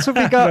 Who else have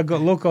we got? We've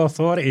got Local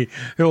Authority,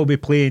 who will be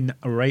playing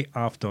right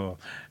after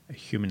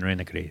Human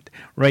Renegade.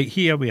 Right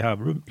here we have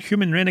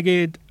Human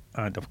Renegade,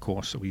 and of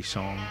course a wee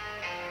song.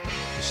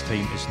 This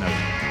time is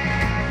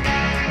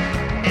now.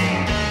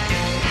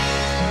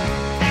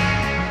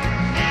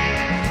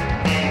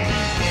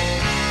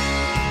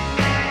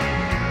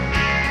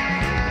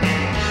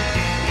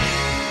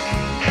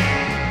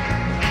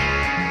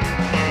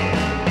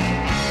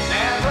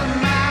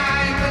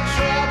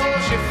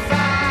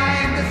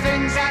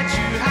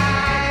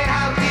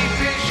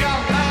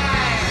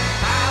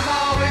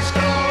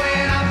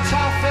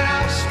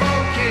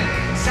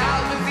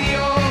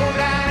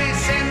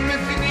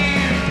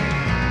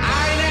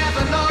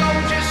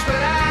 But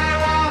I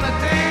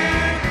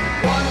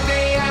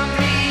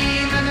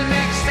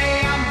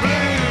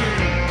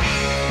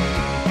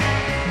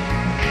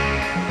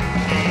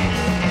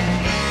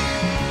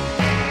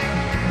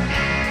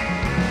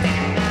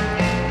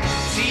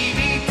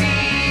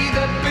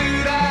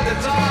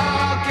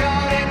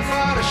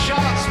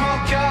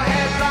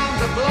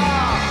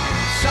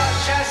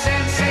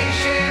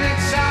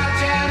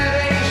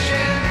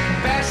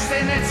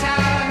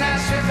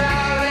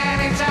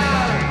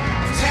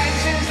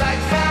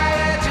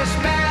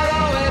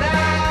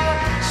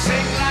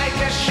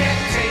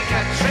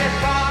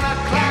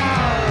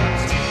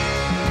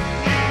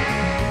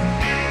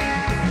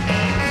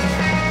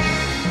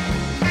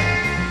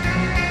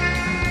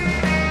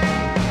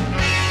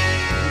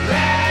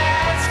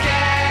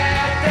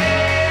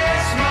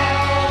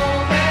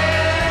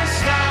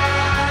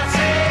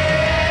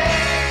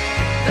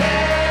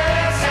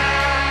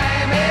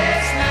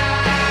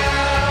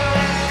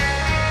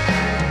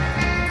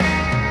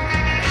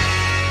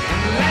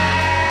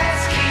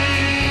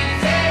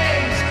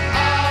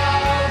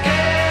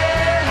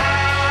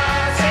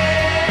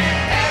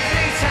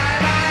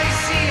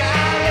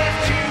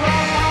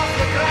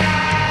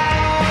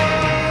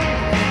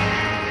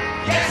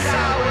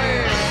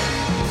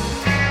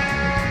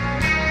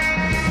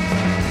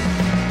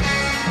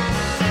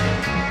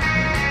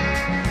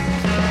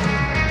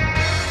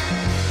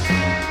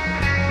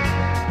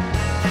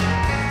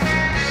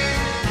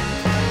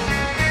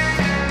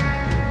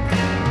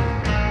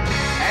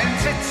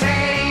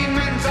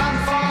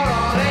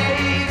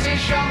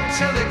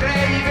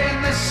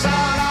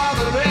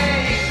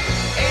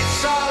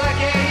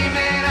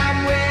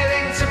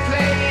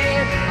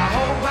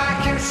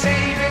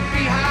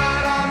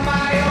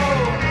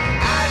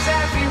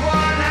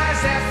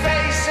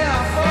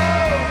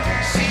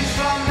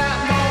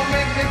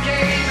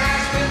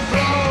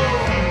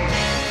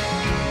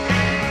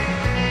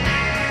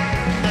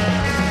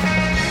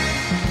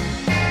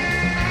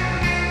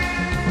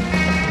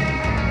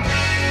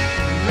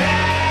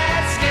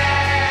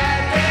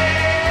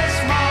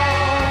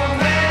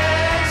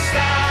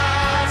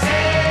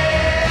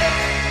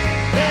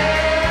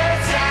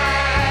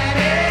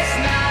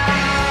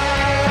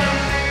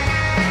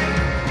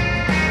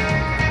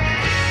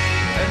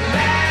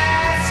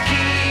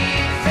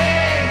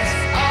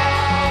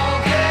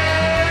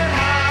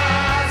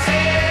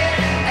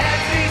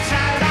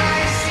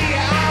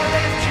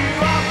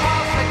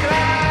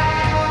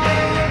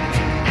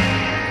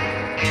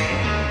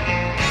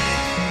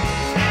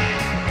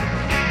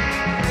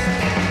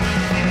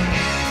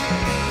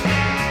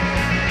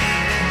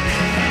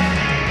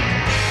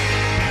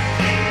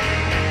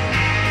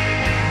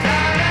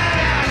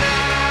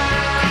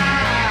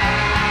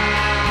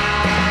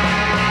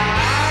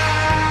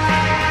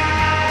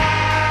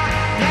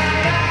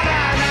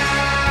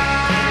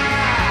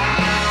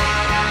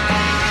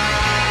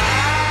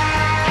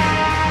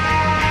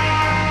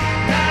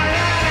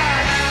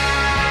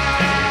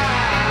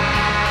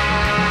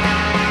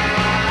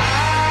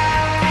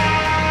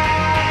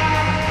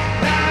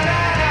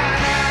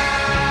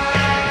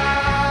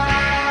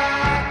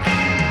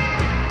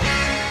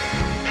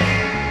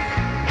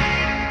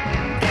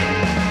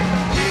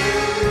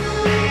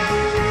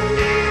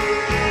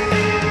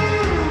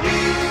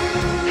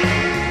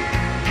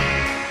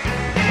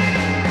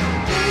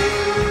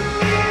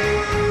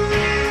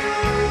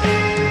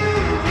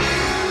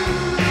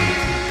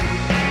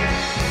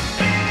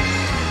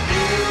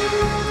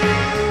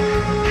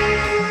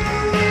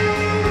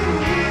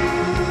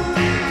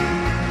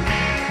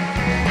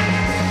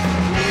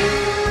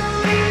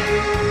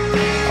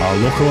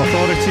local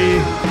authority.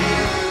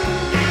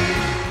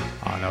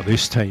 And now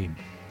this time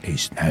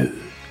is now.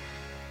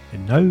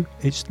 And now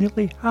it's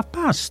nearly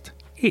 8:30.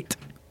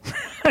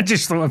 I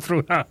just thought I'd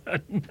throw that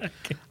in.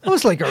 That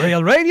was like a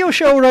real radio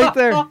show right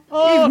there.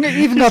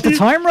 Even got the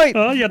time right.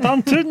 Oh, you're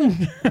done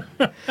tooting.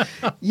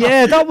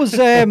 Yeah, that was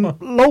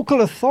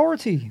Local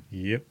Authority.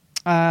 Yep.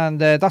 And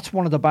that's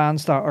one of the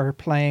bands that are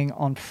playing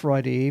on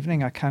Friday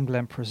evening at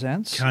Camglen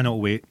Presents. Cannot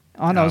wait.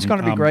 I know, it's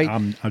going to be great.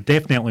 I'm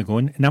definitely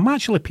going. And I'm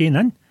actually paying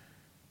in.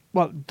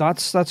 Well,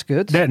 that's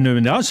good.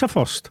 That's a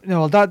first.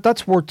 No,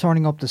 that's worth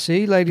turning up to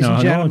see, ladies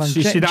and gentlemen.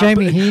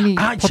 Jamie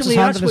Heaney puts his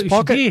hand in his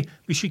pocket.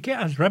 We should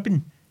get his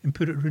ribbon and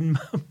put it around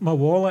my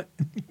wallet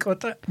and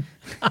cut it.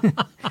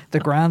 The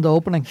grand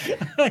opening.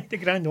 The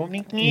grand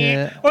opening.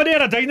 Yeah. Oh,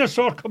 there's a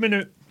dinosaur coming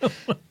out.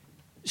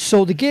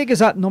 So the gig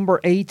is at number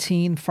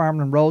 18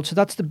 Farmland Road. So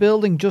that's the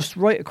building just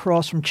right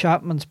across from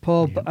Chapman's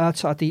Pub. Yep.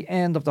 That's at the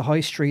end of the High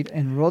Street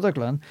in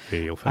Rutherglen.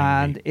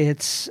 And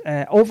it's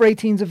over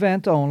 18s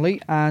event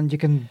only. And you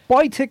can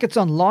buy tickets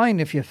online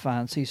if you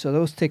fancy. So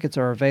those tickets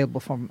are available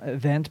from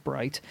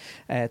Eventbrite.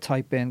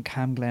 Type in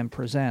Camglen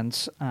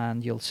Presents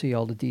and you'll see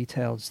all the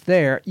details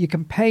there. You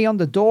can pay on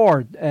the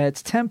door.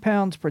 It's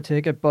 £10 per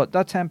ticket, but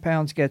that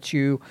 £10 gets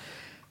you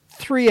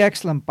 3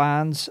 excellent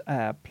bands,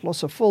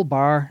 plus a full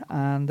bar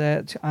and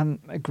a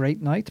great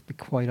night, to be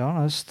quite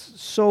honest.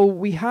 So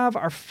we have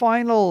our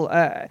final,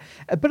 a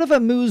bit of a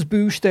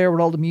amuse-bouche there with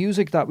all the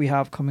music that we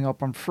have coming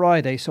up on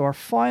Friday. So our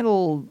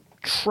final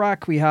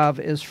track we have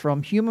is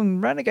from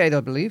Human Renegade, I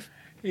believe.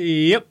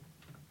 Yep.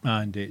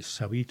 And it's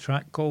a wee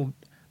track called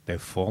The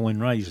Fallen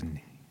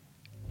Rising.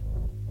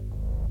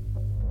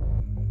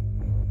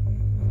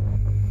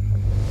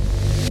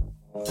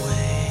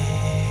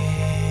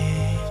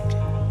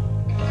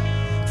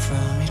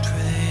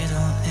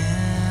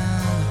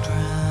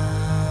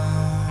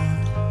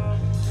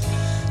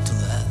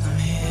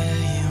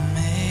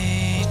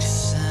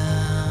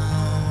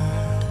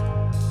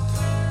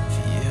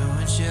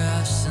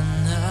 Just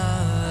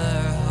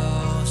another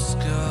host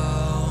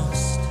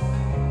ghost,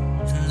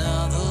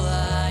 another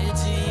lie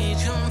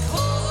decompose.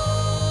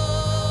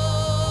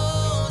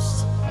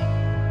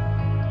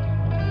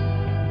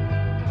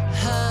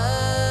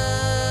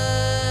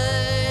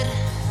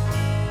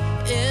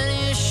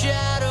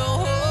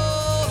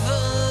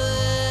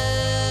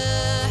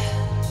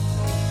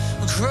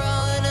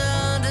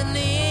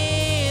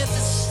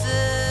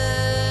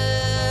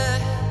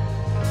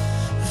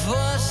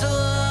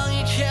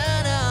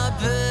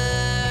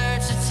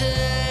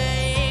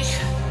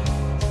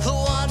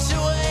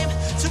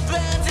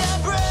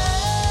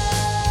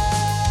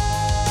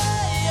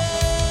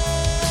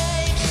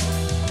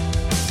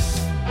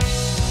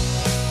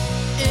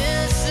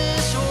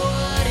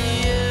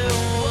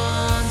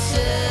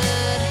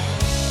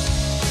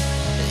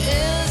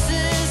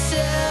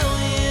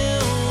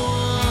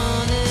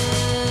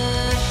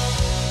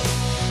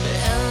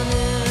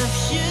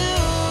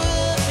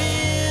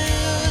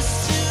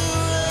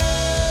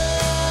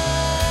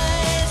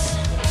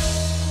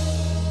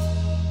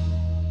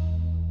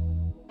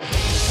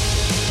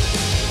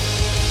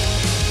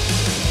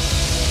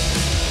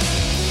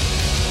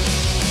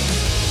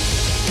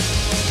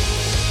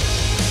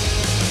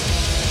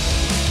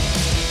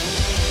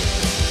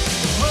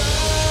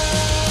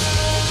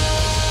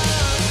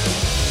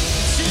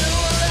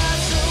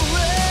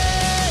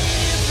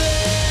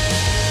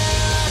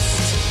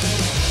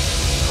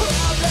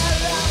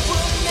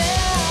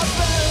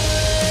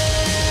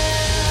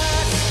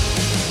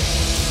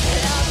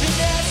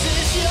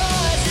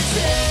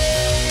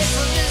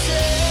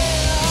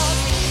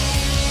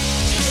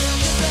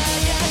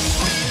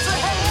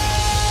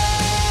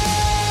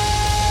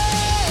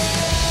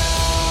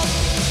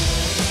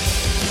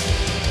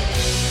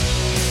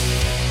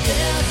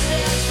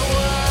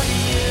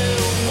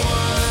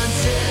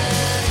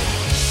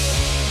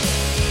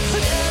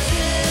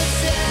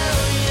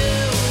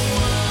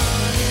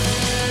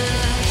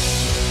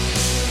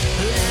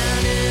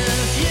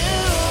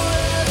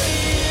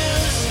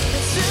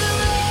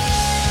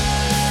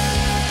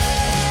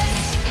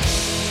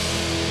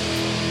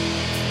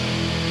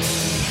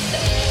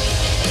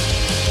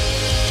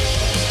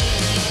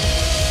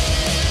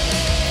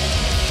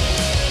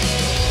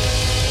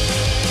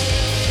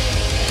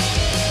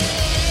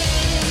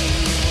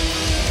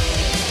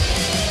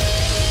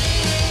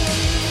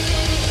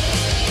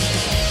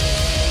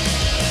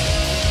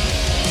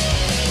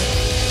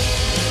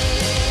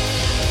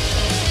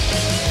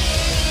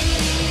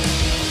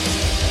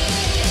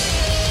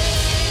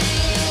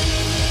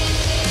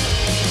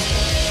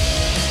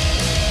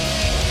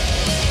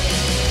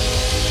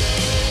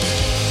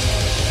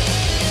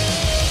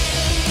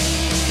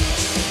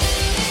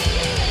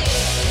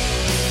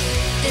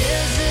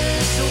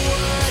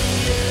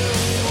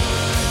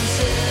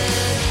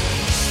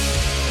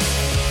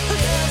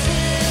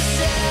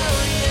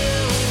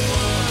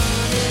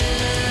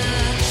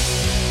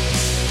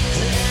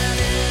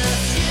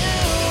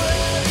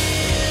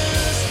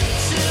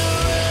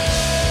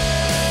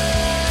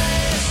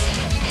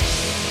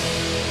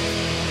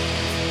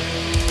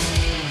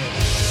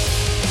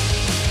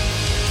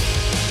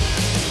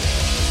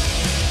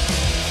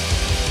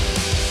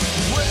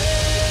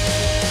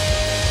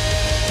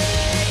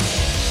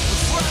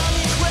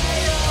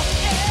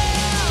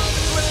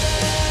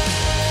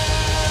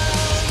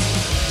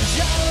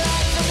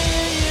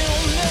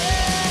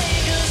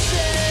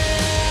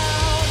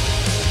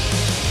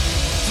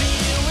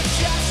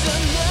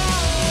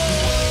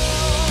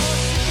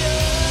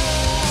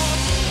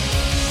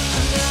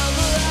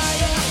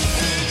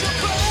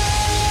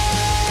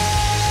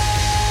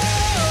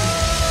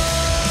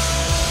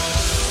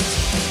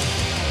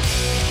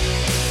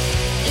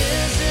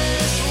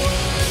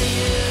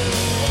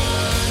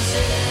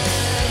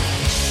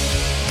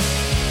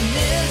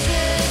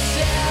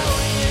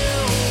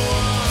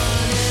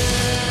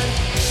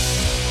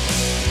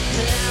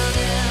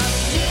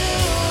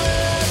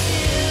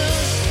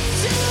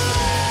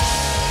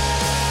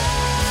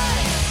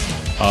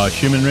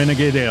 Human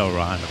Renegade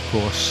Era, and of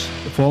course,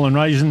 The Fallen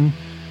Rising,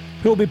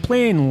 who will be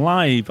playing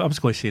live. I was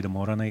going to say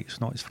tomorrow night,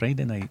 it's not, it's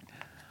Friday night.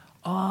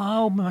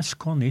 Oh, miss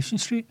Coronation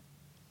Street.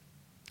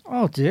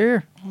 Oh,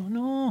 dear. Oh,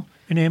 no.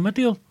 In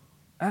Emmerdale.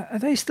 Are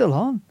they still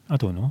on? I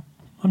don't know.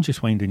 I'm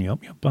just winding you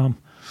up, you bum.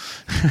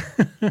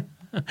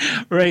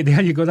 Right,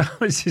 there you go. That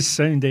was the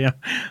sound there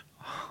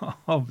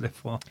of the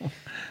fall.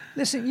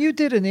 Listen, you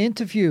did an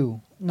interview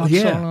not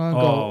so long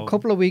ago, a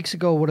couple of weeks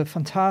ago, with a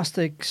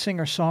fantastic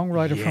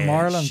singer-songwriter from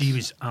Ireland. She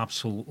was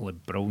absolutely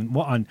brilliant.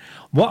 What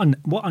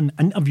an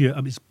interview.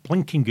 It was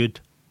blinking good.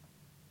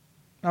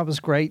 That was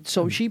great.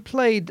 So she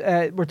played,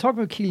 we're talking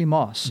about Keely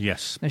Moss.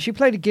 Yes. Now, she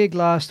played a gig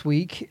last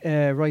week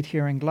right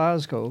here in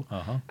Glasgow.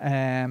 Uh-huh.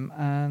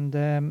 And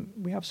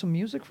we have some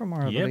music from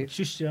her, I Yep, believe.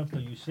 just after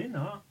you say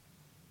that.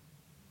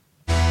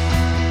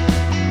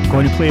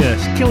 Going to play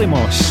this. Keely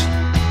Moss,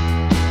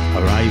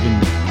 Arriving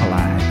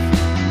Alive.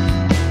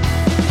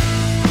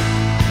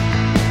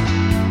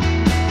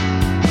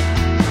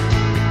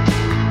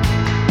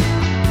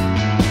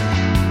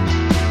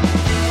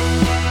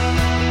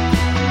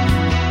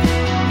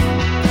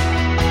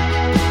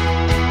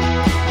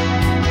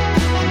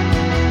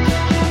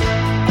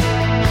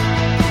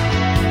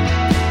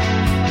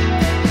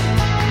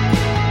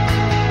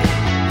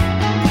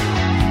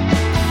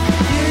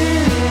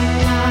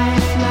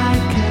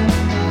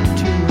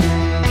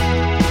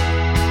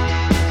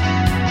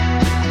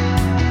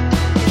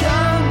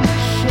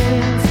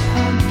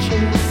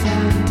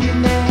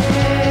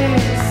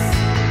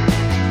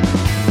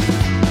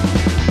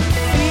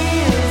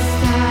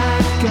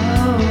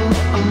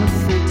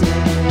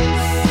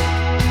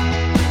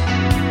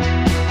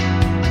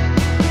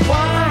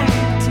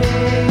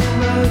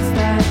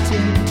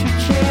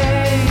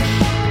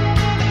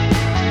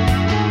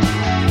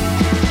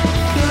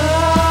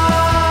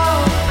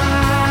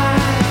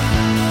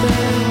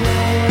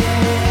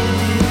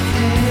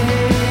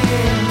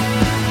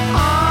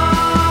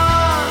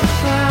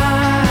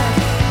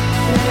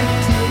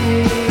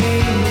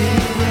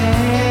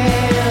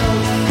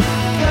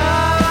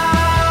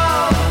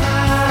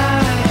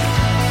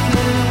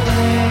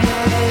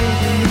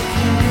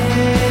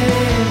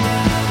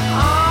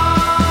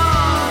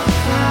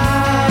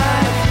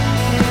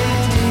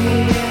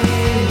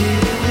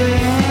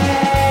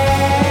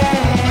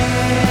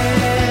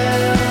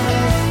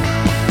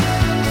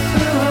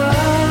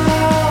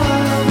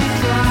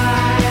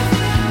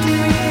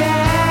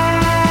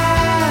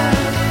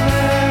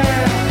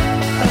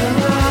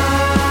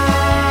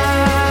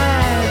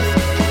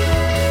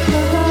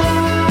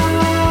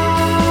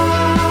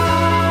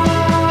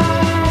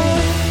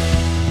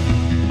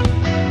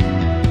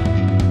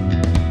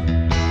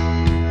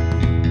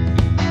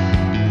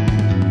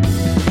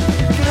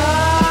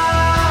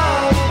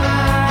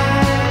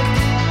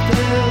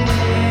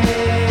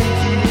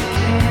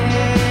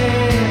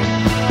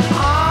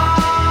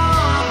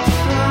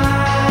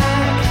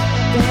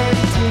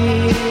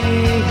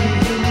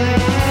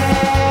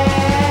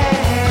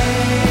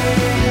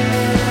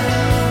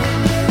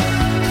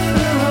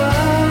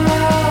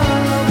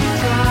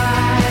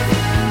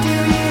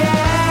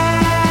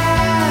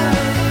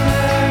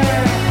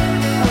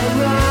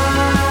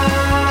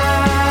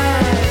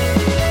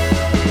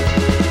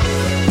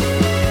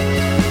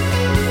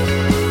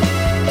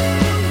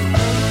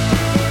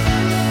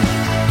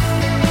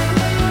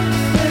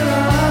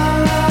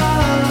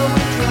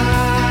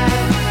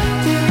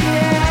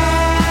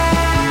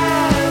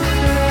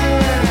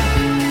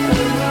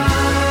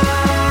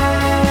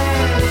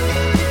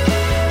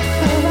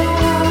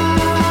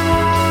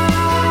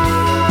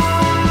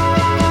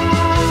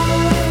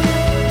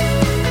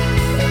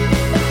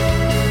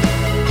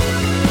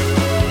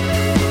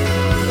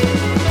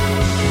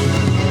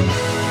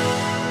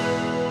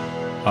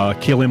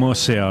 Keely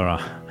Moss there,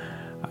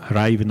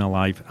 Arriving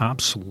Alive,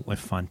 absolutely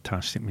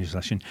fantastic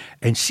musician.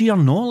 And see, her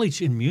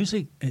knowledge in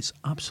music is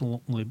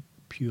absolutely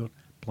pure,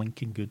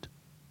 blinking good.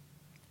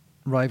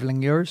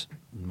 Rivaling yours?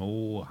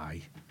 No,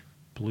 aye.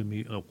 Blew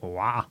me,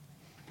 wow.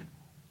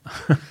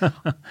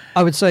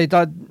 I would say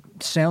that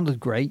sounded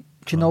great.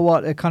 Do you know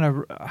what? It kind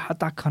of had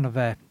that kind of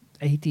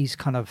 80s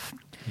kind of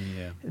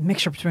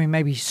mixture between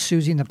maybe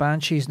Susie and the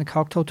Banshees and the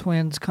Cocteau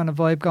Twins kind of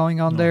vibe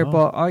going on there,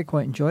 but I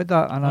quite enjoyed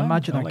that, and I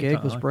imagine that gig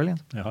was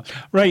brilliant. Yeah.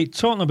 Right,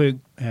 talking about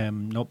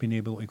not being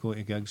able to go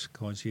to gigs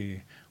because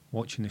you're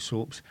watching the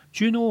soaps,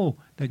 do you know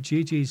that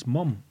JJ's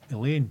mum,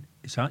 Elaine,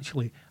 is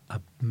actually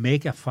a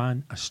mega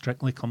fan of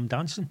Strictly Come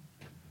Dancing?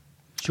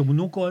 She will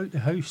not go out the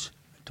house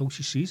until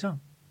she sees her.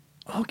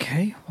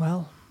 Okay,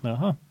 well.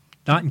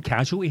 That and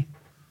Casualty.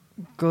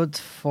 Good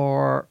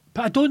for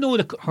But I don't know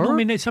her? I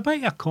mean, it's a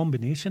bit of a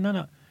combination, isn't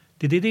it?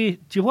 Do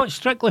you watch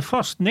Strictly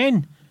first and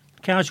then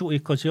Casualty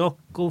because they all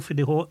go for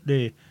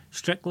the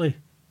Strictly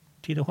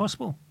to the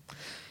hospital?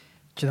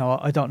 Do you know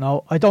what? I don't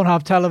know. I don't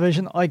have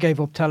television. I gave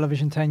up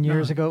television 10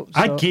 years ago.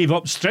 So I gave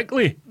up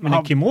Strictly when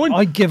it came on.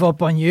 I give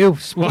up on you.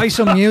 Play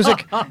some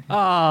music.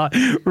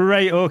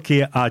 Right,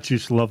 okay. I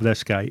just love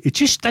this guy. It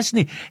just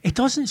doesn't. It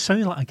doesn't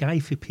sound like a guy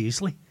for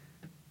Paisley.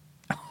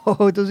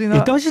 Oh, does he not?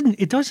 He doesn't.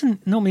 He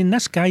doesn't. No, I mean,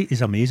 this guy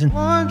is amazing.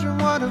 Wondering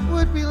what it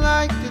would be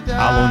like to die.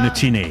 Paolo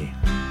Nutini,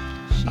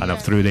 and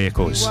I've Through the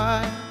Echoes.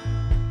 I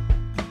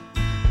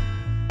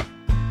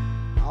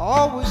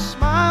always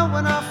smile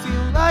when I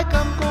feel like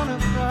I'm gonna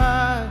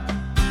cry.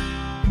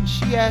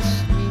 She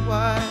asked me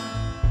why.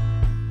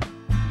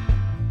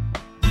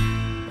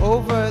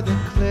 Over the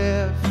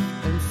cliff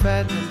in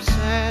phantom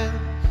sands,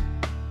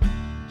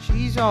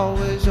 she's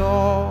always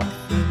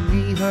offering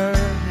me her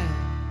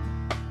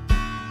hand,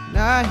 and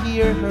I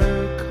hear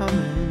her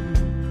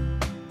coming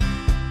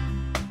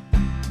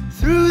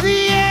through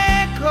the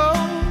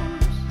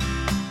echoes,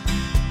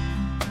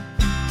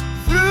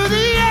 through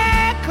the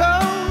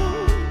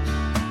echoes,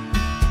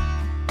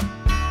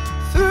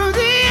 through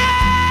the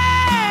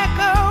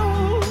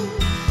echoes,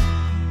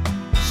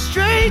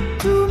 straight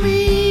to me.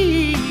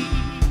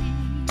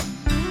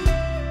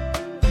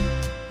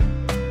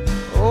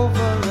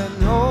 Over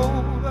and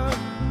over,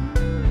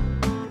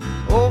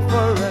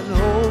 over and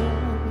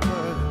over,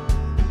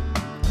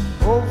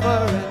 over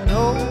and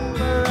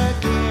over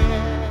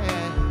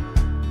again.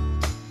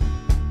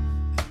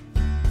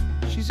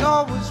 She's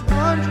always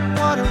wondering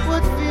what it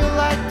would feel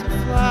like to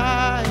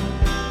fly.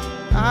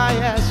 I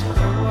ask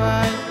her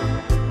why.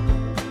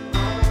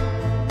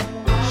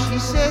 She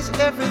says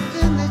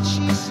everything that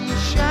she sees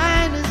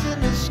shine is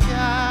in the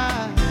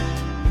sky,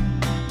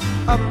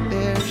 up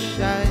there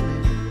shining.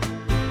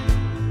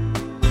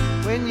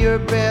 When your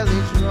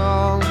belly's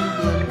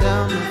rumbling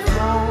down the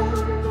phone,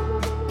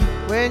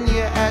 when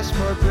you ask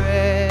for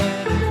bread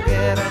and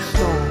get a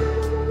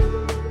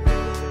stone,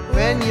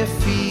 when you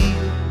feel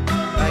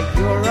like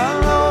you're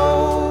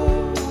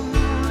alone,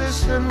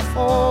 listen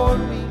for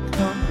me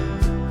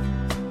coming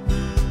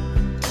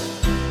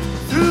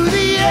through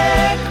the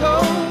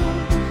echoes,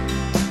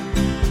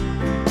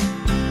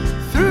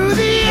 through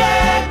the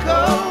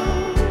echoes,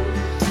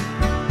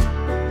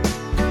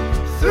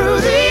 through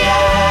the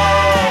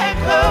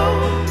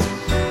echoes,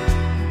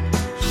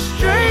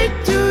 straight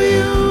to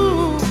you.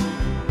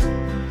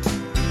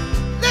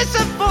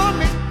 Listen for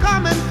me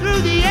coming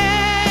through the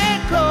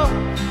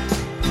echoes,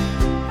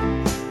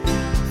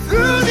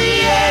 through the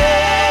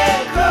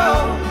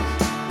echoes,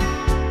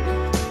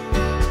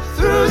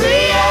 through the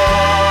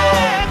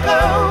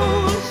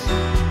echoes,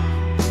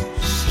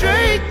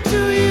 straight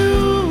to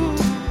you.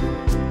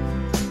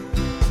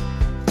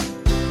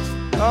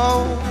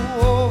 Oh,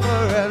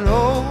 over and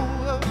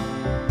over,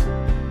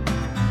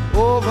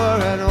 over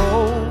and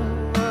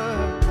over,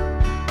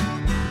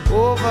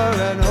 over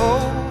and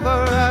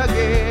over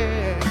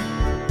again.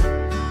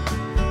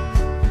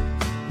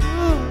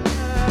 Ooh,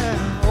 yeah.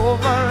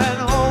 Over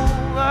and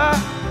over,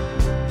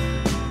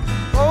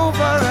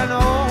 over and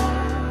over,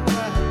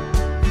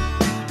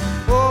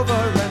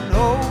 over and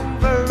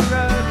over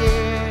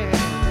again.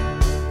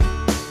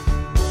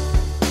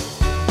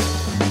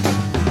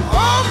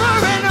 Over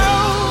and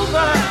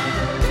over,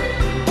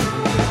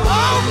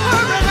 over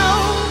and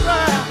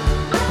over,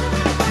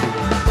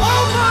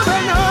 over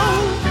and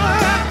over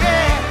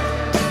again.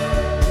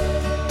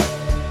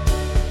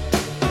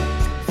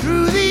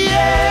 Through the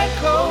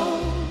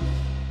echoes,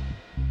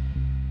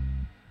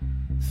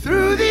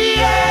 through the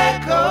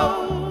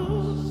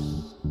echoes,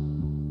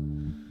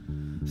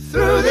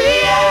 through the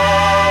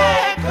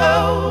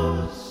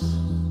echoes,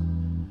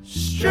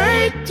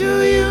 straight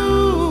to you.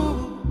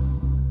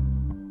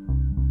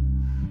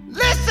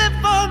 Listen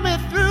for me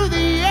through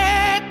the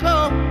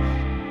echoes,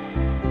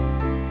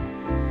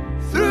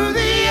 through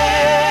the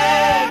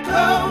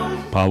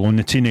echoes. Paolo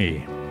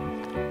Nutini,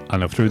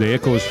 and I've Through the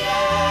Echoes.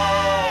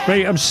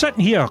 Right, I'm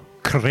sitting here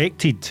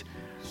corrected.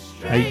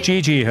 Right,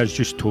 JJ has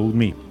just told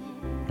me.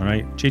 All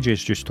right, JJ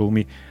has just told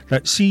me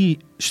that, see,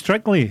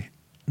 Strictly,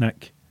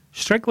 Nick,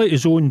 Strictly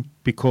is on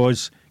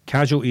because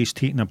Casualty is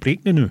taking a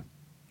break now.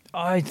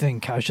 I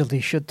think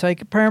Casualty should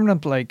take a permanent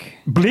Blake.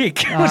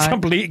 Blake? What's a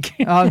Blake?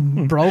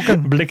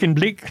 Broken. Blake and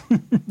Blake.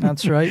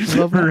 That's right.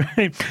 Lovely.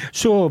 Right.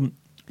 So,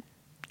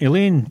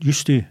 Elaine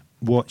used to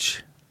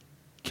watch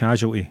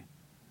Casualty,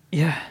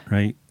 Yeah.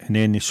 right? And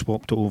then they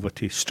swapped it over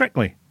to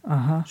Strictly.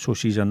 Uh-huh. So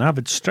she's an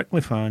avid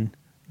Strictly fan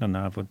and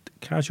an avid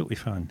Casualty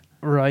fan.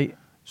 Right.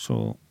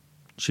 So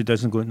she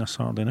doesn't go in on a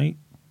Saturday night.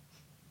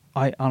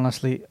 I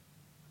honestly...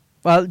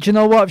 Well, do you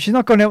know what? If she's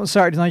not going out on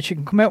Saturday night, she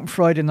can come out on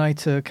Friday night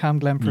to Cam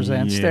Glen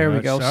Presents. Yeah, there we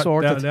go.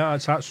 Sorted.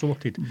 That's that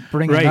sorted.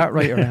 Bringing that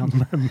right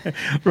around.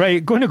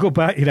 Right, going to go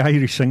back to the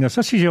Irish singers.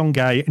 This is a young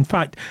guy. In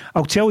fact,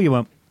 I'll tell you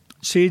what,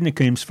 saying he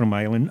comes from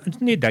Ireland,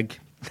 it's no dig.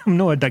 I'm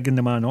not digging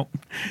the man up.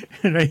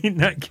 Right,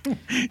 Nick?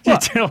 You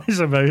tell us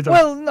about it.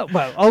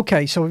 Well,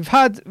 okay. So we've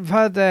had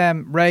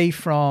Ray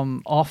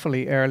from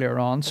Offaly earlier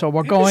on. So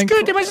we're going. It's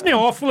good, wasn't it,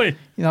 Offaly?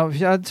 You know, we've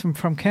had some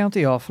from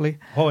County Offaly.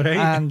 All right.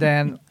 And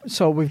then,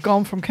 so we've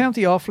gone from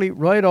County Offaly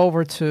right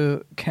over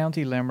to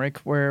County Limerick,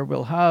 where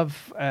we'll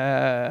have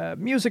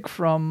music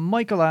from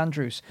Michael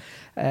Andrews.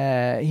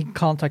 He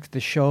contacted the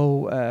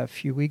show a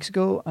few weeks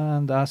ago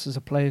and asked us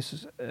to play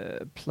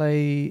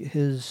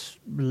his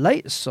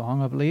latest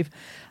song, I believe.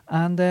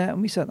 And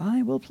we said,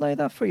 I will play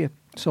that for you.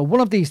 So One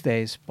of These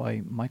Days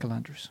by Michael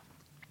Andrews.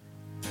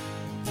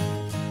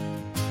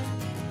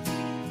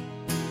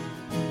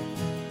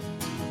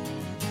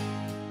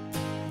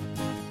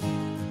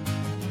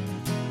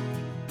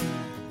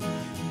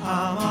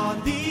 I'm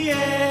on the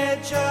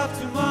edge of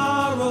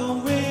tomorrow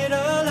with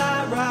a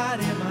light right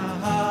in my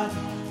heart,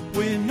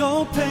 with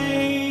no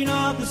pain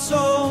of the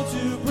soul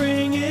to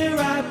bring it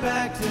right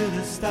back to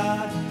the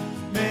start.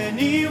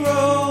 Many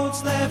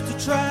roads left to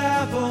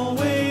travel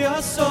with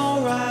your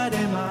soul right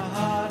in my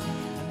heart.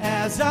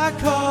 As I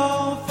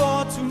call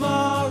for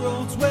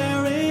tomorrow's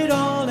where it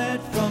all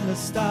led from the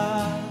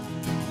start.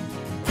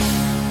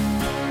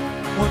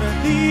 One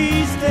of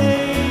these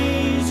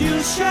days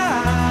you'll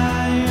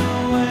shy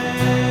away.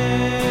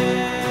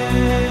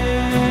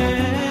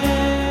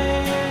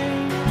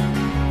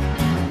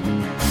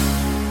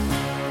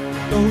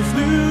 Those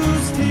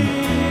loose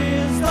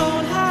tears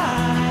don't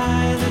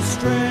hide the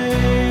strain.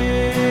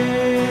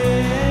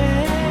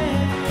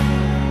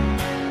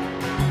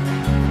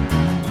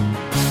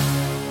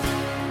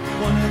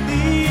 One of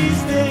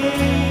these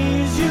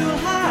days you'll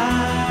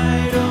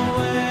hide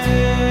away.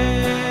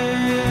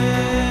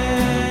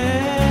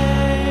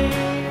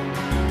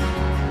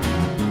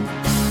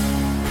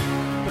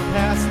 The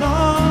past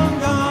long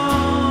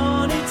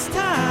gone, it's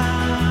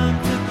time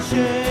to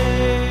change.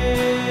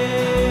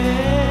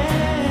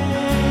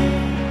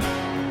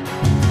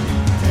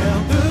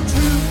 Tell the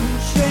truth and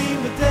shame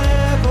the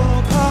devil,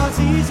 'cause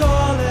he's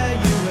all that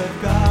you have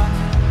got.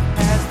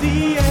 As the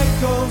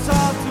echoes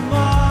of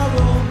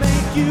tomorrow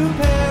make you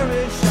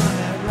perish on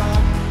that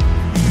rock,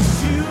 use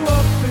you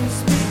up and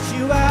spit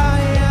you out,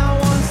 yeah,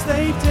 once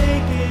they've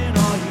taken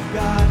all you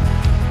got.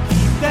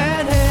 Keep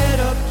that head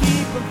up,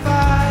 keep on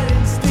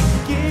fighting,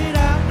 stick it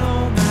out no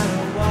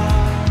matter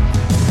what.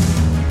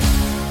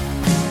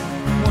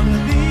 One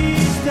of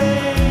these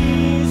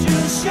days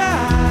you'll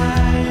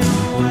shy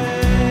away.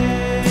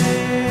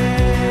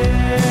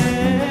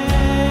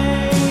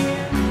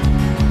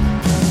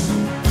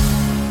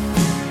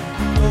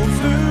 Those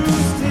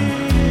loose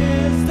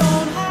tears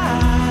don't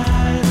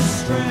hide the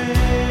strain.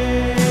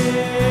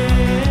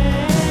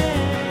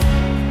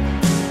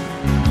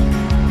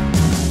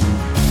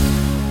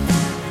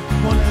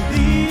 One of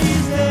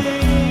these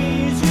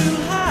days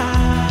you'll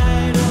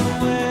hide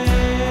away.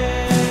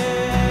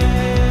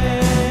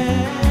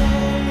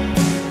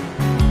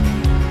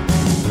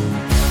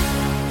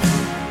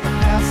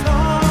 Past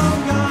long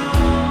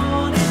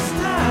gone, it's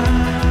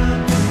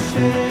time to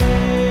change.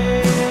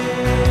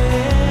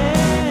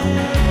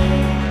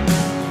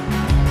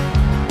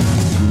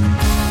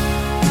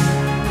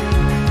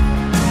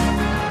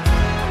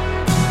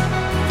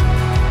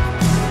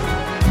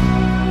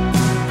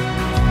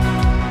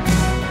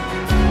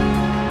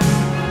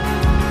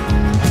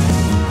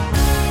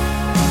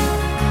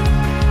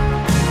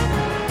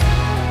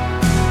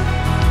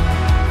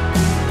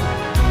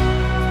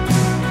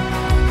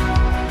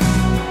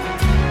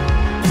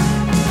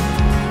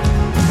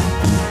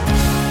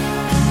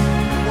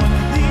 One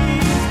of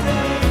these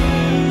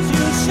days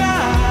you'll shy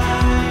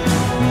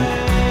away.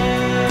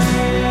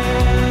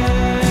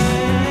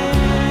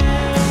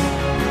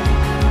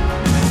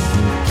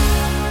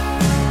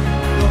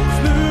 Those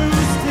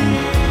loose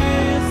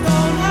tears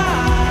don't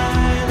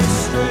hide the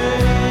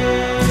strain.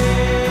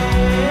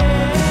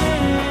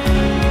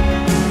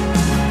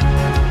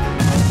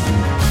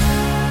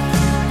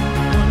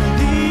 One of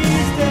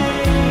these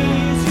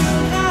days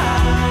you'll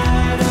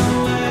hide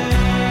away.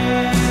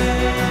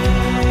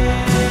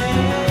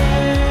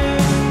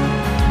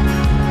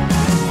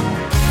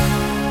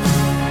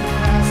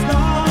 Past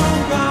long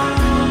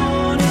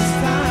gone, it's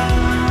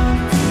time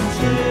to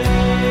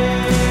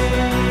change.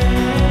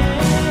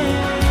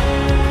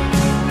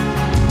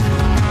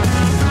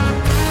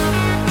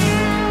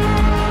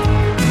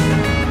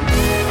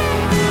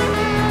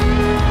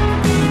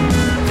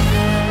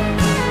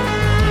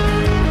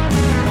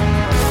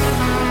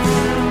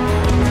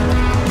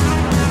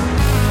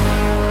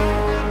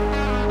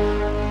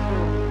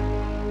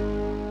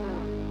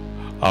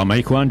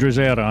 Michael Andrews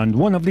there, and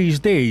one of these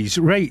days,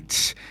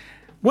 right.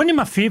 One of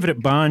my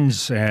favourite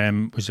bands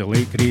was the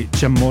late great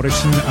Jim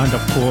Morrison, and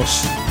of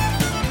course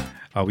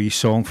a wee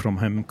song from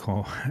him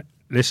called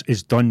This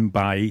Is Done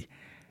by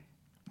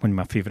one of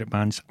my favourite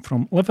bands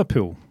from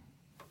Liverpool.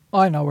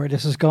 I know where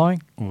this is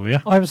going. Oh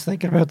yeah. I was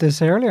thinking about this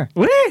earlier.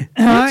 Wait,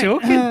 that's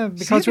okay.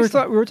 Because we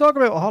were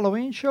talking about a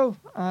Halloween show,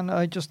 and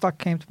that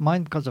came to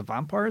mind because of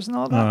vampires and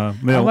all that.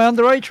 well- Am I on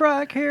the right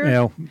track here?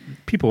 Well,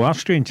 people are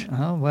strange.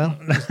 Oh, well,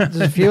 there's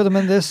a few of them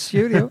in this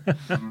studio.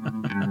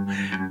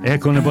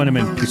 Echo and the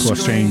Bunnymen, people are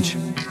strange.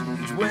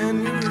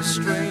 When you're a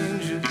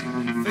stranger,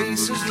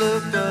 faces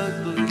look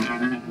ugly.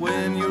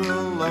 When you're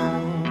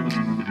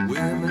alone,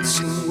 women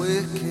seem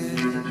wicked.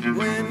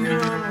 When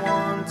you're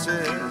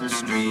unwanted,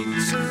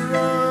 streets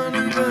are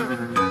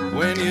uneven.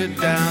 When you're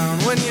down,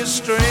 when you're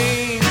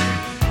strange,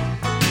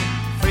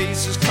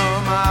 faces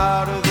come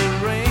out of the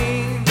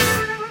rain.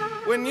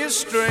 When you're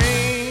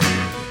strange,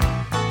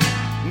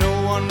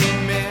 no one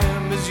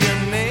remembers your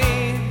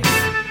name.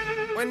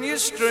 When you're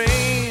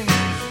strange,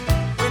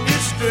 when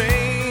you're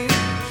strange,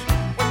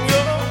 when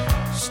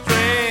you're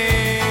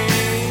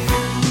strange.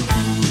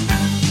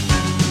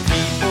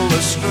 People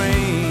are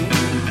strange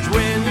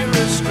when you're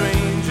a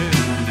stranger.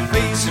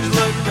 Faces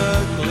look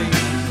ugly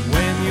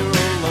when you're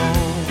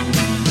alone.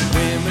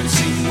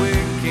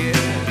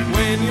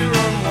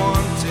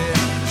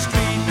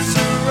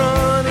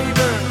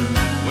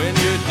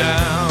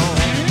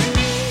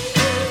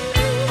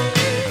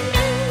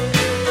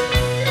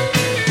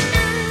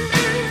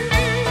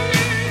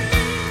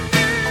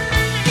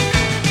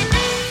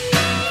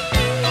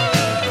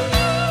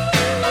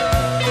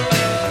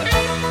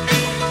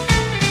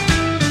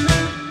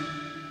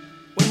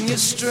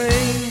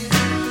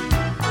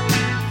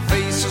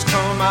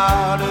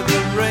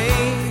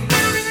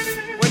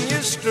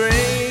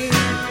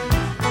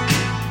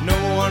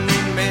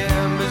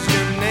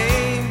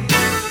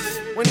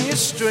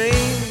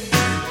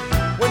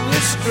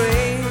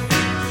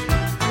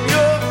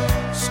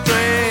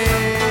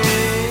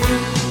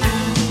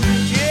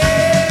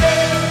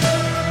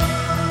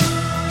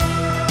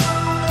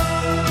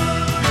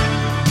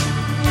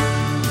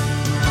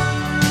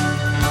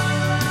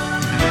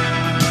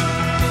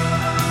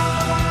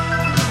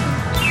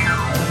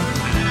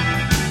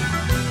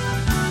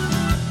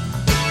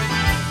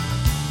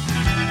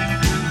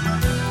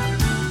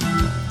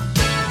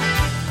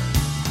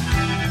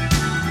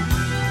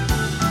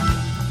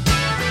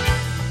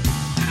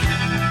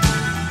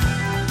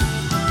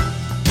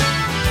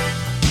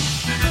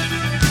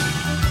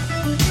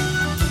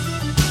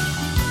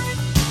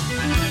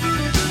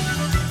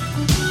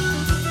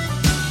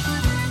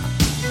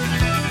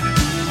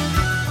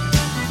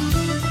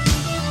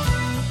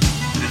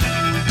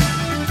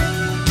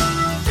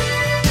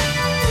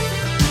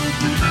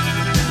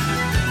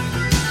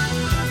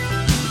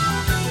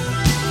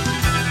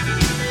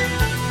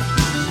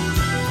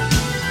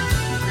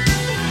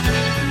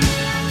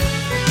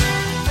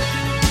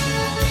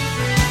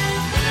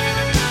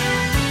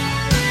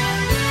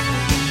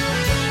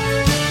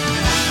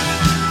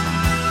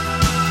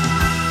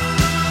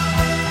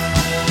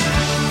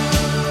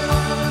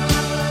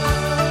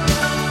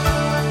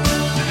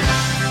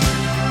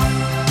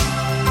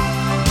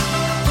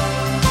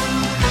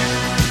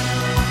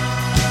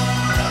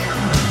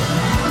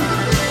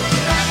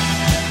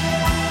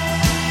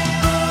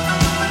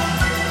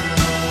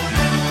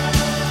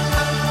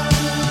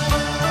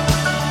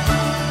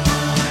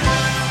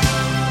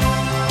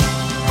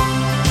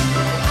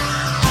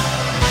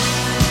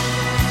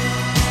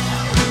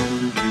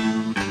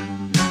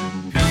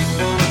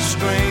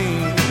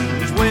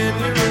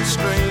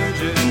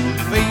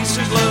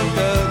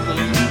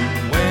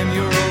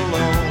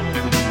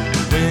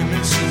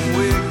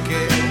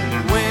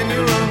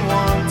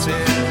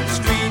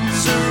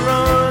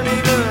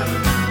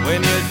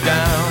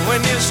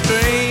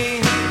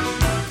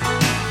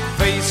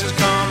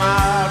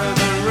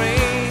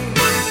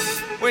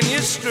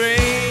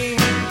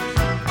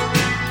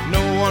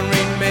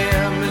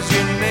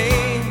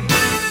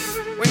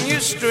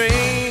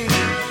 strange,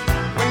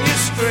 when you're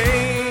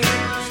strange,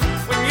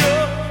 when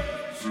you're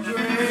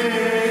strange.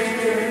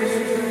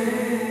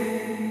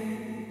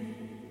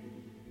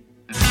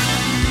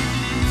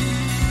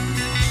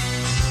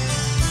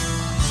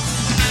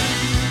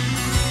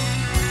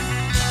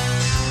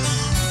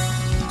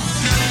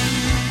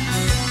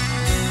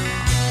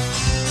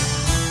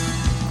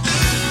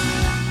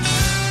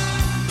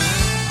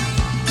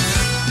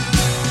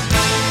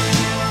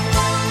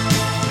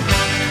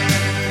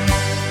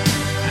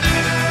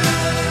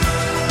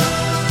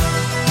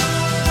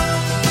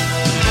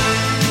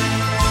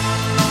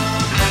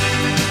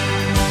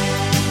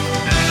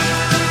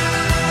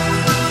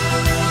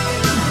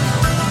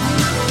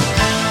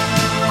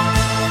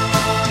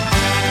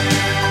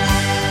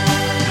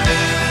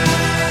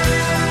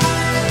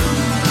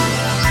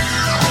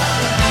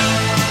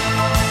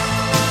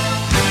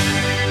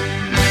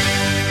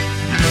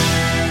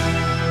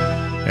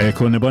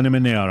 Echo and the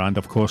Bunnymen there, and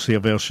of course their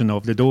version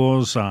of The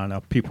Doors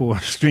and People Are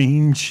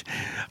Strange.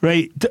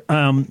 Right,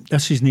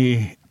 this is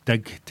no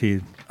dig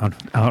to an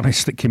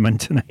artist that came in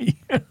tonight.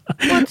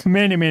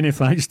 Many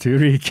thanks to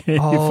Ray Kenny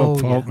for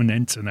popping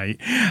in tonight.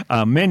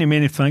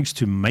 Many thanks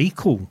to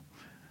Michael,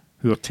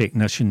 who our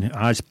technician,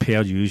 as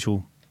per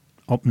usual,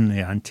 up in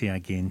the ante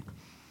again.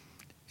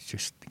 It's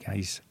just, the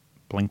guy's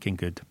blinking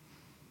good.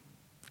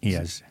 He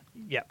is.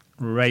 Yeah.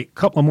 Right,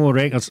 couple of more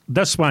records.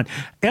 This one,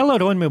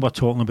 earlier on we were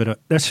talking about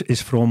it. This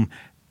is from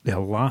the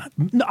last.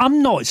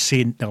 I'm not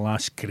saying the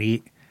last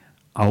great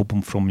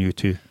album from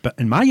U2, but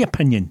in my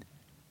opinion,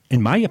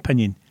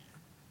 the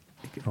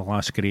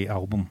last great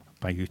album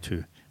by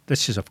U2.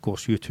 This is, of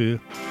course, U2,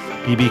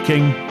 B.B.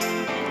 King,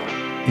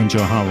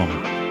 Enjoy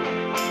Harlem.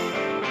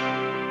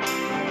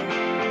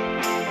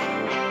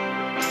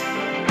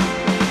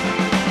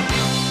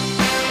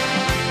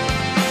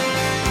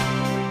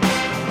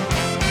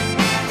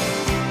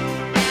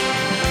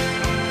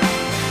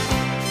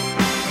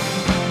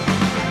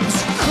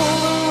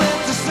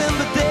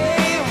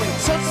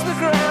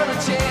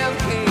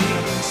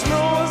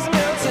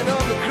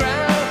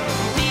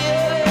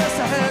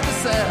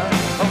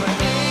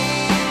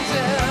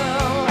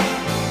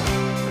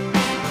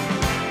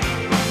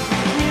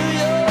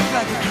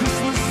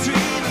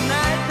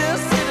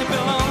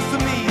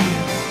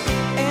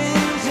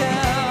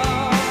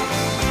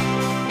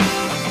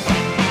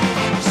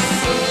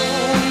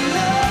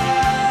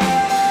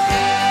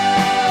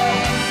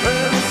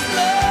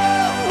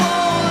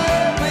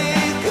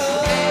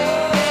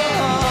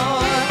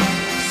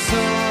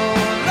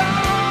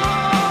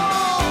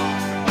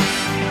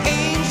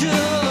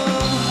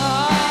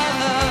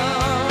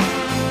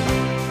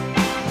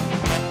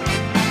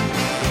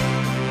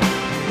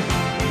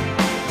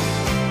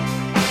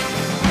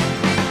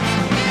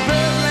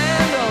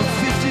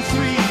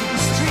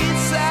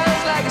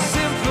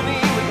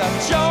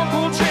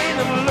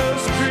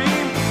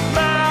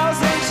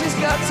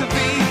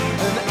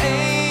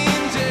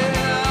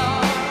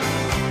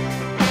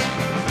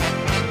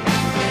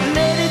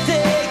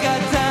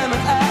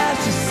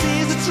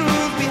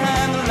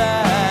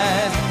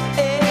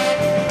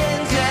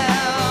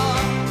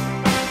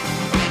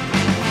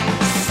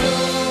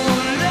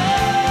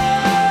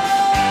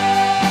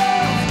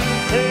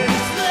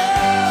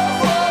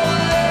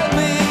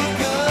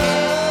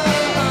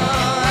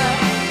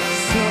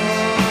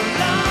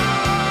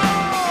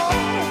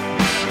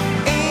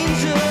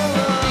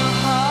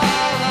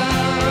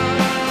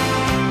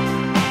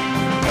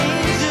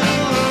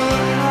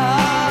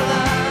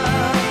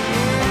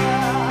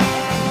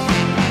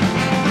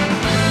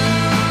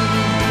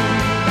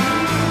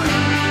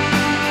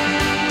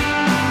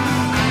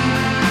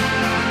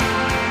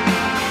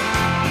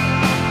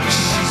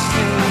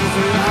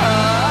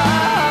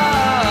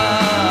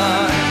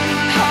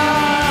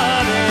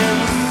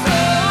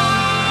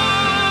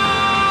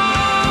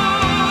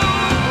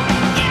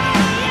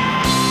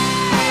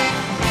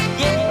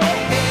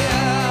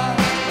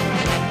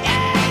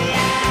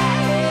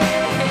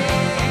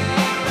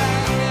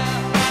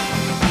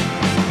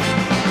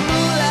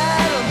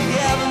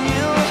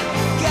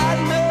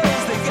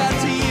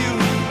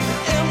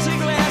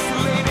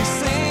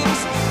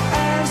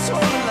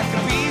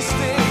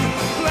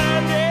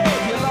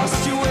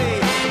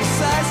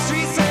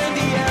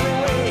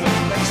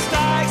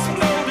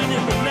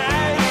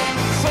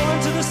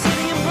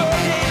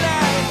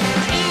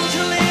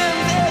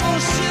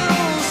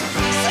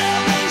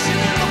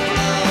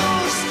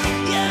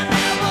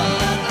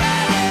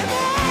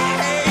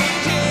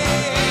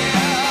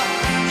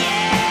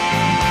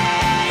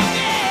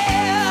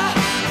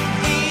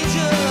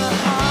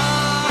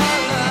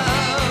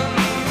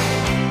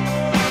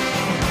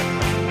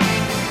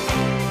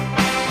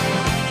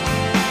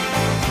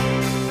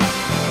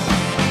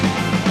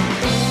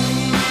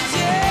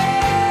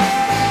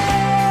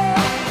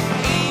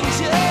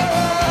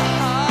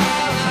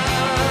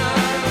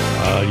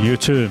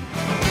 U2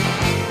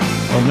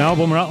 on the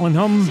album Rattling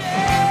Hum,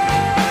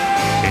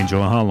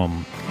 Angel of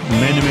Harlem.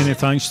 Many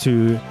thanks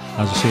to,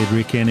 as I said,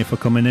 Ray Kenny for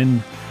coming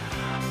in,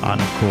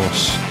 and of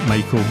course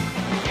Michael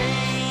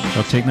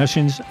our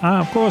technicians.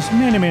 Of course,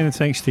 many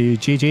thanks to you,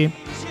 JJ,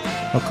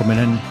 for coming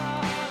in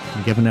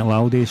and giving it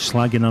all day,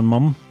 slagging her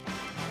mum.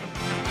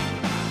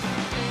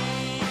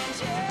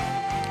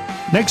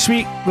 Next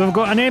week, we've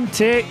got an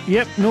empty.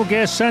 Yep, no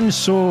guests in,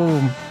 so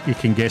you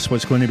can guess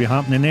what's going to be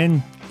happening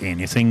then.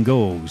 Anything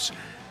goes.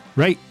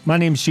 Right, my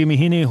name's Jamie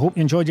Heaney. Hope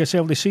you enjoyed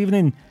yourself this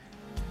evening.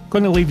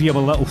 Going to leave you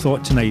with a little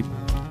thought tonight.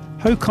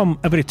 How come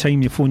every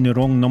time you phone the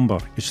wrong number,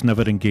 it's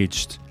never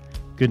engaged?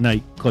 Good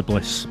night. God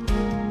bless.